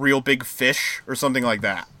ska, like Real Big Fish or something like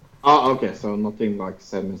that. Oh, okay. So nothing like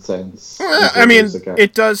 7 Cents. I mean,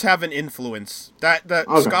 it does have an influence. That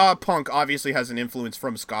ska punk obviously has an influence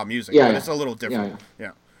from ska music, but it's a little different.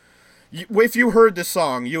 Yeah. If you heard this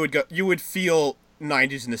song, you would feel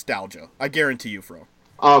 90s nostalgia. I guarantee you, Fro.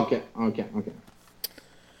 Okay.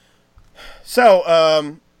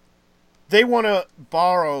 So, they want to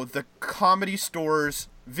borrow the Comedy Store's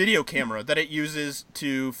video camera that it uses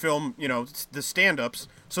to film, the stand-ups,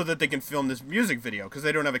 so that they can film this music video because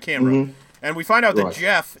they don't have a camera. Mm-hmm. And we find out that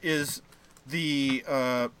Jeff is the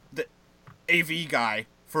AV guy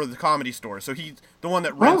for the Comedy Store, so he's the one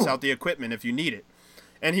that rents out the equipment if you need it.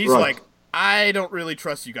 And he's like, I don't really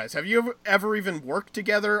trust you guys. Have you ever even worked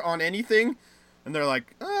together on anything? And they're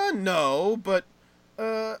like, no, but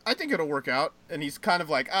I think it'll work out. And he's kind of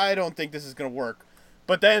like, I don't think this is going to work.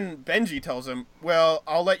 But then Benji tells him, well,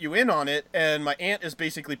 I'll let you in on it, and my aunt is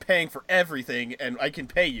basically paying for everything, and I can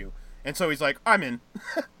pay you. And so he's like, I'm in.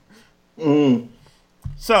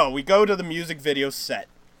 So we go to the music video set,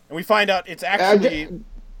 and we find out it's actually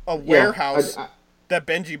a warehouse that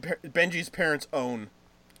Benji's parents own.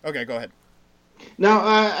 Okay, go ahead. Now,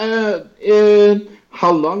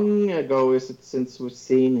 how long ago is it since we've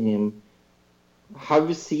seen him? Have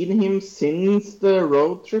you seen him since the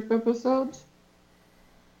road trip episode?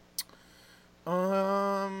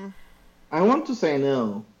 I want to say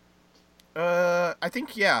no. I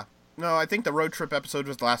think, yeah. No, I think the road trip episode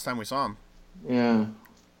was the last time we saw him. Yeah.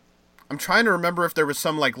 I'm trying to remember if there was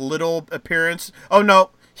some, like, little appearance. Oh,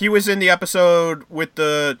 no. He was in the episode with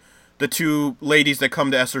the two ladies that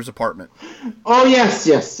come to Esther's apartment. Oh, yes.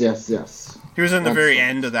 He was in the very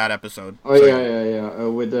end of that episode. Oh, so. Yeah.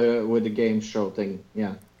 With the game show thing,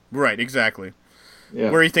 yeah. Right, exactly. Yeah.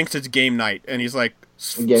 Where he thinks it's game night, and he's like,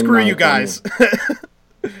 screw you guys.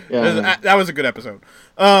 That was a good episode.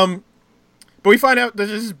 But we find out that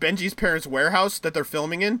this is Benji's parents' warehouse that they're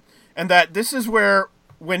filming in, and that this is where,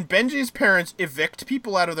 when Benji's parents evict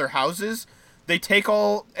people out of their houses, they take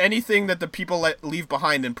anything that the people leave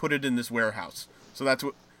behind and put it in this warehouse. So that's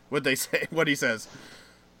what they say, what he says.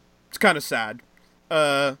 It's kind of sad.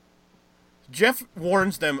 Jeff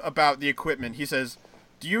warns them about the equipment. He says,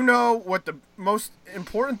 do you know what the most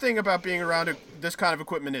important thing about being around this kind of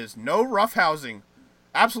equipment is? No rough housing.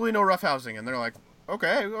 Absolutely no rough housing. And they're like,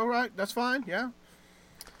 okay, all right, that's fine, yeah.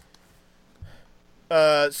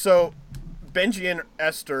 So Benji and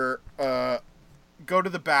Esther go to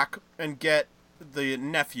the back and get the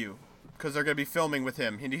nephew, because they're going to be filming with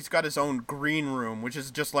him. And he's got his own green room, which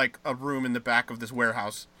is just like a room in the back of this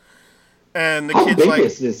warehouse. And the kid's like... How big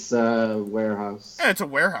is this warehouse? Yeah, it's a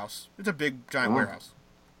warehouse. It's a big, giant warehouse.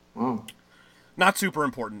 Oh. Not super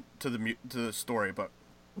important to the story, but...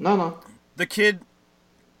 No. The kid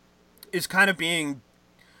is kind of being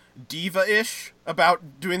diva-ish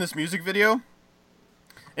about doing this music video.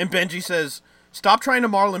 And Benji says, stop trying to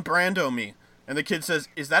Marlon Brando me. And the kid says,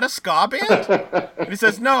 is that a ska band? And he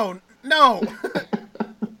says, no.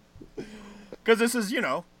 Because this is,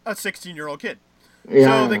 a 16-year-old kid.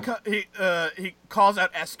 Yeah. So he calls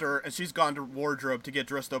out Esther, and she's gone to wardrobe to get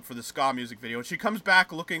dressed up for the ska music video. And she comes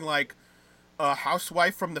back looking like a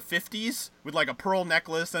housewife from the 50s with like a pearl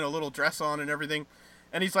necklace and a little dress on and everything.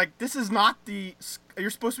 And he's like, this is not you're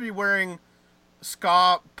supposed to be wearing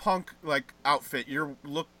ska punk like outfit.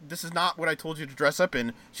 This is not what I told you to dress up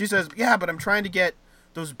in. She says, yeah, but I'm trying to get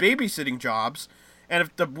those babysitting jobs. And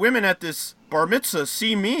if the women at this bar mitzvah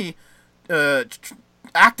see me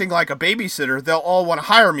acting like a babysitter, they'll all want to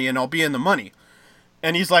hire me and I'll be in the money.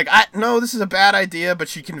 And he's like, no, this is a bad idea, but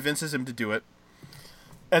she convinces him to do it.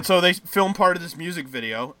 And so they film part of this music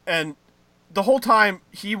video, and the whole time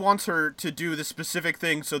he wants her to do this specific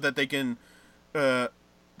thing so that they can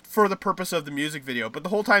for the purpose of the music video. But the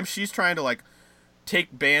whole time she's trying to like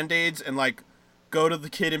take Band-Aids and like go to the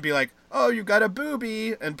kid and be like, oh, you got a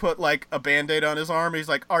boobie, and put like a Band-Aid on his arm. He's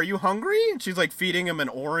like, are you hungry? And she's like feeding him an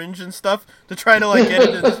orange and stuff to try to like get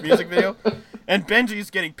into this music video. And Benji's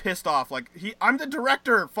getting pissed off, like, I'm the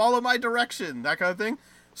director, follow my direction, that kind of thing.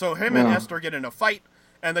 So him and Esther get in a fight,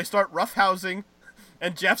 and they start roughhousing,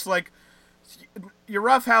 and Jeff's like, you're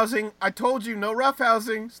roughhousing, I told you, no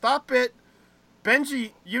roughhousing, stop it.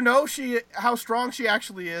 Benji, you know how strong she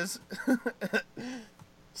actually is.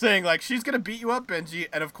 Saying, like, she's gonna beat you up, Benji,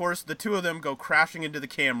 and of course the two of them go crashing into the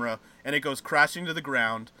camera, and it goes crashing to the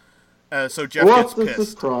ground, so Jeff gets pissed. What a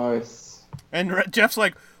surprise. And Jeff's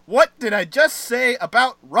like, what did I just say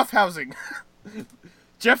about roughhousing?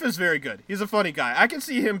 Jeff is very good. He's a funny guy. I can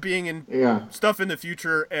see him being in stuff in the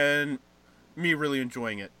future, and me really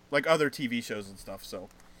enjoying it, like other TV shows and stuff,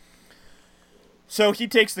 So he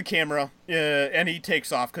takes the camera, and he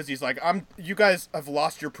takes off, because he's like, you guys have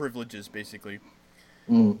lost your privileges, basically.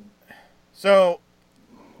 So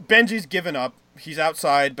Benji's given up. He's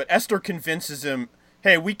outside, but Esther convinces him,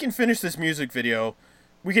 hey, we can finish this music video.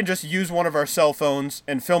 We can just use one of our cell phones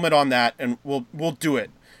and film it on that, and we'll do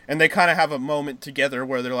it. And they kind of have a moment together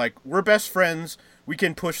where they're like, we're best friends. We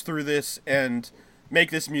can push through this and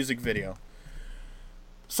make this music video.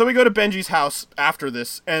 So we go to Benji's house after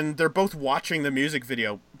this, and they're both watching the music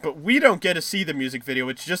video. But we don't get to see the music video.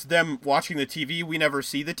 It's just them watching the TV. We never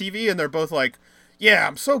see the TV, and they're both like, yeah,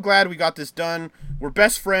 I'm so glad we got this done. We're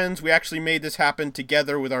best friends. We actually made this happen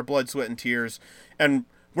together with our blood, sweat, and tears. And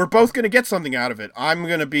we're both going to get something out of it. I'm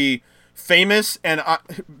going to be famous, and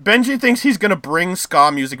Benji thinks he's going to bring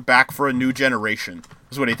ska music back for a new generation,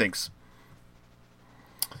 is what he thinks.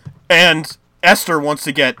 And Esther wants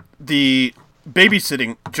to get the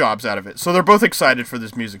babysitting jobs out of it. So they're both excited for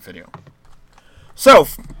this music video. So,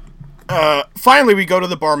 finally we go to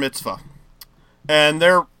the bar mitzvah. And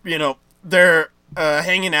they're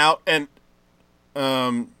hanging out, and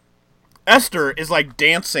Esther is like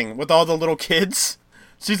dancing with all the little kids.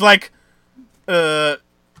 She's like, hanging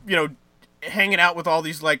out with all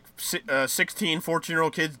these like 16,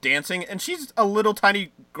 14-year-old kids dancing, and she's a little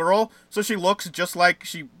tiny girl, so she looks just like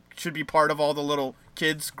she should be part of all the little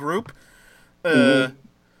kids group. And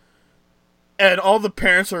all the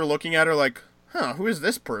parents are looking at her like, who is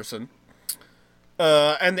this person?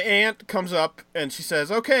 And the aunt comes up and she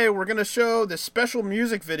says, okay, we're going to show this special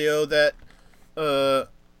music video that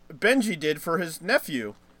Benji did for his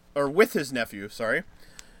nephew, or with his nephew, sorry.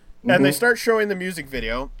 And they start showing the music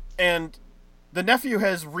video, and the nephew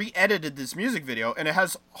has re-edited this music video, and it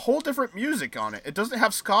has whole different music on it. It doesn't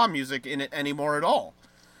have ska music in it anymore at all.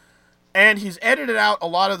 And he's edited out a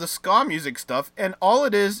lot of the ska music stuff, and all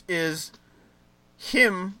it is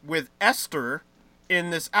him with Esther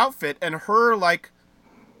in this outfit, and her like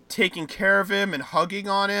taking care of him and hugging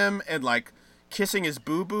on him and like kissing his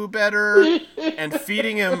boo-boo better and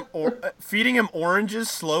feeding him oranges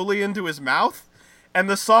slowly into his mouth. And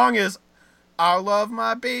the song is, I love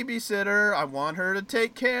my babysitter, I want her to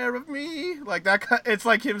take care of me. Like that, it's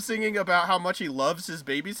like him singing about how much he loves his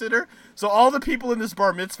babysitter. So all the people in this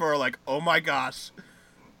bar mitzvah are like, oh my gosh,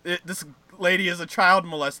 this lady is a child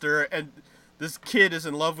molester and this kid is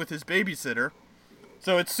in love with his babysitter.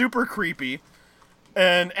 So it's super creepy.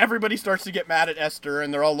 And everybody starts to get mad at Esther,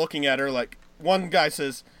 and they're all looking at her like, one guy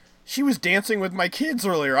says, she was dancing with my kids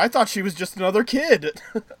earlier. I thought she was just another kid.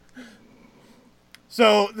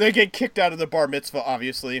 So they get kicked out of the bar mitzvah,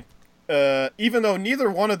 obviously. Even though neither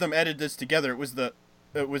one of them edited this together, it was the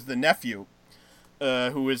nephew,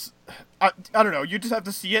 who is, I don't know, you just have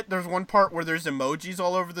to see it. There's one part where there's emojis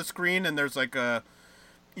all over the screen, and there's like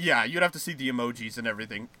yeah, you'd have to see the emojis and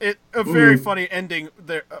everything. A very funny ending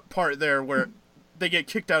part there where they get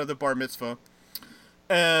kicked out of the bar mitzvah.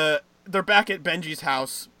 They're back at Benji's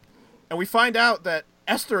house, and we find out that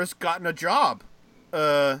Esther has gotten a job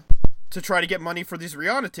to try to get money for these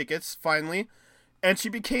Rihanna tickets, finally. And she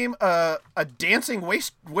became a dancing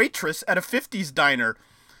waitress at a 50s diner.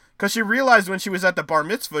 Because she realized when she was at the bar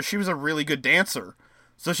mitzvah, she was a really good dancer.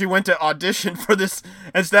 So she went to audition for this.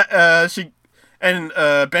 And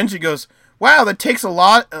Benji goes, wow, that takes a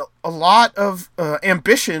lot of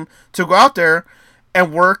ambition to go out there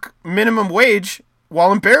and work minimum wage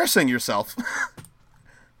while embarrassing yourself.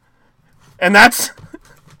 and that's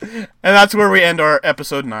where we end our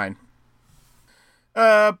episode 9.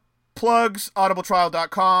 Plugs,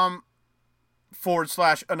 audibletrial.com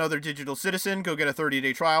 /another digital citizen. Go get a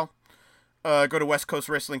 30-day trial. Go to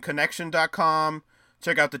westcoastwrestlingconnection.com.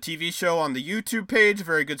 Check out the TV show on the YouTube page.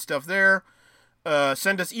 Very good stuff there.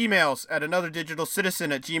 Send us emails at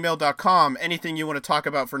anotherdigitalcitizen@gmail.com. Anything you want to talk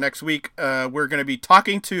about for next week. We're going to be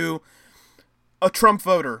talking to a Trump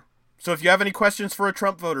voter. So if you have any questions for a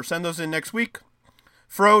Trump voter, send those in next week.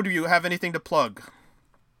 Fro, do you have anything to plug?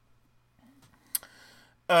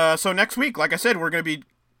 So next week, like I said, we're going to be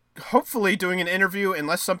hopefully doing an interview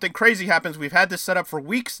unless something crazy happens. We've had this set up for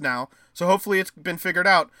weeks now, so hopefully it's been figured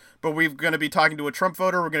out. But we're going to be talking to a Trump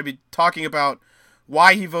voter. We're going to be talking about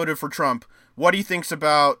why he voted for Trump, what he thinks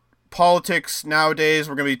about politics nowadays.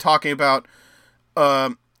 We're going to be talking about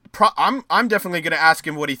I'm definitely going to ask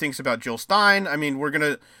him what he thinks about Jill Stein. I mean, we're going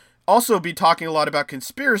to also be talking a lot about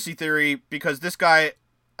conspiracy theory because this guy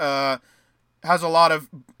has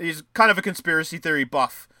he's kind of a conspiracy theory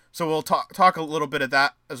buff. So we'll talk a little bit of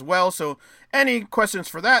that as well. So any questions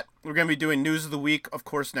for that? We're going to be doing News of the Week, of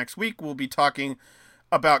course, next week. We'll be talking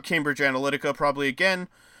about Cambridge Analytica probably again.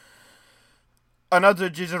 Another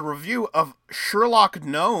digital review of Sherlock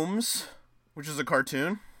Gnomes, which is a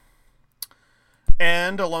cartoon.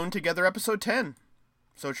 And Alone Together episode 10.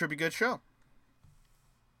 So it should be a good show.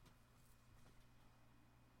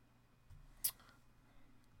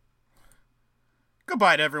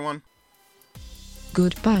 Goodbye to everyone.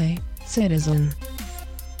 Goodbye, citizen.